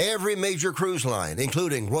station. Every major cruise line,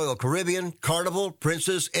 including Royal Caribbean, Carnival,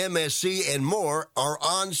 Princess, MSC, and more, are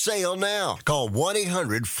on sale now. Call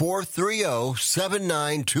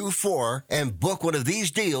 1-800-430-7924 and book one of these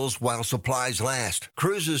deals while supplies last.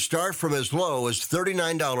 Cruises start from as low as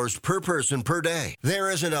 $39 per person per day. There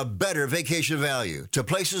isn't a better vacation value to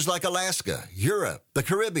places like Alaska, Europe, the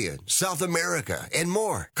Caribbean, South America, and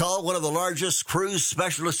more. Call one of the largest cruise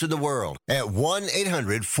specialists in the world at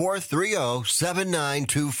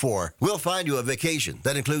 1-800-430-7924. We'll find you a vacation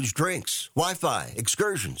that includes drinks, Wi-Fi,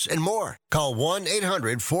 excursions, and more. Call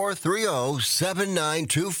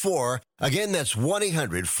 1-800-430-7924. Again, that's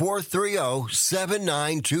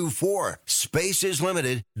 1-800-430-7924. Space is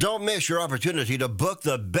limited. Don't miss your opportunity to book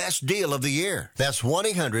the best deal of the year. That's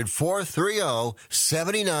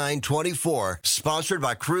 1-800-430-7924. Sponsored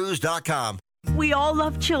by Cruise.com. We all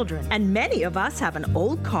love children, and many of us have an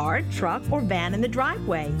old car, truck, or van in the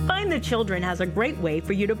driveway. Find the Children has a great way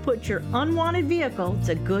for you to put your unwanted vehicle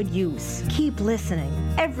to good use. Keep listening.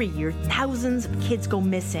 Every year, thousands of kids go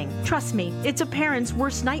missing. Trust me, it's a parent's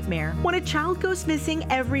worst nightmare. When a child goes missing,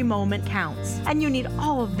 every moment counts, and you need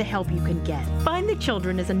all of the help you can get. Find the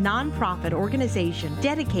Children is a nonprofit organization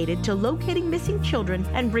dedicated to locating missing children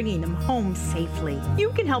and bringing them home safely.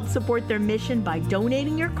 You can help support their mission by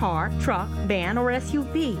donating your car, truck, van, or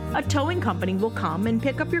SUV. A towing company will come and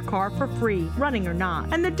pick up your car for free, running or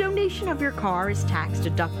not, and the donation of your car is tax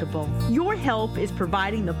deductible. Your help is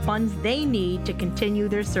providing the funds they need to continue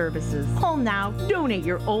their services. Call now, donate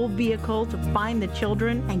your old vehicle to Find the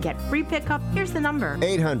Children, and get free pickup. Here's the number: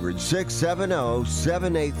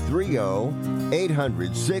 800-670-7830.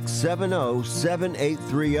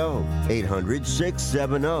 800-670-7830.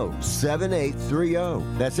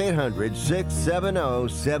 800-670-7830. That's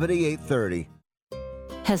 800-670-7830.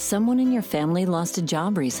 Has someone in your family lost a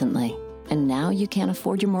job recently, and now you can't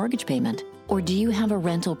afford your mortgage payment? Or do you have a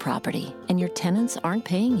rental property and your tenants aren't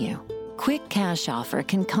paying you? Quick Cash Offer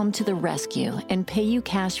can come to the rescue and pay you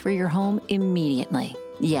cash for your home immediately.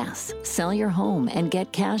 Yes, sell your home and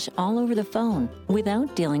get cash all over the phone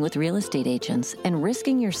without dealing with real estate agents and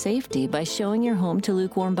risking your safety by showing your home to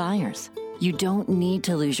lukewarm buyers. You don't need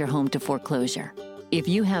to lose your home to foreclosure. If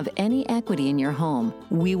you have any equity in your home,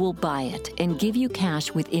 we will buy it and give you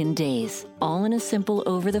cash within days, all in a simple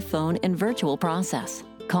over-the-phone and virtual process.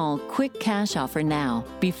 Call Quick Cash Offer now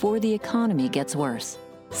before the economy gets worse.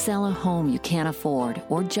 Sell a home you can't afford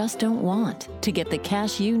or just don't want to get the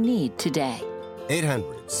cash you need today.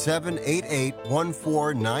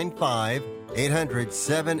 800-788-1495.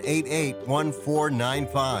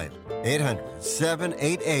 800-788-1495.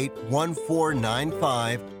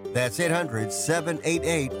 800-788-1495. That's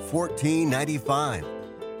 800-788-1495.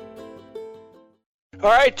 All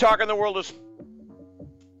right, talking the world of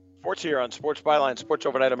sports here on Sports Byline, Sports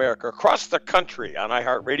Overnight America, across the country on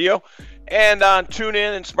iHeartRadio and on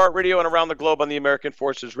TuneIn and Smart Radio and around the globe on the American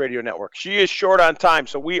Forces Radio Network. She is short on time,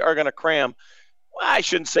 so we are going to cram. Well, I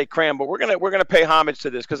shouldn't say cram, but we're gonna pay homage to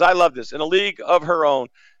this because I love this. In a league of her own,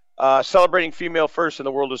 celebrating female first in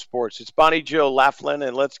the world of sports. It's Bonnie Jill Laughlin,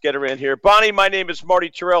 and let's get her in here. Bonnie, my name is Marty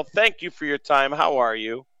Terrell. Thank you for your time. How are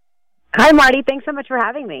you? Hi, Marty. Thanks so much for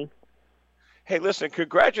having me. Hey, listen,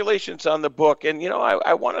 congratulations on the book. And, you know,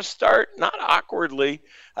 I want to start not awkwardly.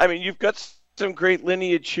 I mean, you've got some great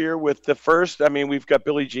lineage here with the first. I mean, we've got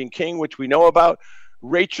Billie Jean King, which we know about.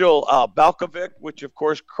 Rachel Balkovec, which, of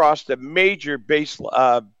course, crossed a major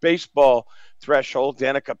baseball threshold.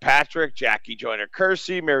 Danica Patrick, Jackie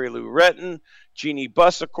Joyner-Kersee, Mary Lou Retton, Jeannie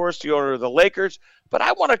Buss, of course, the owner of the Lakers. But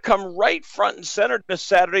I want to come right front and center this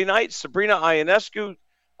Saturday night. Sabrina Ionescu,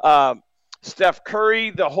 Steph Curry,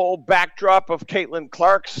 the whole backdrop of Caitlin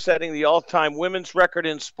Clark setting the all-time women's record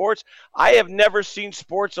in sports. I have never seen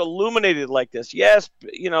sports illuminated like this. Yes,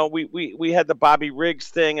 you know, we had the Bobby Riggs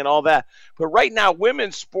thing and all that. But right now,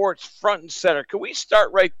 women's sports front and center. Can we start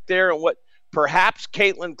right there on what perhaps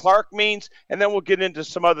Caitlin Clark means? And then we'll get into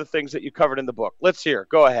some other things that you covered in the book. Let's hear.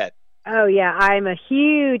 Go ahead. Oh, yeah. I'm a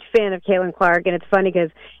huge fan of Caitlin Clark, and it's funny because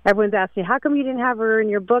everyone's asking me, how come you didn't have her in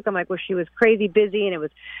your book? I'm like, well, she was crazy busy, and it was,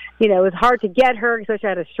 it was hard to get her, especially I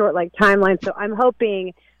had a short, timeline. So I'm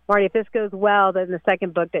hoping, Marty, if this goes well, then the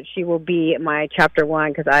second book that she will be my chapter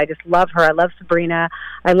 1, because I just love her. I love Sabrina.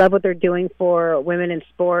 I love what they're doing for women in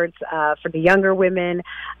sports, for the younger women.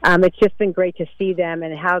 It's just been great to see them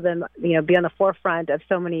and how them, be on the forefront of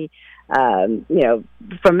so many,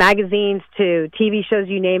 from magazines to TV shows,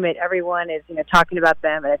 you name it, everyone is, talking about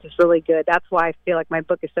them, and it's just really good. That's why I feel like my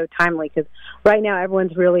book is so timely, because right now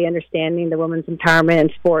everyone's really understanding the women's empowerment in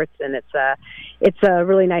sports, and it's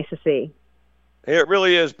really nice to see. It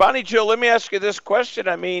really is. Bonnie Jill, let me ask you this question.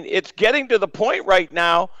 I mean, it's getting to the point right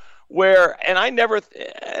now where, and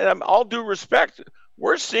all due respect,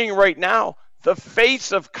 we're seeing right now the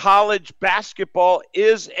face of college basketball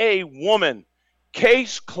is a woman.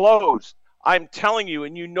 Case closed. I'm telling you,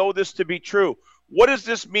 and you know this to be true. What does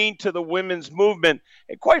this mean to the women's movement?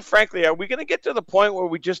 And quite frankly, are we going to get to the point where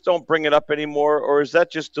we just don't bring it up anymore, or is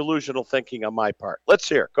that just delusional thinking on my part? Let's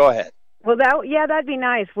hear it. Go ahead. Well, that'd be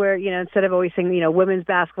nice where, instead of always saying, women's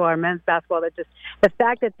basketball or men's basketball, that just the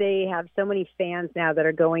fact that they have so many fans now that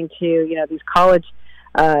are going to, these college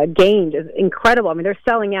games is incredible. I mean, they're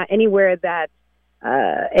selling out anywhere that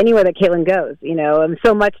Caitlin goes, and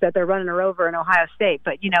so much that they're running her over in Ohio State.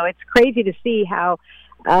 But, it's crazy to see how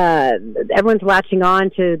everyone's latching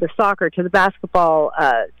on to the soccer, to the basketball,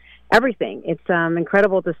 everything. It's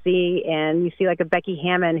incredible to see, and you see like a Becky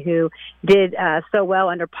Hammon who did so well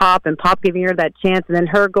under Pop, and Pop giving her that chance, and then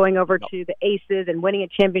her going over to the Aces and winning a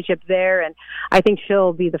championship there, and I think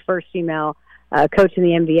she'll be the first female coach in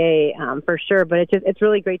the NBA for sure. But it's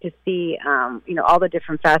really great to see all the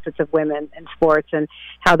different facets of women in sports and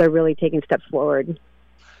how they're really taking steps forward.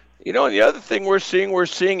 And the other thing we're seeing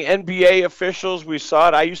NBA officials. We saw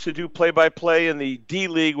it. I used to do play-by-play in the D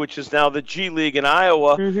League, which is now the G League in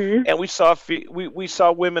Iowa, and we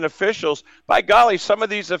saw women officials. By golly, some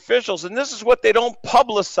of these officials, and this is what they don't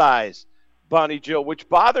publicize, Bonnie Jill, which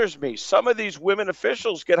bothers me. Some of these women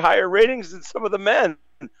officials get higher ratings than some of the men.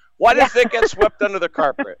 Why does it get swept under the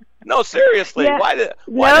carpet? No, seriously. Yeah. Why does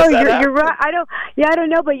that happen? You're right. I don't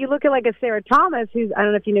know, but you look at like a Sarah Thomas, who's, I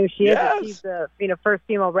don't know if you know who she is. But she's the first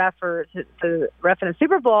female ref to ref in a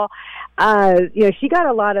Super Bowl. She got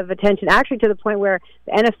a lot of attention, actually to the point where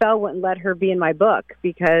the NFL wouldn't let her be in my book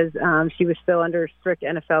because she was still under strict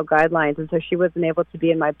NFL guidelines, and so she wasn't able to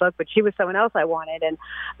be in my book. But she was someone else I wanted,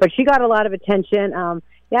 but she got a lot of attention.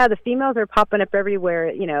 The females are popping up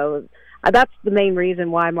everywhere. That's the main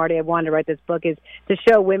reason why, Marty, I wanted to write this book, is to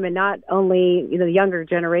show women, not only the younger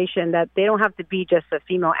generation, that they don't have to be just a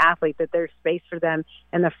female athlete, that there's space for them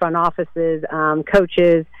in the front offices,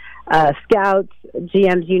 coaches, scouts,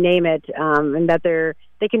 GMs, you name it, and that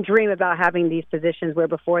they can dream about having these positions where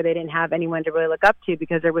before they didn't have anyone to really look up to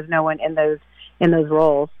because there was no one in those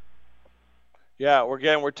roles. Yeah,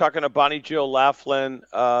 we're talking to Bonnie Jill Laughlin.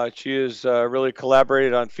 She has really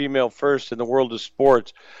collaborated on Female First in the world of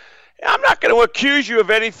sports. I'm not going to accuse you of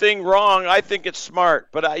anything wrong. I think it's smart,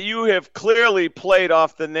 but you have clearly played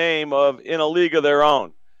off the name of In a League of Their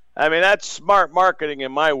Own. I mean, that's smart marketing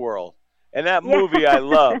in my world. And that movie I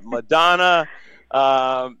love. Madonna,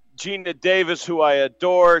 Gina Davis, who I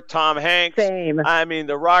adore, Tom Hanks. Same. I mean,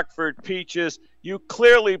 the Rockford Peaches. You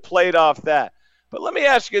clearly played off that. But let me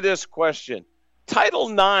ask you this question. Title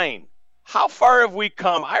IX. How far have we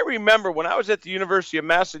come? I remember when I was at the University of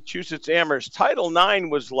Massachusetts Amherst, Title IX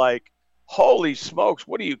was like, holy smokes,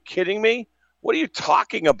 what are you kidding me? What are you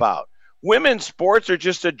talking about? Women's sports are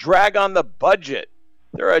just a drag on the budget.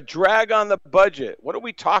 They're a drag on the budget. What are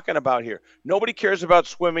we talking about here? Nobody cares about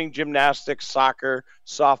swimming, gymnastics, soccer,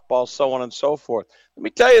 softball, so on and so forth. Let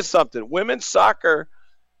me tell you something. Women's soccer,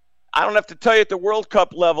 I don't have to tell you at the World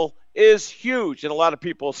Cup level, is huge. And a lot of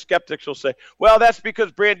people, skeptics, will say, well, that's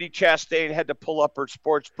because Brandi Chastain had to pull up her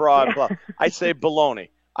sports bra and blah. I say baloney.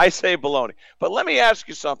 But let me ask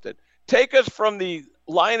you something. Take us from the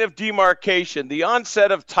line of demarcation, the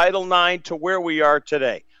onset of Title IX, to where we are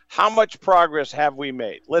today. How much progress have we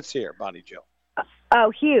made? Let's hear, Bonnie Jill. Oh,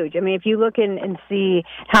 huge. I mean, if you look and see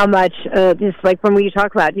how much, just like when we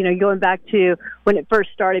talk about, going back to when it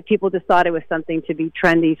first started, people just thought it was something to be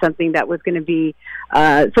trendy, something that was going to be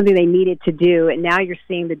something they needed to do. And now you're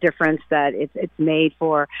seeing the difference that it's made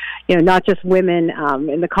for, not just women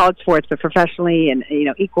in the college sports, but professionally and,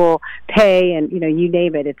 equal pay and, you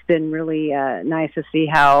name it. It's been really nice to see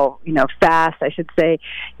how, fast, I should say,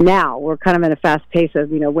 now we're kind of in a fast pace of,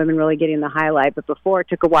 women really getting the highlight. But before it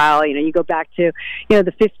took a while, you go back to,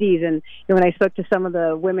 the 50s. And when I spoke to some of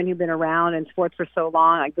the women who've been around in sports for so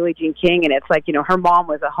long, like Billie Jean King, and it's like, her mom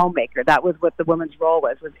was a homemaker. That was what the woman's role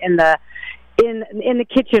was in the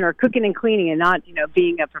kitchen or cooking and cleaning, and not,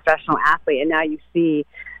 being a professional athlete. And now you see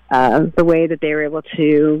the way that they were able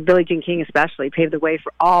to, Billie Jean King especially, pave the way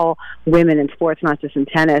for all women in sports, not just in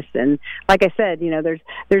tennis. And like I said, there's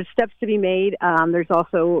steps to be made. There's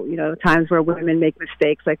also, times where women make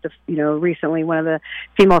mistakes. Like recently one of the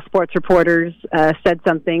female sports reporters said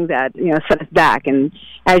something that, set us back. And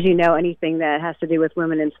as you know, anything that has to do with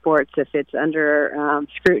women in sports, if it's under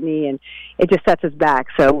scrutiny, and it just sets us back.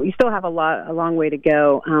 So we still have a long way to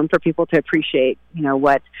go for people to appreciate,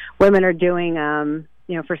 what women are doing,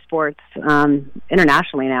 for sports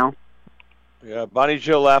internationally now. Yeah, Bonnie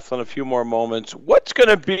Jill Laughlin, a few more moments. What's going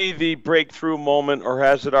to be the breakthrough moment, or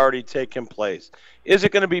has it already taken place? Is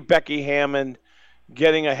it going to be Becky Hammond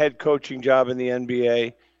getting a head coaching job in the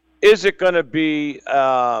NBA? Is it going to be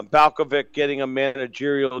Balkovic getting a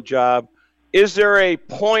managerial job? Is there a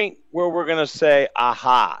point where we're going to say,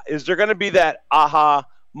 aha? Is there going to be that aha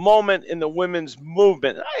moment in the women's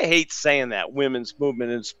movement? I hate saying that, women's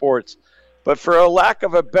movement in sports. But for a lack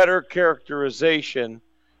of a better characterization,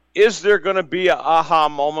 is there going to be an aha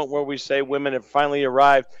moment where we say women have finally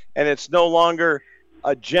arrived and it's no longer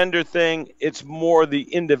a gender thing, it's more the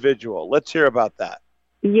individual? Let's hear about that.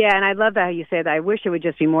 Yeah, and I love that how you say that. I wish it would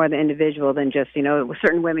just be more the individual than just,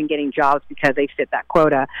 certain women getting jobs because they fit that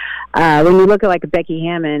quota. When you look at like Becky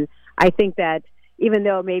Hammond, I think that even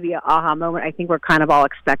though it may be an aha moment, I think we're kind of all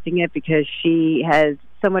expecting it because she has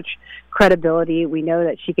so much credibility. We know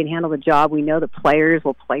that she can handle the job. We know the players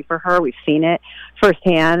will play for her. We've seen it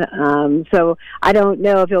firsthand. So I don't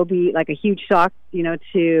know if it'll be like a huge shock,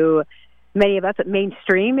 to many of us at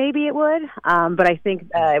mainstream. Maybe it would, but I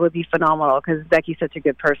think it would be phenomenal because Becky's such a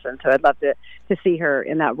good person. So I'd love to see her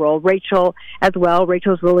in that role. Rachel as well.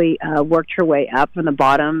 Rachel's really worked her way up from the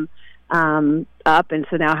bottom up, and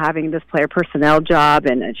so now having this player personnel job,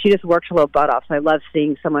 and she just works her little butt off. So I love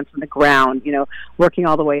seeing someone from the ground, working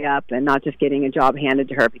all the way up and not just getting a job handed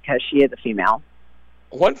to her because she is a female.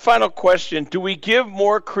 One final question. Do we give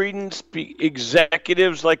more credence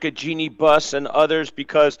executives like a Jeannie Buss and others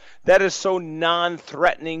because that is so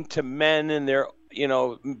non-threatening to men and their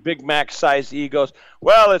Big Mac-sized egos?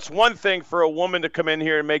 Well, it's one thing for a woman to come in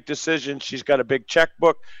here and make decisions. She's got a big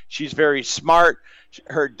checkbook. She's very smart.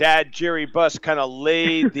 Her dad, Jerry Buss, kind of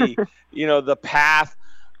laid the, the path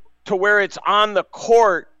to where it's on the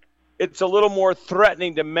court. It's a little more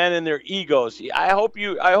threatening to men and their egos. I hope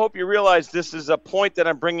you realize this is a point that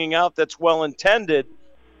I'm bringing out that's well intended,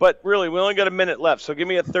 but really we only got a minute left. So give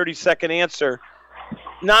me a 30-second answer.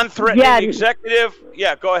 Non-threatening executive.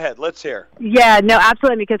 Yeah, go ahead. Let's hear. Yeah, no,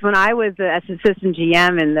 absolutely. Because when I was as assistant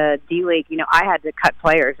GM in the D League, I had to cut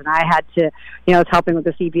players, and I had to, I was helping with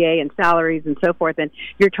the CBA and salaries and so forth. And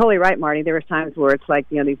you're totally right, Marty. There was times where it's like,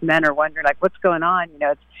 these men are wondering, like, what's going on?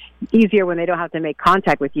 It's easier when they don't have to make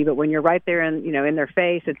contact with you, but when you're right there and in their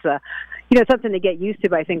face, it's something to get used to.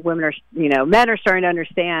 But I think women are, men are starting to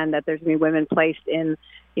understand that there's going to be women placed in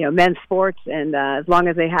men's sports, and as long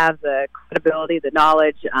as they have the credibility, the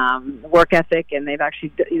knowledge, work ethic, and they've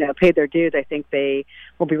actually, paid their dues, I think they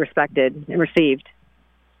will be respected and received.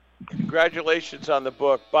 Congratulations on the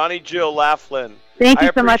book. Bonnie Jill Laughlin. Thank you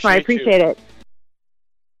so much, Mark. I appreciate it.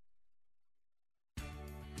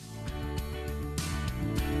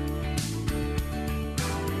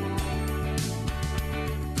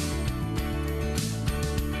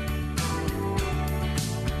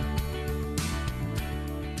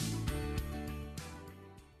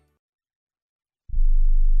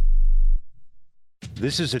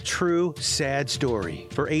 This is a true, sad story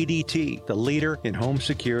for ADT, the leader in home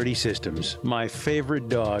security systems. My favorite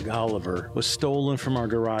dog, Oliver, was stolen from our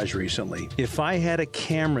garage recently. If I had a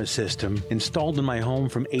camera system installed in my home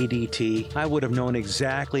from ADT, I would have known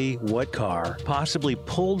exactly what car possibly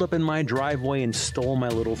pulled up in my driveway and stole my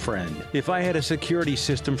little friend. If I had a security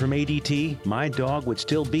system from ADT, my dog would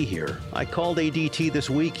still be here. I called ADT this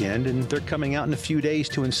weekend, and they're coming out in a few days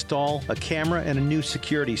to install a camera and a new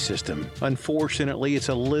security system. Unfortunately, it's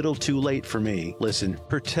a little too late for me. Listen,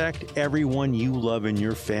 protect everyone you love in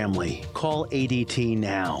your family. Call ADT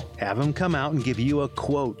now. Have them come out and give you a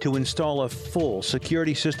quote to install a full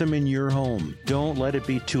security system in your home. Don't let it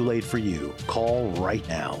be too late for you. Call right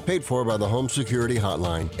now. Paid for by the Home Security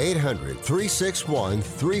Hotline.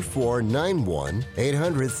 800-361-3491.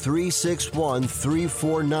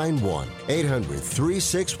 800-361-3491.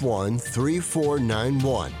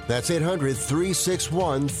 800-361-3491. That's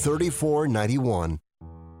 800-361-3491.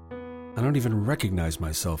 I don't even recognize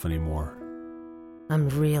myself anymore. I'm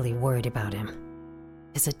really worried about him.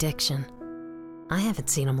 His addiction. I haven't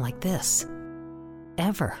seen him like this.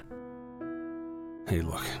 Ever. Hey,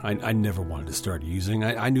 look, I never wanted to start using.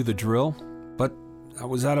 I knew the drill, but I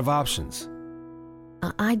was out of options.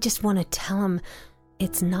 I just want to tell him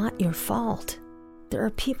it's not your fault. There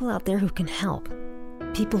are people out there who can help.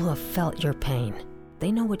 People who have felt your pain.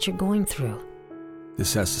 They know what you're going through.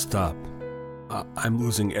 This has to stop. I'm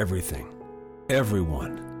losing everything.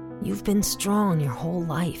 Everyone. You've been strong your whole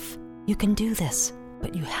life. You can do this,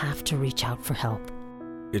 but you have to reach out for help.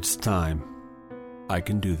 It's time. I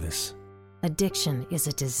can do this. Addiction is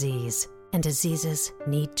a disease, and diseases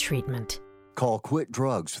need treatment. Call Quit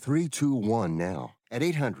Drugs 321 now at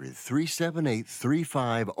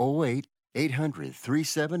 800-378-3508,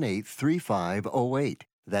 800-378-3508.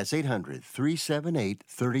 That's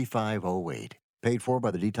 800-378-3508. Paid for by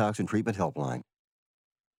the Detox and Treatment Helpline.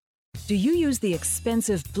 Do you use the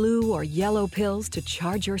expensive blue or yellow pills to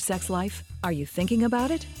charge your sex life? Are you thinking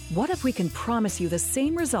about it? What if we can promise you the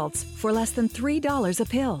same results for less than $3 a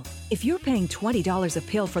pill? If you're paying $20 a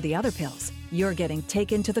pill for the other pills, you're getting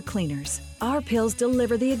taken to the cleaners. Our pills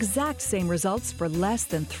deliver the exact same results for less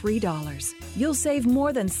than $3. You'll save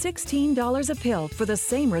more than $16 a pill for the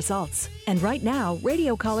same results. And right now,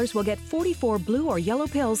 radio callers will get 44 blue or yellow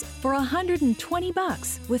pills for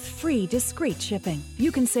 $120 with free discreet shipping.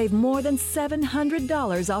 You can save more than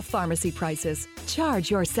 $700 off pharmacy prices. Charge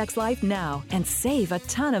your sex life now and save a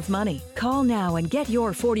ton of money. Call now and get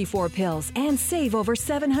your 44 pills and save over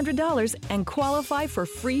 $700 and qualify for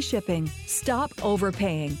free shipping. Stop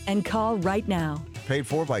overpaying and call right now. Paid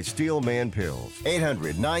for by Steelman Pills.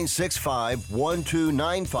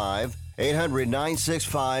 800-965-1295.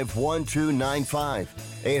 800-965-1295.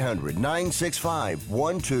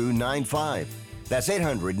 800-965-1295. That's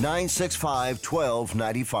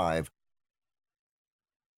 800-965-1295.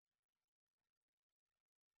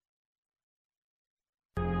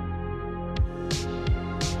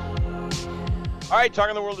 All right,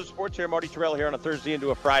 talking the world of sports here. Marty Terrell here on a Thursday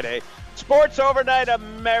into a Friday. Sports Overnight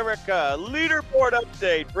America. Leaderboard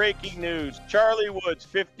update. Breaking news. Charlie Woods,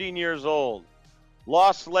 15 years old.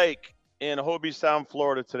 Lost Lake in Hobie Sound,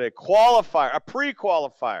 Florida today. Qualifier, a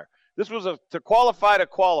pre-qualifier. This was to qualify to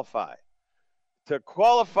qualify. To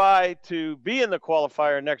qualify to be in the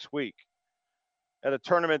qualifier next week at a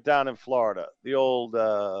tournament down in Florida. The old,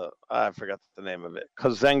 I forgot the name of it,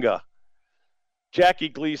 Kazenga. Jackie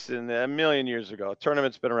Gleason a million years ago.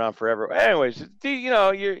 Tournament's been around forever. Anyways,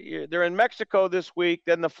 they're in Mexico this week.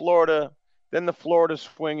 Then the Florida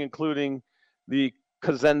swing, including the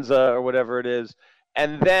Kazenza or whatever it is,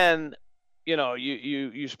 and then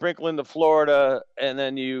you sprinkle into Florida, and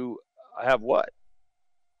then you have what?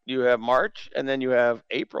 You have March, and then you have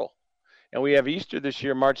April, and we have Easter this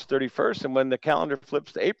year, March 31st. And when the calendar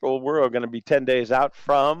flips to April, we're going to be 10 days out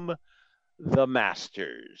from the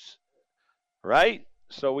Masters. Right?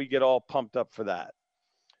 So we get all pumped up for that.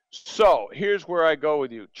 So here's where I go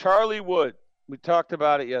with you. Charlie Wood. We talked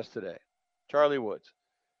about it yesterday. Charlie Woods.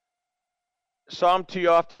 Saw him tee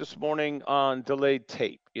off this morning on delayed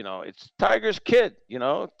tape. It's Tiger's kid,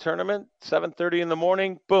 tournament, 7:30 in the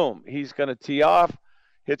morning. Boom. He's going to tee off.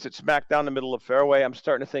 Hits it smack down the middle of fairway. I'm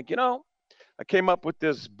starting to think, I came up with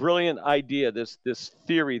this brilliant idea, this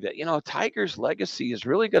theory that, Tiger's legacy is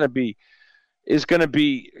really going to be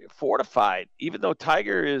fortified, even though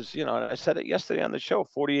Tiger is, I said it yesterday on the show,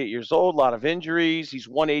 48 years old, a lot of injuries. He's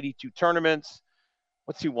won 82 tournaments.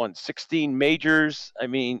 What's he won? 16 majors. I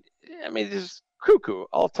mean, this is cuckoo,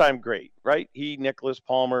 all-time great, right? He, Nicholas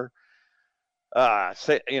Palmer,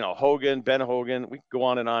 Hogan, Ben Hogan. We can go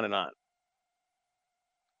on and on and on.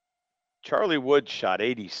 Charlie Wood shot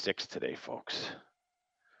 86 today, folks.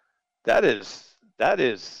 That is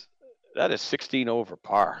 16 over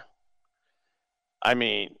par. I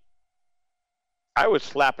mean, I was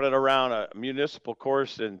slapping it around a municipal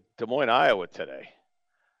course in Des Moines, Iowa today.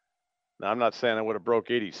 Now, I'm not saying I would have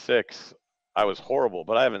broke 86. I was horrible,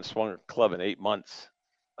 but I haven't swung a club in 8 months.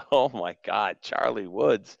 Oh, my God, Charlie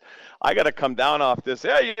Woods. I got to come down off this.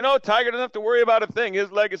 Yeah, Tiger doesn't have to worry about a thing.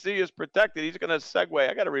 His legacy is protected. He's going to segue.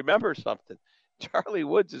 I got to remember something. Charlie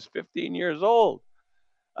Woods is 15 years old.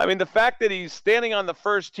 I mean, the fact that he's standing on the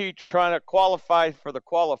first tee trying to qualify for the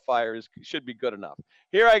qualifiers should be good enough.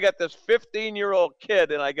 Here I got this 15-year-old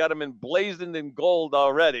kid, and I got him emblazoned in gold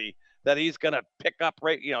already that he's going to pick up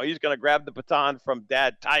he's going to grab the baton from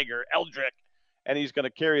Dad Tiger Eldrick, and he's going to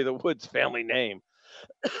carry the Woods family name.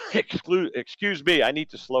 Excuse me, I need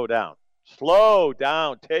to slow down. Slow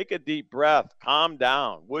down. Take a deep breath. Calm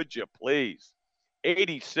down, would you please?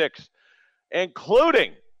 86,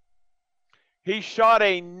 including he shot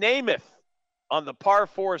a Namath on the par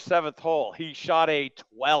 4 7th hole. He shot a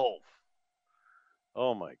 12.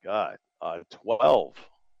 Oh, my God. 12.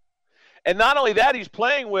 And not only that, he's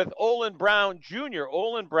playing with Olin Brown Jr.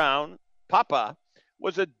 Olin Brown, Papa,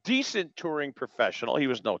 was a decent touring professional. He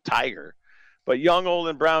was no Tiger. But young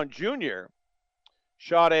Olin Brown Jr.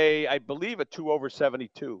 shot I believe, a 2 over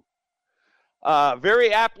 72.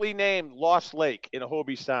 Very aptly named Lost Lake in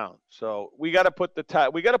Hobie Sound. So we got to put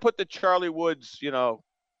the Charlie Woods,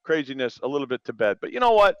 craziness a little bit to bed. But you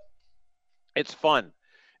know what? It's fun.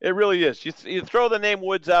 It really is. You throw the name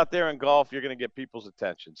Woods out there in golf, you're going to get people's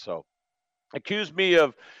attention. So accuse me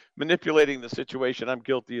of manipulating the situation. I'm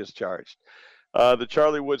guilty as charged. The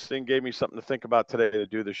Charlie Woods thing gave me something to think about today to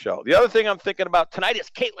do the show. The other thing I'm thinking about tonight is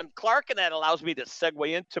Caitlin Clark, and that allows me to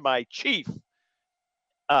segue into my chief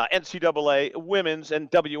NCAA women's and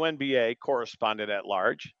WNBA correspondent at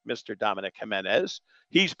large, Mr. Dominic Jimenez.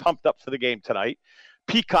 He's pumped up for the game tonight.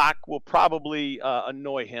 Peacock will probably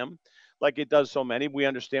annoy him like it does so many. We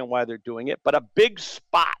understand why they're doing it, but a big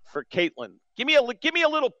spot for Caitlin. Give me a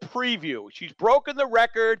little preview. She's broken the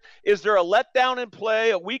record. Is there a letdown in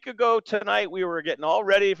play? A week ago tonight, we were getting all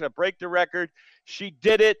ready to break the record. She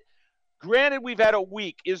did it. Granted, we've had a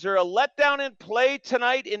week. Is there a letdown in play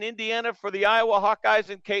tonight in Indiana for the Iowa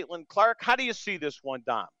Hawkeyes and Caitlin Clark? How do you see this one,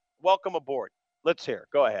 Dom? Welcome aboard. Let's hear.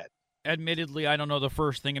 Go ahead. Admittedly, I don't know the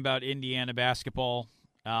first thing about Indiana basketball.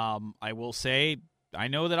 I will say I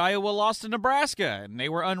know that Iowa lost to Nebraska, and they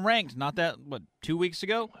were unranked not that, 2 weeks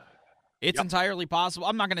ago? It's entirely possible.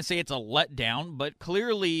 I'm not going to say it's a letdown, but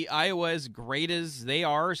clearly Iowa, as great as they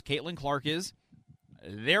are, as Caitlin Clark is,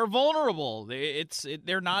 they're vulnerable.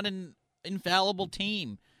 They're not an infallible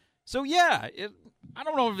team. So, yeah, I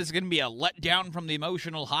don't know if it's going to be a letdown from the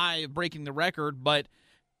emotional high of breaking the record, but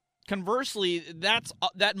conversely,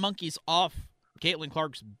 that monkey's off Caitlin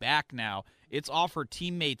Clark's back now. It's off her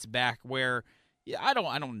teammates' back where I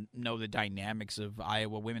don't know the dynamics of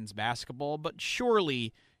Iowa women's basketball, but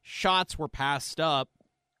surely shots were passed up,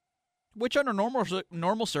 which under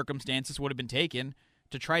normal circumstances would have been taken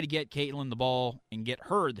to try to get Caitlin the ball and get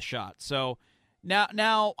her the shot. So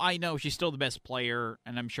now I know she's still the best player,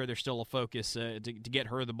 and I'm sure there's still a focus to get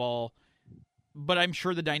her the ball, but I'm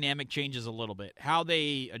sure the dynamic changes a little bit. How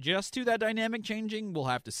they adjust to that dynamic changing, we'll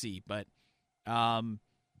have to see. But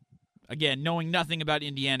again, knowing nothing about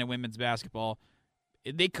Indiana women's basketball,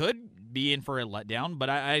 they could be in for a letdown, but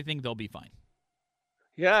I think they'll be fine.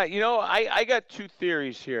 Yeah, I got two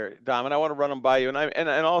theories here, Dom, and I want to run them by you. And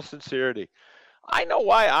in all sincerity, I know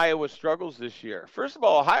why Iowa struggles this year. First of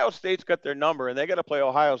all, Ohio State's got their number, and they got to play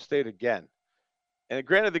Ohio State again. And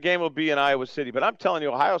granted, the game will be in Iowa City, but I'm telling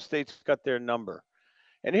you, Ohio State's got their number.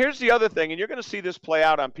 And here's the other thing, and you're going to see this play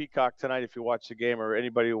out on Peacock tonight if you watch the game or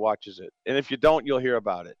anybody who watches it. And if you don't, you'll hear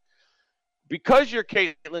about it. Because you're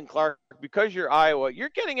Caitlin Clark, because you're Iowa, you're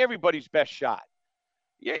getting everybody's best shot.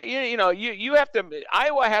 You have to.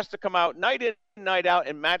 Iowa has to come out night in, night out,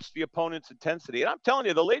 and match the opponent's intensity. And I'm telling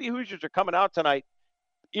you, the Lady Hoosiers are coming out tonight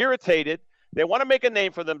irritated. They want to make a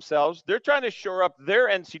name for themselves. They're trying to shore up their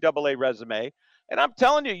NCAA resume. And I'm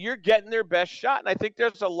telling you, you're getting their best shot. And I think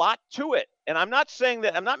there's a lot to it. And I'm not saying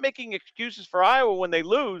that. I'm not making excuses for Iowa when they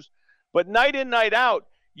lose. But night in, night out,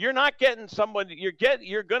 you're not getting someone. You're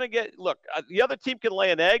going to get. Look, the other team can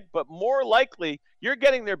lay an egg, but more likely, you're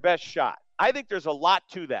getting their best shot. I think there's a lot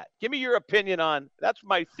to that. Give me your opinion on that's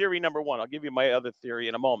my theory number one. I'll give you my other theory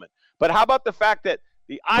in a moment. But how about the fact that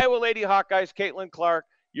the Iowa Lady Hawkeyes, Caitlin Clark,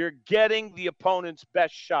 you're getting the opponent's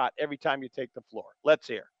best shot every time you take the floor. Let's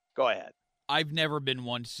hear. Go ahead. I've never been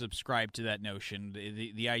one to subscribe to that notion.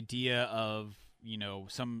 The idea of,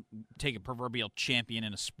 take a proverbial champion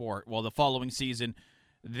in a sport. Well, the following season,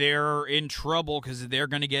 they're in trouble because they're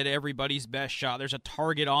going to get everybody's best shot. There's a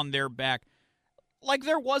target on their back. Like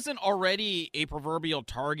there wasn't already a proverbial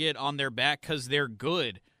target on their back because they're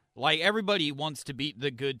good. Like everybody wants to beat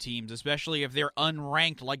the good teams, especially if they're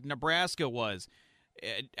unranked like Nebraska was.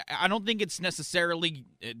 I don't think it's necessarily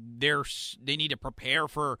they need to prepare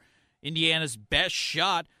for Indiana's best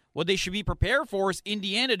shot. What they should be prepared for is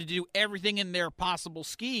Indiana to do everything in their possible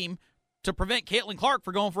scheme to prevent Caitlin Clark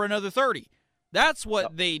from going for another 30. That's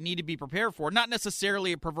what they need to be prepared for, not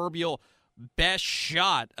necessarily a proverbial best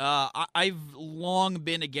shot. I've long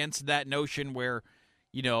been against that notion where,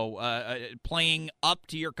 playing up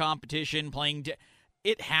to your competition,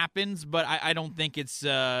 it happens, but I don't think it's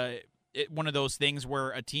one of those things where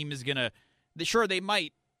a team is going to, sure, they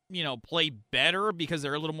might, play better because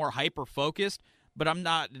they're a little more hyper-focused, but I'm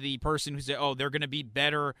not the person who says, they're going to be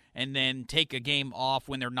better and then take a game off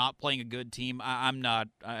when they're not playing a good team. I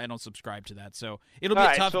don't subscribe to that. So it'll be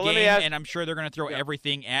a tough game, and I'm sure they're going to throw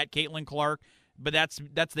everything at Caitlin Clark, but that's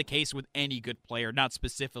the case with any good player, not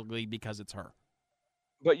specifically because it's her.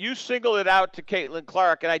 But you singled it out to Caitlin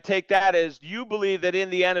Clark, and I take that as you believe that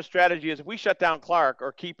Indiana's strategy is if we shut down Clark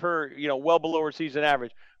or keep her, well below her season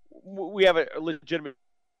average, we have a legitimate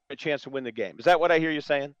chance to win the game. Is that what I hear you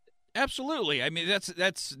saying? Absolutely. I mean,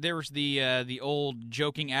 there's the old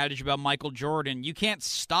joking adage about Michael Jordan. You can't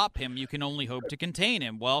stop him. You can only hope to contain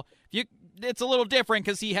him. Well, it's a little different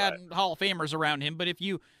because he had Hall of Famers around him. But if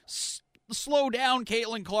you slow down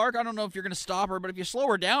Caitlin Clark, I don't know if you're going to stop her, but if you slow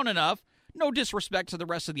her down enough, no disrespect to the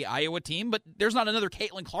rest of the Iowa team, but there's not another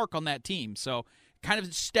Caitlin Clark on that team. So kind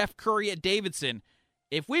of Steph Curry at Davidson.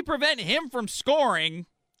 If we prevent him from scoring,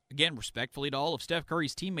 again, respectfully to all of Steph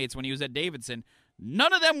Curry's teammates when he was at Davidson,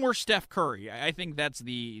 none of them were Steph Curry. I think that's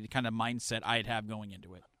the kind of mindset I'd have going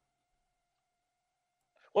into it.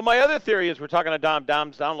 Well, my other theory is we're talking to Dom's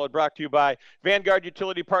Download, brought to you by Vanguard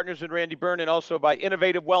Utility Partners and Randy Byrne, and also by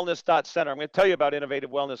InnovativeWellness.Center. I'm going to tell you about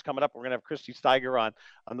Innovative Wellness coming up. We're going to have Christy Steiger on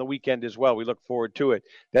the weekend as well. We look forward to it.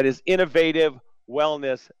 That is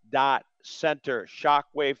InnovativeWellness.Center.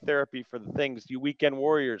 Shockwave therapy for the things, you weekend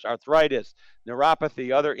warriors, arthritis,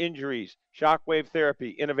 neuropathy, other injuries. Shockwave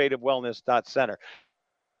therapy, InnovativeWellness.Center.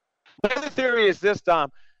 My other theory is this, Dom.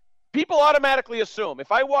 People automatically assume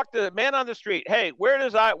if I walk the man on the street, hey, where are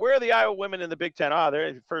the Iowa women in the Big Ten? They're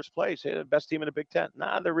in first place. They're the best team in the Big Ten.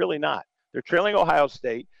 Nah, they're really not. They're trailing Ohio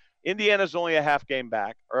State. Indiana's only a half game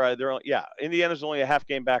back. Indiana's only a half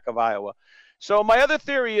game back of Iowa. So my other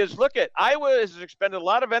theory is, Iowa has expended a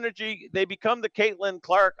lot of energy. They become the Caitlin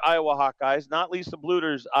Clark Iowa Hawkeyes, not Lisa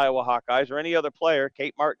Bluter's Iowa Hawkeyes or any other player,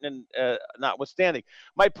 Kate Martin notwithstanding.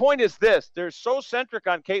 My point is this. They're so centric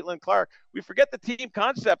on Caitlin Clark, we forget the team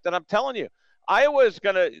concept, and I'm telling you, Iowa is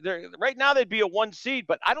right now they'd be a 1 seed,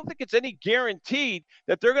 but I don't think it's any guaranteed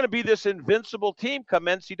that they're going to be this invincible team come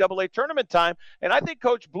NCAA tournament time, and I think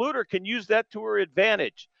Coach Bluter can use that to her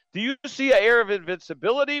advantage. Do you see an air of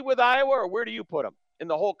invincibility with Iowa, or where do you put them in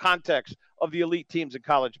the whole context of the elite teams in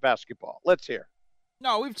college basketball? Let's hear.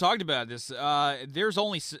 No, we've talked about this. It's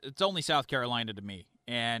only South Carolina to me,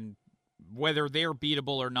 and whether they're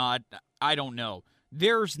beatable or not, I don't know.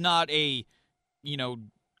 There's not a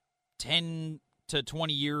 10 to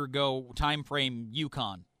 20 year ago time frame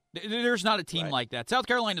UConn. There's not a team like that. South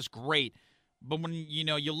Carolina's great. But when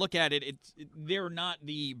you look at it, they're not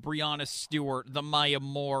the Breonna Stewart, the Maya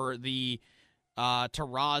Moore, the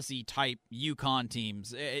Taurasi type UConn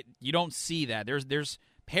teams. You don't see that. There's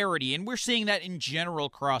parity, and we're seeing that in general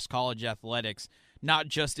across college athletics, not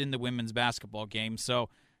just in the women's basketball game. So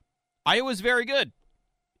Iowa's very good.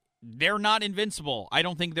 They're not invincible. I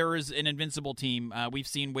don't think there is an invincible team. We've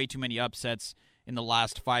seen way too many upsets in the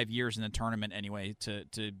last 5 years in the tournament anyway to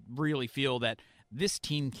really feel that this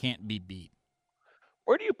team can't be beat.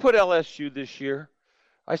 Where do you put LSU this year?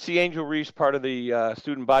 I see Angel Reese, part of the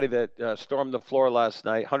student body that stormed the floor last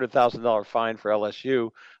night, $100,000 fine for LSU.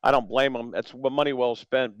 I don't blame them. That's money well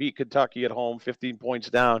spent. Beat Kentucky at home, 15 points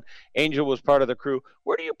down. Angel was part of the crew.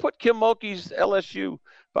 Where do you put Kim Mulkey's LSU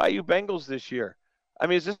Bayou Bengals this year? I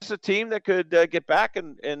mean, is this a team that could get back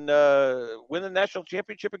and win the national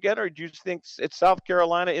championship again, or do you think it's South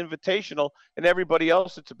Carolina Invitational and everybody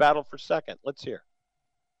else it's a battle for second? Let's hear.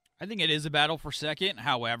 I think it is a battle for second.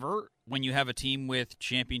 However, when you have a team with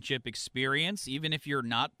championship experience, even if you're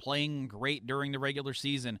not playing great during the regular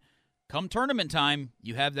season, come tournament time,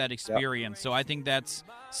 you have that experience. Yep. So I think that's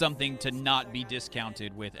something to not be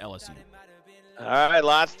discounted with LSU. All right,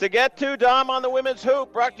 lots to get to, Dom, on the women's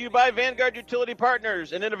hoop. Brought to you by Vanguard Utility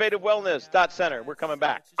Partners and InnovativeWellness.Center. We're coming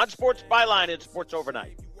back on Sports Byline and Sports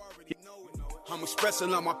Overnight. I'm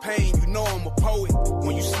expressing all my pain, I'm a poet.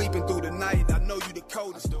 When you sleeping through the night, I know you the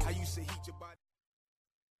coldest. I used to heat your body.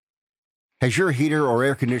 Has your heater or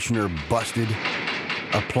air conditioner busted?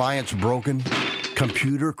 Appliance broken?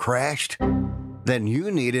 Computer crashed? Then you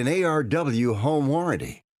need an ARW home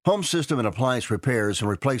warranty. Home system and appliance repairs and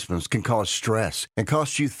replacements can cause stress and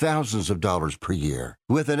cost you thousands of dollars per year.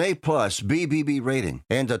 With an A-plus BBB rating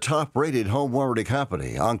and a top-rated home warranty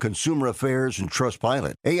company on Consumer Affairs and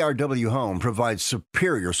Trustpilot, ARW Home provides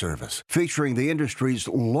superior service, featuring the industry's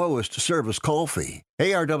lowest service call fee.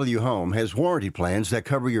 ARW Home has warranty plans that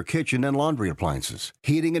cover your kitchen and laundry appliances,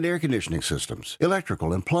 heating and air conditioning systems,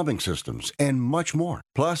 electrical and plumbing systems, and much more.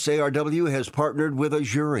 Plus, ARW has partnered with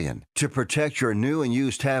Azurian to protect your new and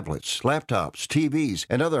used tablets, laptops, TVs,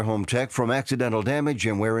 and other home tech from accidental damage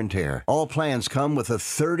and wear and tear. All plans come with a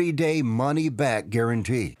 30-day money-back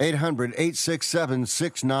guarantee.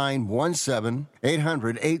 800-867-6917.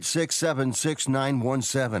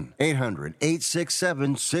 800-867-6917.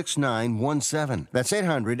 800-867-6917. That's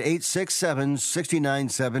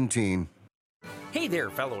 800-867-6917. Hey there,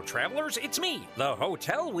 fellow travelers. It's me, the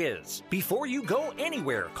Hotel Whiz. Before you go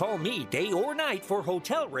anywhere, call me day or night for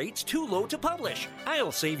hotel rates too low to publish.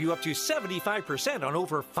 I'll save you up to 75% on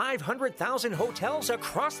over 500,000 hotels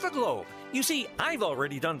across the globe. You see, I've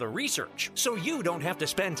already done the research, so you don't have to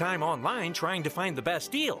spend time online trying to find the best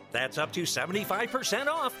deal. That's up to 75%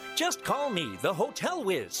 off. Just call me, the Hotel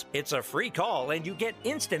Whiz. It's a free call, and you get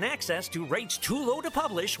instant access to rates too low to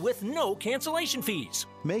publish with no cancellation fees.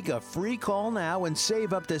 Make a free call now and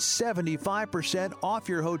save up to 75% off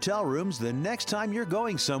your hotel rooms the next time you're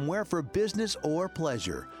going somewhere for business or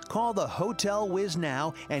pleasure. Call the Hotel Whiz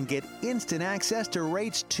now and get instant access to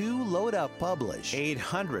rates too low to publish.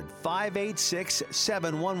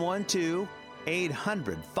 800-586-7112.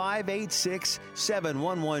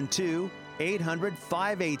 800-586-7112.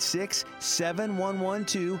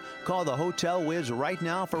 800-586-7112. Call the Hotel Whiz right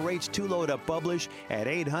now for rates too low to publish at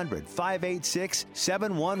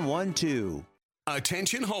 800-586-7112.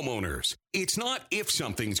 Attention homeowners. It's not if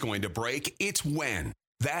something's going to break, it's when.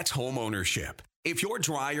 That's homeownership. If your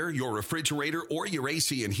dryer, your refrigerator, or your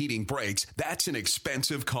AC and heating breaks, that's an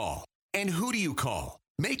expensive call. And who do you call?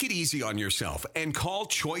 Make it easy on yourself and call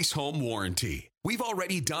Choice Home Warranty. We've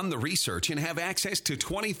already done the research and have access to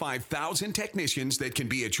 25,000 technicians that can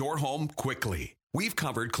be at your home quickly. We've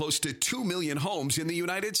covered close to 2 million homes in the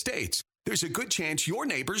United States. There's a good chance your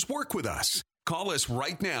neighbors work with us. Call us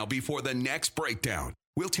right now before the next breakdown.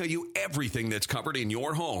 We'll tell you everything that's covered in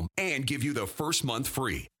your home and give you the first month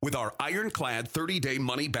free with our ironclad 30-day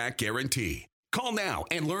money-back guarantee. Call now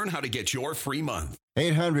and learn how to get your free month.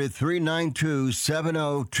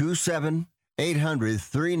 800-392-7027.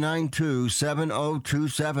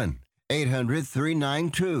 800-392-7027.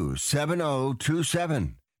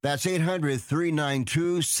 800-392-7027. That's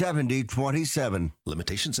 800-392-7027.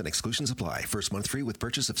 Limitations and exclusions apply. First month free with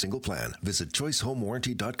purchase of single plan. Visit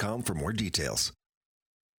choicehomewarranty.com for more details.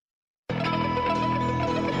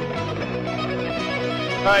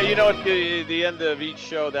 All right, you know, at the end of each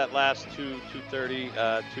show, that last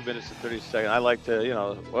 2:30, 2 minutes and 30 seconds, I like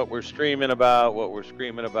to, what we're screaming about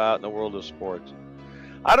in the world of sports.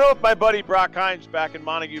 I don't know if my buddy Brock Hines back in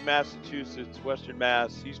Montague, Massachusetts, Western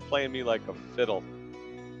Mass, he's playing me like a fiddle.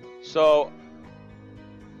 So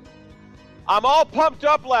I'm all pumped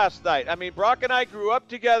up last night. I mean, Brock and I grew up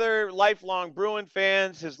together, lifelong Bruin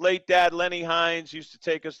fans. His late dad, Lenny Hines, used to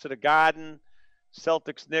take us to the Garden.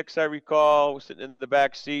 Celtics, Knicks, I recall, sitting in the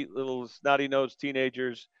back seat, little snotty-nosed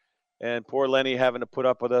teenagers, and poor Lenny having to put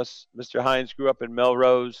up with us. Mr. Hines grew up in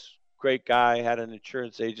Melrose, great guy, had an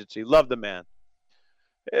insurance agency, loved the man.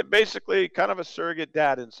 Basically, kind of a surrogate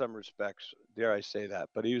dad in some respects, dare I say that,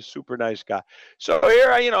 but he was a super nice guy. So here,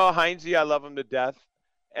 Hinesy, I love him to death.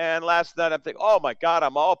 And last night I'm thinking, oh, my God,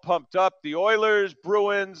 I'm all pumped up. The Oilers,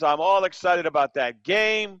 Bruins, I'm all excited about that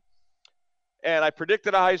game. And I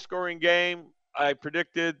predicted a high-scoring game. I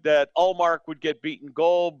predicted that Ullmark would get beaten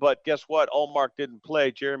goal, but guess what? Ullmark didn't play.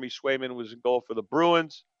 Jeremy Swayman was in goal for the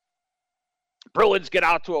Bruins. Bruins get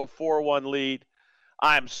out to a 4-1 lead.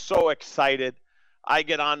 I'm so excited. I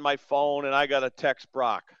get on my phone, and I got a text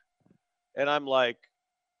Brock. And I'm like,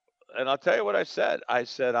 and I'll tell you what I said. I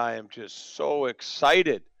said, I am just so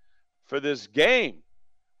excited for this game.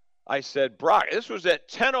 I said, Brock, this was at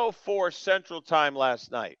 10:04 Central Time last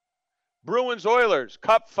night. Bruins-Oilers,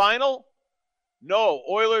 Cup final? No,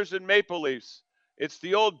 Oilers and Maple Leafs. It's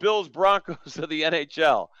the old Bills-Broncos of the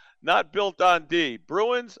NHL, not built on D.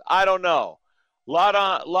 Bruins, I don't know. Lot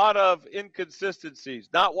of inconsistencies,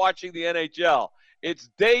 not watching the NHL. It's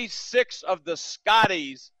day 6 of the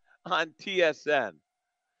Scotties on TSN.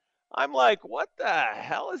 I'm like, what the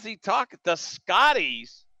hell is he talking? The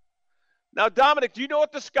Scotties? Now, Dominic, do you know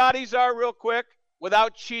what the Scotties are real quick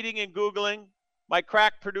without cheating and Googling? My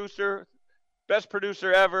crack producer, best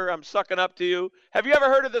producer ever. I'm sucking up to you. Have you ever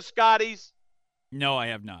heard of the Scotties? No, I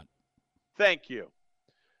have not. Thank you.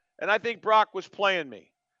 And I think Brock was playing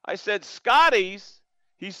me. I said, Scotties?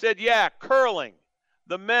 He said, yeah, curling.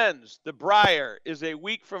 The men's, the Briar, is a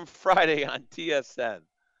week from Friday on TSN.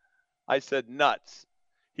 I said, nuts.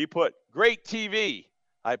 He put, great TV.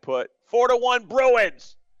 I put, 4-1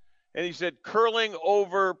 Bruins. And he said, curling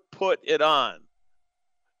over, put it on.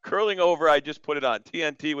 Curling over, I just put it on.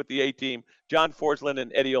 TNT with the A-team. John Forsland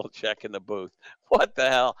and Eddie Olczyk in the booth. What the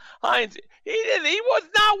hell? Hines, he was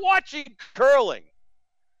not watching curling.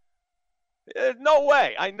 There's no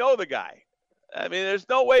way. I know the guy. I mean, there's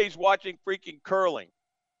no way he's watching freaking curling.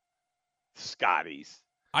 Scotties.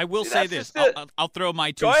 I will say this. I'll throw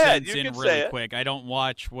my 2 cents in really quick. I don't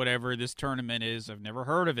watch whatever this tournament is. I've never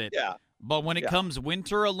heard of it. Yeah. But when it comes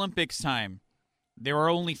Winter Olympics time, there are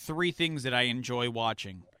only 3 things that I enjoy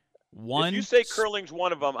watching. If you say curling's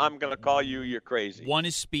one of them, I'm going to call you're crazy. 1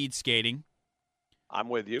 is speed skating. I'm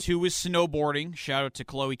with you. 2 is snowboarding. Shout out to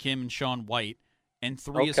Chloe Kim and Shaun White. And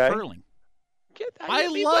 3 is curling. I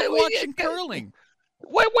love watching curling.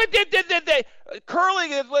 Wait,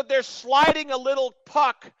 curling is they're sliding a little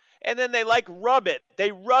puck, and then they rub it.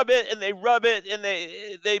 They rub it and they rub it and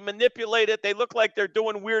they manipulate it. They look like they're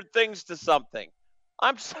doing weird things to something.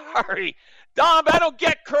 I'm sorry, Dom. I don't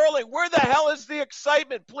get curling. Where the hell is the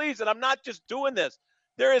excitement, please? And I'm not just doing this.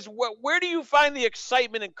 Where do you find the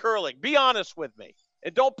excitement in curling? Be honest with me.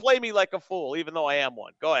 And don't play me like a fool, even though I am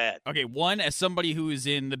one. Go ahead. Okay, 1, as somebody who is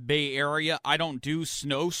in the Bay Area, I don't do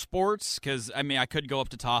snow sports because, I could go up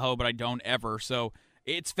to Tahoe, but I don't ever. So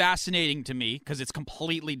it's fascinating to me because it's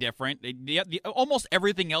completely different. Almost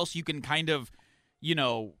everything else you can kind of,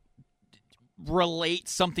 relate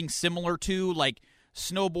something similar to, like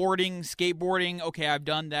snowboarding, skateboarding. Okay, I've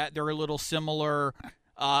done that. They're a little similar.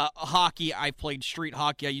 Hockey, I've played street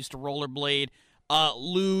hockey. I used to rollerblade.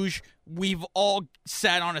 Luge, we've all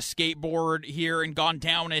sat on a skateboard here and gone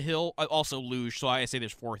down a hill. Also luge, so I say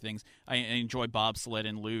there's 4 things. I enjoy bobsled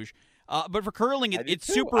and luge. But for curling, it's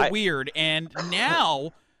super weird. And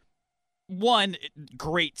now, 1,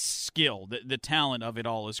 great skill. The talent of it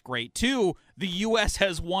all is great. 2, the U.S.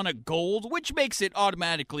 has won a gold, which makes it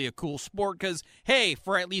automatically a cool sport because, hey,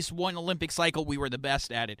 for at least one Olympic cycle, we were the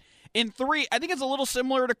best at it. And 3, I think it's a little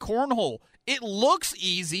similar to cornhole. It looks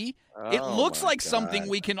easy. It looks like something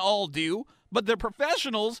we can all do, but the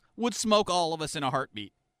professionals would smoke all of us in a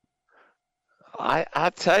heartbeat.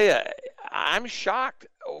 I tell you, I'm shocked.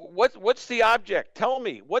 What's the object? Tell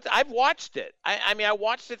me. I've watched it. I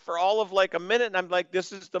watched it for all of like a minute, and I'm like,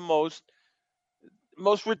 this is the most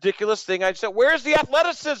ridiculous thing I've said. Where's the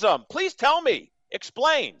athleticism? Please tell me.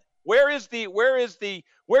 Explain. Where's the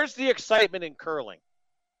excitement in curling?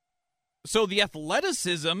 So the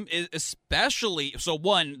athleticism is especially,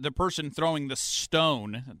 1, the person throwing the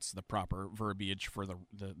stone, that's the proper verbiage for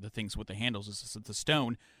the things with the handles, is the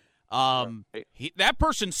stone. That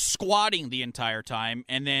person's squatting the entire time,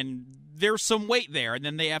 and then there's some weight there, and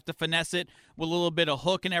then they have to finesse it with a little bit of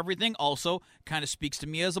hook and everything. Also, kind of speaks to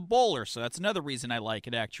me as a bowler, so that's another reason I like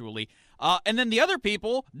it, actually. And then the other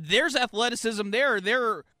people, there's athleticism there.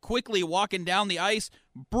 They're quickly walking down the ice,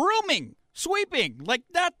 brooming, sweeping. Like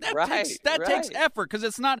that takes effort because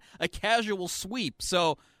it's not a casual sweep.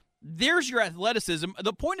 So there's your athleticism.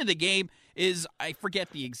 The point of the game is, I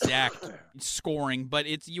forget the exact scoring, but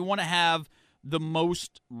you want to have the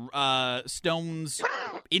most stones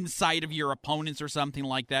inside of your opponents or something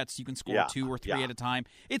like that, so you can score 2 or 3 at a time.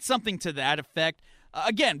 It's something to that effect.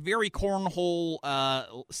 Again, very cornhole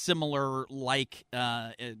similar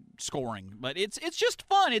scoring, but it's just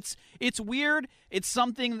fun. It's weird. It's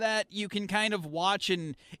something that you can kind of watch,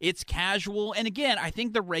 and it's casual. And again, I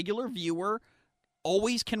think the regular viewer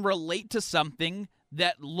always can relate to something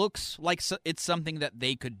that looks like it's something that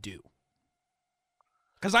they could do.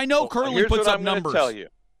 Because I know curling puts up numbers. Tell you.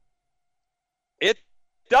 It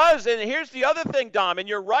does, and here's the other thing, Dom, and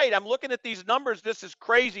you're right. I'm looking at these numbers. This is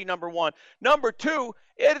crazy, number 1. Number 2,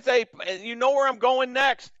 you know where I'm going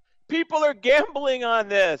next. People are gambling on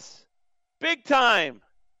this. Big time.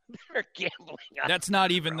 They're gambling on That's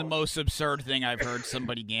not even the most absurd thing I've heard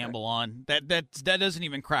somebody gamble on. That doesn't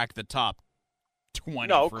even crack the top 20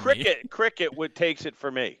 No, for cricket. me. Cricket takes it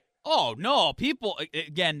for me. Oh, no. People,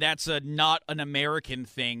 again, that's not an American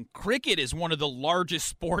thing. Cricket is one of the largest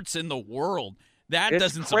sports in the world. That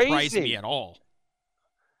doesn't surprise me at all.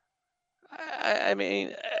 I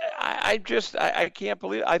mean, I can't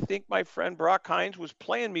believe it. I think my friend Brock Hines was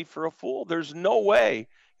playing me for a fool. There's no way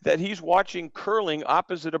that he's watching curling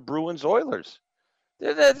opposite of Bruins Oilers.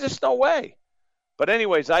 There's just no way. But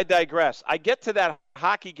anyways, I digress. I get to that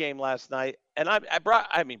hockey game last night, and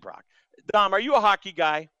Brock. Dom, are you a hockey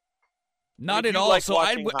guy? Not at all. So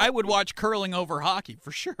I would watch curling over hockey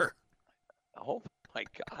for sure. Oh my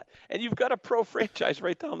God! And you've got a pro franchise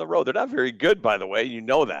right down the road. They're not very good, by the way. You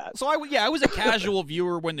know that. So I was a casual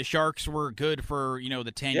viewer when the Sharks were good for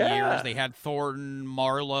the 10 years. They had Thornton,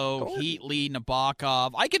 Marlowe, Heatley,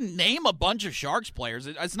 Nabokov. I can name a bunch of Sharks players.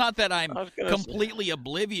 It's not that I'm completely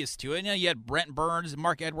oblivious to it. You had Brent Burns,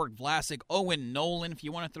 Mark-Edward Vlasic, Owen Nolan, if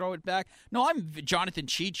you want to throw it back. No, I'm Jonathan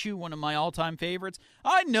Cheechoo, one of my all-time favorites.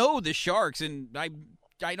 I know the Sharks, and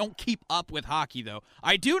I don't keep up with hockey, though.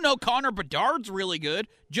 I do know Connor Bedard's really good.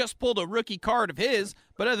 Just pulled a rookie card of his.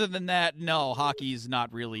 But other than that, no, hockey's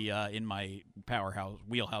not really in my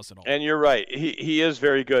wheelhouse at all. And you're right. He is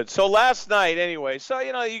very good. So last night, anyway,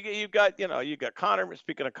 you got Connor.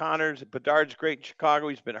 Speaking of Connors, Bedard's great in Chicago.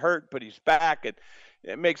 He's been hurt, but he's back.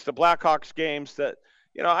 It makes the Blackhawks games that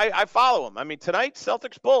I follow them. I mean, tonight,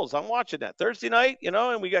 Celtics Bulls. I'm watching that. Thursday night,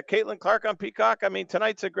 and we got Caitlin Clark on Peacock. I mean,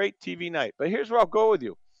 tonight's a great TV night. But here's where I'll go with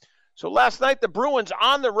you. So last night, the Bruins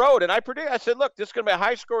on the road, and I said, look, this is going to be a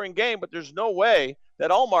high-scoring game, but there's no way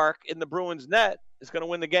that Ullmark in the Bruins net is going to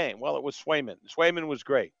win the game. Well, it was Swayman. Swayman was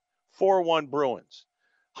great. 4-1 Bruins.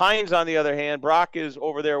 Hines, on the other hand, Brock is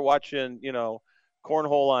over there watching,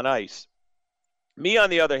 cornhole on ice. Me, on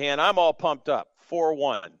the other hand, I'm all pumped up.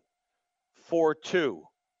 4-1, 4-2,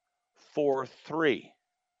 4-3,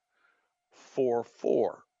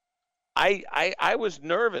 4-4. I was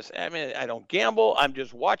nervous. I mean, I don't gamble. I'm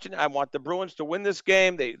just watching. I want the Bruins to win this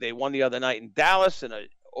game. They won the other night in Dallas in a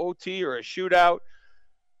OT or a shootout.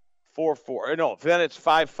 4-4. No, then it's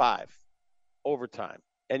 5-5 overtime.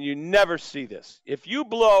 And you never see this. If you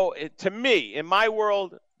blow it, to me, in my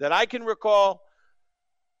world that I can recall,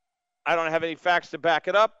 I don't have any facts to back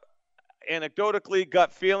it up. Anecdotally,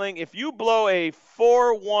 gut feeling. If you blow a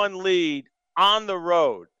 4-1 lead on the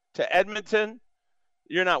road to Edmonton,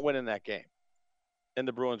 you're not winning that game. And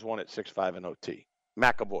the Bruins won it 6-5 in OT.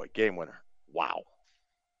 McAvoy, game winner. Wow.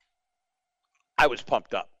 I was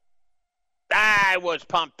pumped up. That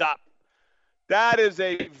is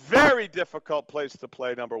a very difficult place to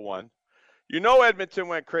play, number one. Edmonton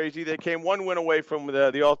went crazy. They came one win away from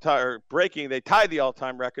the all-time breaking. They tied the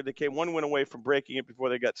all-time record. They came one win away from breaking it before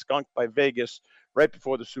they got skunked by Vegas right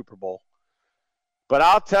before the Super Bowl. But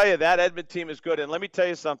I'll tell you, that Edmonton team is good. And let me tell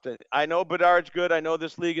you something. I know Bedard's good. I know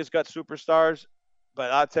this league has got superstars.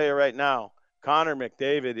 But I'll tell you right now, Connor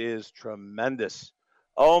McDavid is tremendous.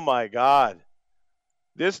 Oh, my God.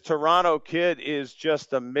 This Toronto kid is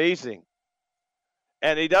just amazing.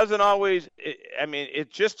 And he doesn't always –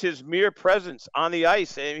 it's just his mere presence on the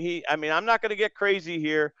ice. And I'm not going to get crazy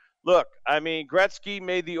here. Look, Gretzky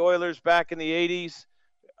made the Oilers back in the 80s.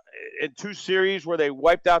 In 2 series where they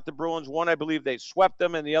wiped out the Bruins. One, I believe they swept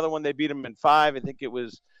them, and the other one they beat them in 5. I think it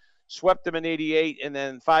was swept them in 88 and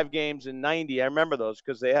then 5 games in 90. I remember those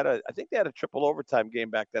because I think they had a triple overtime game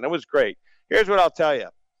back then. It was great. Here's what I'll tell you.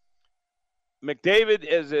 McDavid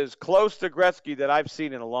is as close to Gretzky that I've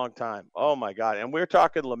seen in a long time. Oh, my God. And we're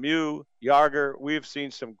talking Lemieux, Jágr. We've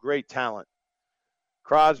seen some great talent.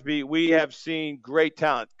 Crosby, we have seen great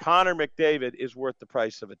talent. Connor McDavid is worth the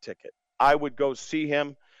price of a ticket. I would go see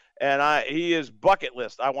him. And he is bucket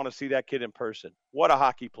list. I want to see that kid in person. What a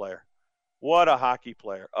hockey player.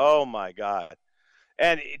 Oh, my God.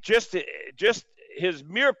 And just his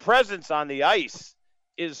mere presence on the ice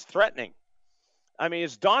is threatening.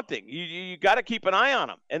 It's daunting. You got to keep an eye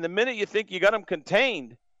on him. And the minute you think you got him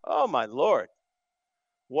contained, oh, my Lord.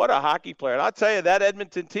 What a hockey player. And I'll tell you, that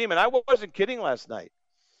Edmonton team, and I wasn't kidding last night.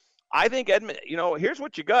 I think Edmonton, here's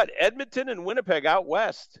what you got. Edmonton and Winnipeg out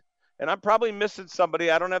west. And I'm probably missing somebody.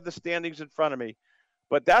 I don't have the standings in front of me.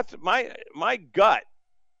 But that's my gut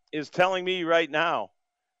is telling me right now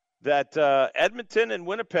that Edmonton and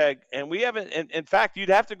Winnipeg, and we haven't – in fact, you'd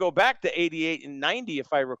have to go back to 88 and 90,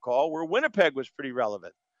 if I recall, where Winnipeg was pretty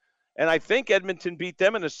relevant. And I think Edmonton beat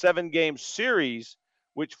them in a 7-game series,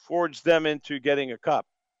 which forged them into getting a cup.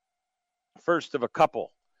 First of a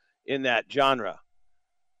couple in that genre.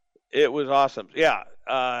 It was awesome. Yeah.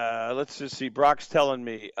 Let's just see. Brock's telling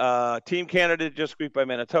me. Team Canada just squeaked by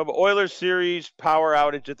Manitoba. Oilers series power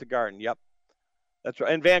outage at the Garden. Yep. That's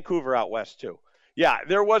right. And Vancouver out west, too. Yeah,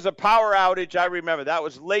 there was a power outage. I remember. That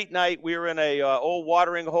was late night. We were in a old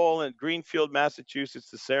watering hole in Greenfield, Massachusetts,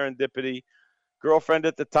 the Serendipity. Girlfriend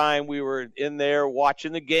at the time, we were in there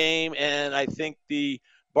watching the game, and I think the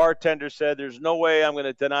bartender said, there's no way I'm going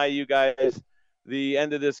to deny you guys the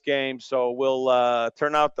end of this game, so we'll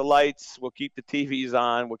turn out the lights, we'll keep the TVs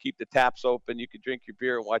on, we'll keep the taps open, you can drink your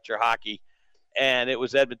beer and watch your hockey. And it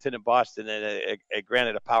was Edmonton and Boston, and it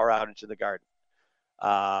granted a power outage in the Garden.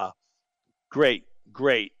 Great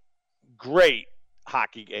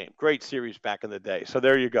hockey game, great series back in the day. So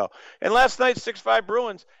there you go. And last night, 6-5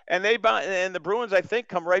 Bruins, and the Bruins, I think,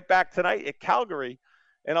 come right back tonight at Calgary,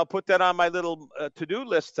 and I'll put that on my little to-do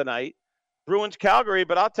list tonight. Bruins, Calgary,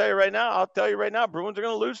 but I'll tell you right now, Bruins are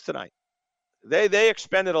going to lose tonight. They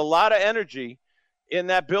expended a lot of energy in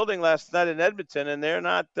that building last night in Edmonton, and they're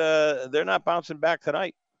not bouncing back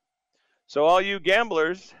tonight. So all you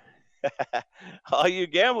gamblers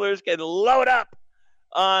can load up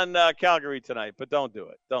on Calgary tonight, but don't do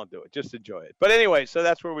it. Just enjoy it. But anyway, so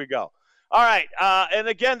that's where we go. All right, and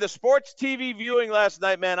again, the sports TV viewing last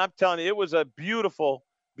night, man, I'm telling you, it was a beautiful,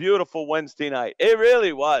 beautiful Wednesday night. It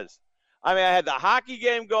really was. I had the hockey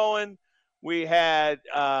game going. We had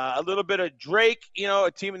a little bit of Drake,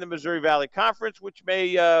 a team in the Missouri Valley Conference, which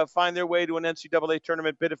may find their way to an NCAA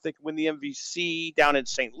tournament bid if they can win the MVC down in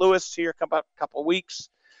St. Louis here a couple of weeks.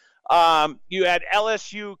 You had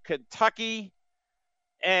LSU, Kentucky,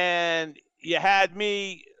 and you had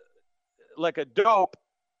me like a dope,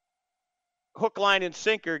 hook, line, and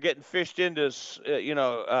sinker getting fished into,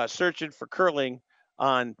 searching for curling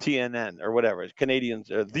on TNN or whatever, Canadians,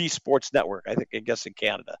 the Sports Network, I guess in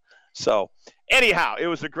Canada. So anyhow, it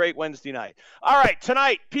was a great Wednesday night. All right,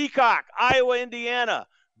 tonight, Peacock, Iowa, Indiana,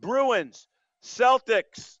 Bruins,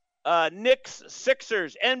 Celtics, Knicks,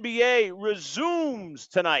 Sixers, NBA resumes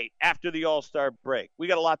tonight after the All-Star break. We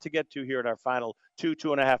got a lot to get to here in our final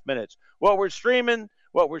 2.5 minutes. What we're screaming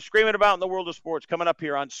about in the world of sports coming up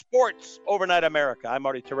here on Sports Overnight America. I'm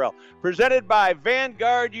Marty Terrell. Presented by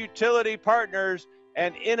Vanguard Utility Partners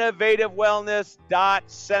and Innovative Wellness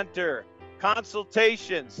Center.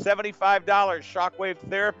 Consultation, $75. Shockwave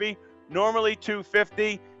therapy, normally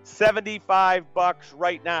 $250, $75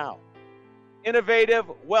 right now. Innovative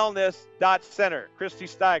Wellness Center. Christy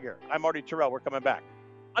Steiger. I'm Marty Terrell. We're coming back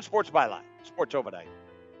on Sports Byline, Sports Overnight.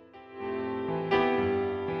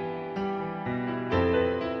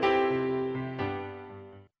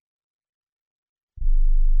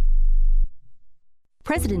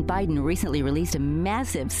 President Biden recently released a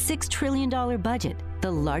massive $6 trillion budget,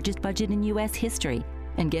 the largest budget in U.S. history.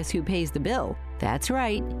 And guess who pays the bill? That's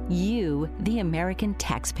right, you, the American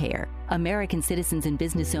taxpayer. American citizens and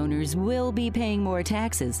business owners will be paying more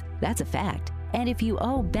taxes. That's a fact. And if you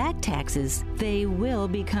owe back taxes, they will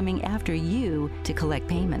be coming after you to collect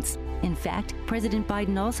payments. In fact, President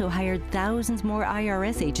Biden also hired thousands more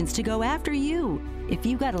IRS agents to go after you. If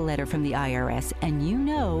you got a letter from the IRS and you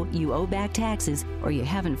know you owe back taxes or you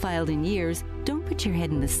haven't filed in years, don't put your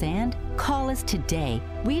head in the sand. Call us today.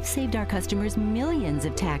 We've saved our customers millions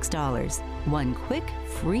of tax dollars. One quick,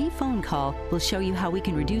 free phone call will show you how we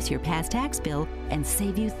can reduce your past tax bill and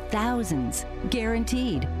save you thousands.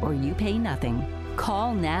 Guaranteed, or you pay nothing.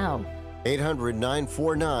 Call now.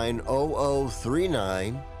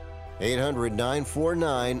 800-949-0039.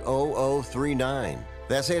 800-949-0039.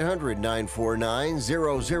 That's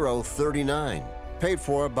 800-949-0039. Paid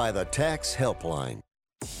for by the Tax Helpline.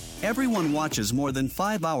 Everyone watches more than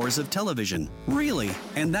 5 hours of television. Really?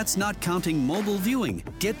 And that's not counting mobile viewing.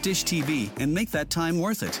 Get Dish TV and make that time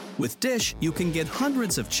worth it. With Dish, you can get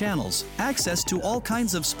hundreds of channels, access to all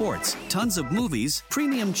kinds of sports, tons of movies,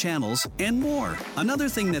 premium channels, and more. Another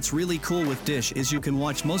thing that's really cool with Dish is you can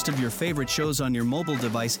watch most of your favorite shows on your mobile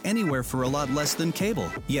device anywhere for a lot less than cable.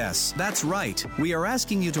 Yes, that's right. We are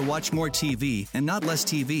asking you to watch more TV and not less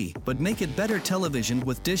TV, but make it better television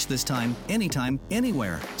with Dish this time, anytime,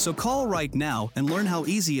 anywhere. So call right now and learn how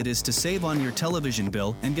easy it is to save on your television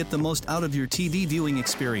bill and get the most out of your TV viewing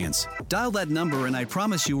experience. Dial that number and I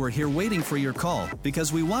promise you we're here waiting for your call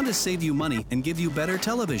because we want to save you money and give you better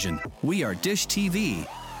television. We are Dish TV.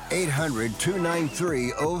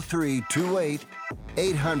 800-293-0328.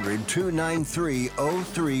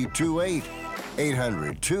 800-293-0328.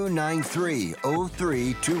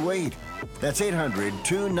 800-293-0328. That's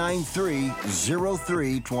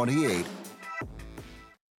 800-293-0328.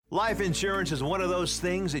 Life insurance is one of those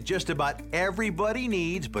things that just about everybody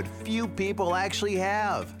needs, but few people actually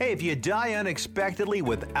have. Hey, if you die unexpectedly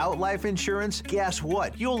without life insurance, guess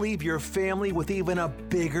what? You'll leave your family with even a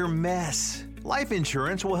bigger mess. Life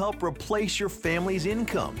insurance will help replace your family's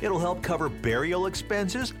income. It'll help cover burial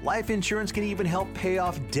expenses. Life insurance can even help pay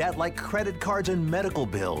off debt like credit cards and medical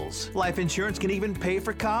bills. Life insurance can even pay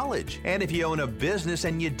for college. And if you own a business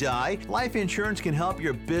and you die, life insurance can help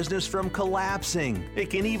your business from collapsing.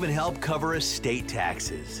 It can even help cover estate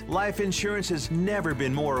taxes. Life insurance has never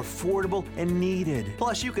been more affordable and needed.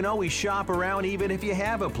 Plus, you can always shop around even if you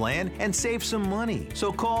have a plan and save some money.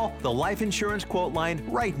 So call the Life Insurance Quote Line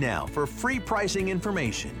right now for free pricing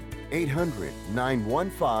information.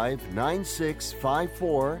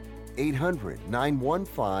 800-915-9654.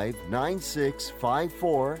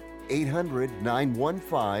 800-915-9654.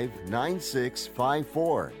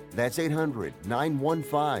 800-915-9654. That's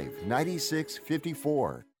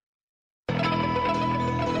 800-915-9654.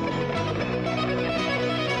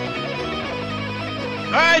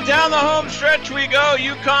 All right, down the home stretch we go.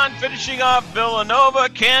 UConn finishing off Villanova.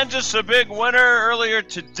 Kansas, a big winner earlier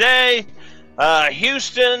today.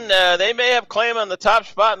 Houston, they may have claim on the top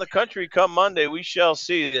spot in the country come Monday. We shall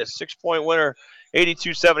see. This 6-point winner,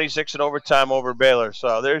 82-76 in overtime over Baylor.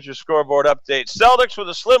 So there's your scoreboard update. Celtics with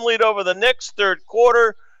a slim lead over the Knicks, third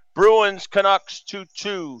quarter. Bruins, Canucks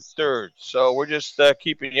 2-2, third. So we're just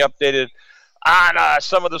keeping you updated on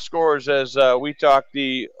some of the scores as we talk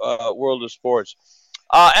the world of sports.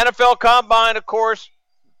 NFL Combine, of course,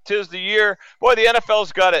 'tis the year. Boy, the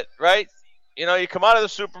NFL's got it, right? You know, you come out of the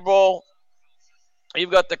Super Bowl,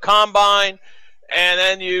 you've got the Combine, And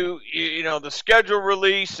then you know, the schedule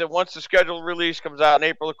release, and once the schedule release comes out in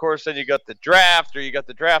April, of course, then you got the draft, or you got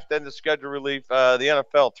the draft, then the schedule relief. The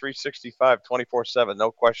NFL 365, 24/7,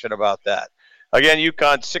 no question about that. Again,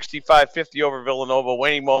 UConn 65-50 over Villanova.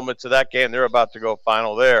 Waning moments of that game. They're about to go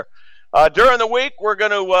final there. During the week, we're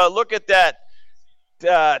going to look at that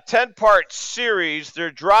 10-part series.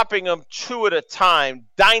 They're dropping them 2 at a time.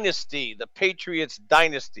 Dynasty, the Patriots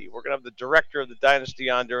Dynasty. We're going to have the director of the Dynasty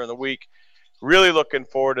on during the week. Really looking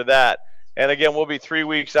forward to that. And again, we'll be 3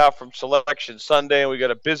 weeks out from Selection Sunday, and we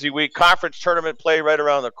got a busy week. Conference tournament play right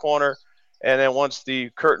around the corner. And then once the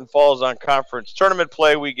curtain falls on conference tournament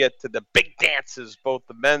play, we get to the big dances, both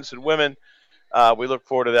the men's and women. We look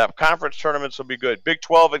forward to that. Conference tournaments will be good. Big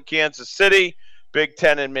 12 in Kansas City, Big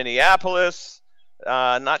 10 in Minneapolis.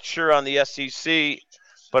 Not sure on the SEC,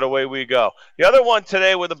 but away we go. The other one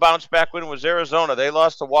today with a bounce-back win was Arizona. They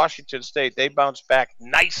lost to Washington State. They bounced back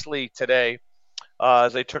nicely today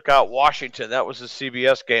as they took out Washington. That was the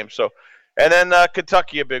CBS game. And then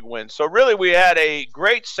Kentucky, a big win. So really we had a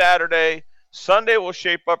great Saturday. Sunday will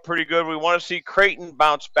shape up pretty good. We want to see Creighton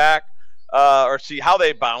bounce back or see how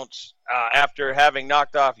they bounce after having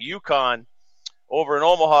knocked off UConn over in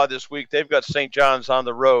Omaha this week. They've got St. John's on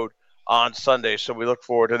the road on Sunday, so we look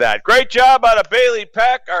forward to that. Great job out of Bailey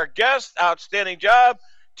Peck, our guest. Outstanding job.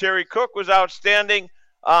 Terry Cook was outstanding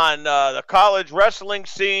on the college wrestling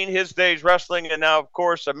scene, his day's wrestling, and now, of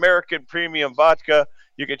course, American Premium Vodka.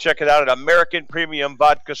 You can check it out at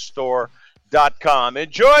AmericanPremiumVodkaStore.com.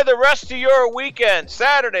 Enjoy the rest of your weekend,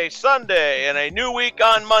 Saturday, Sunday, and a new week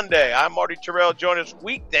on Monday. I'm Marty Terrell. Join us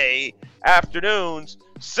weekday afternoons,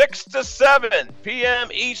 6 to 7 p.m.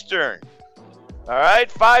 Eastern. All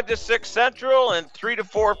right, 5 to 6 Central and 3 to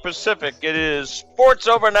 4 Pacific. It is Sports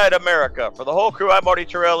Overnight America. For the whole crew, I'm Marty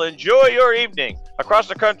Terrell. Enjoy your evening across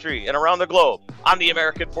the country and around the globe on the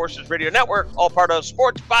American Forces Radio Network, all part of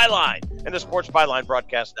Sports Byline and the Sports Byline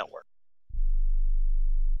Broadcast Network.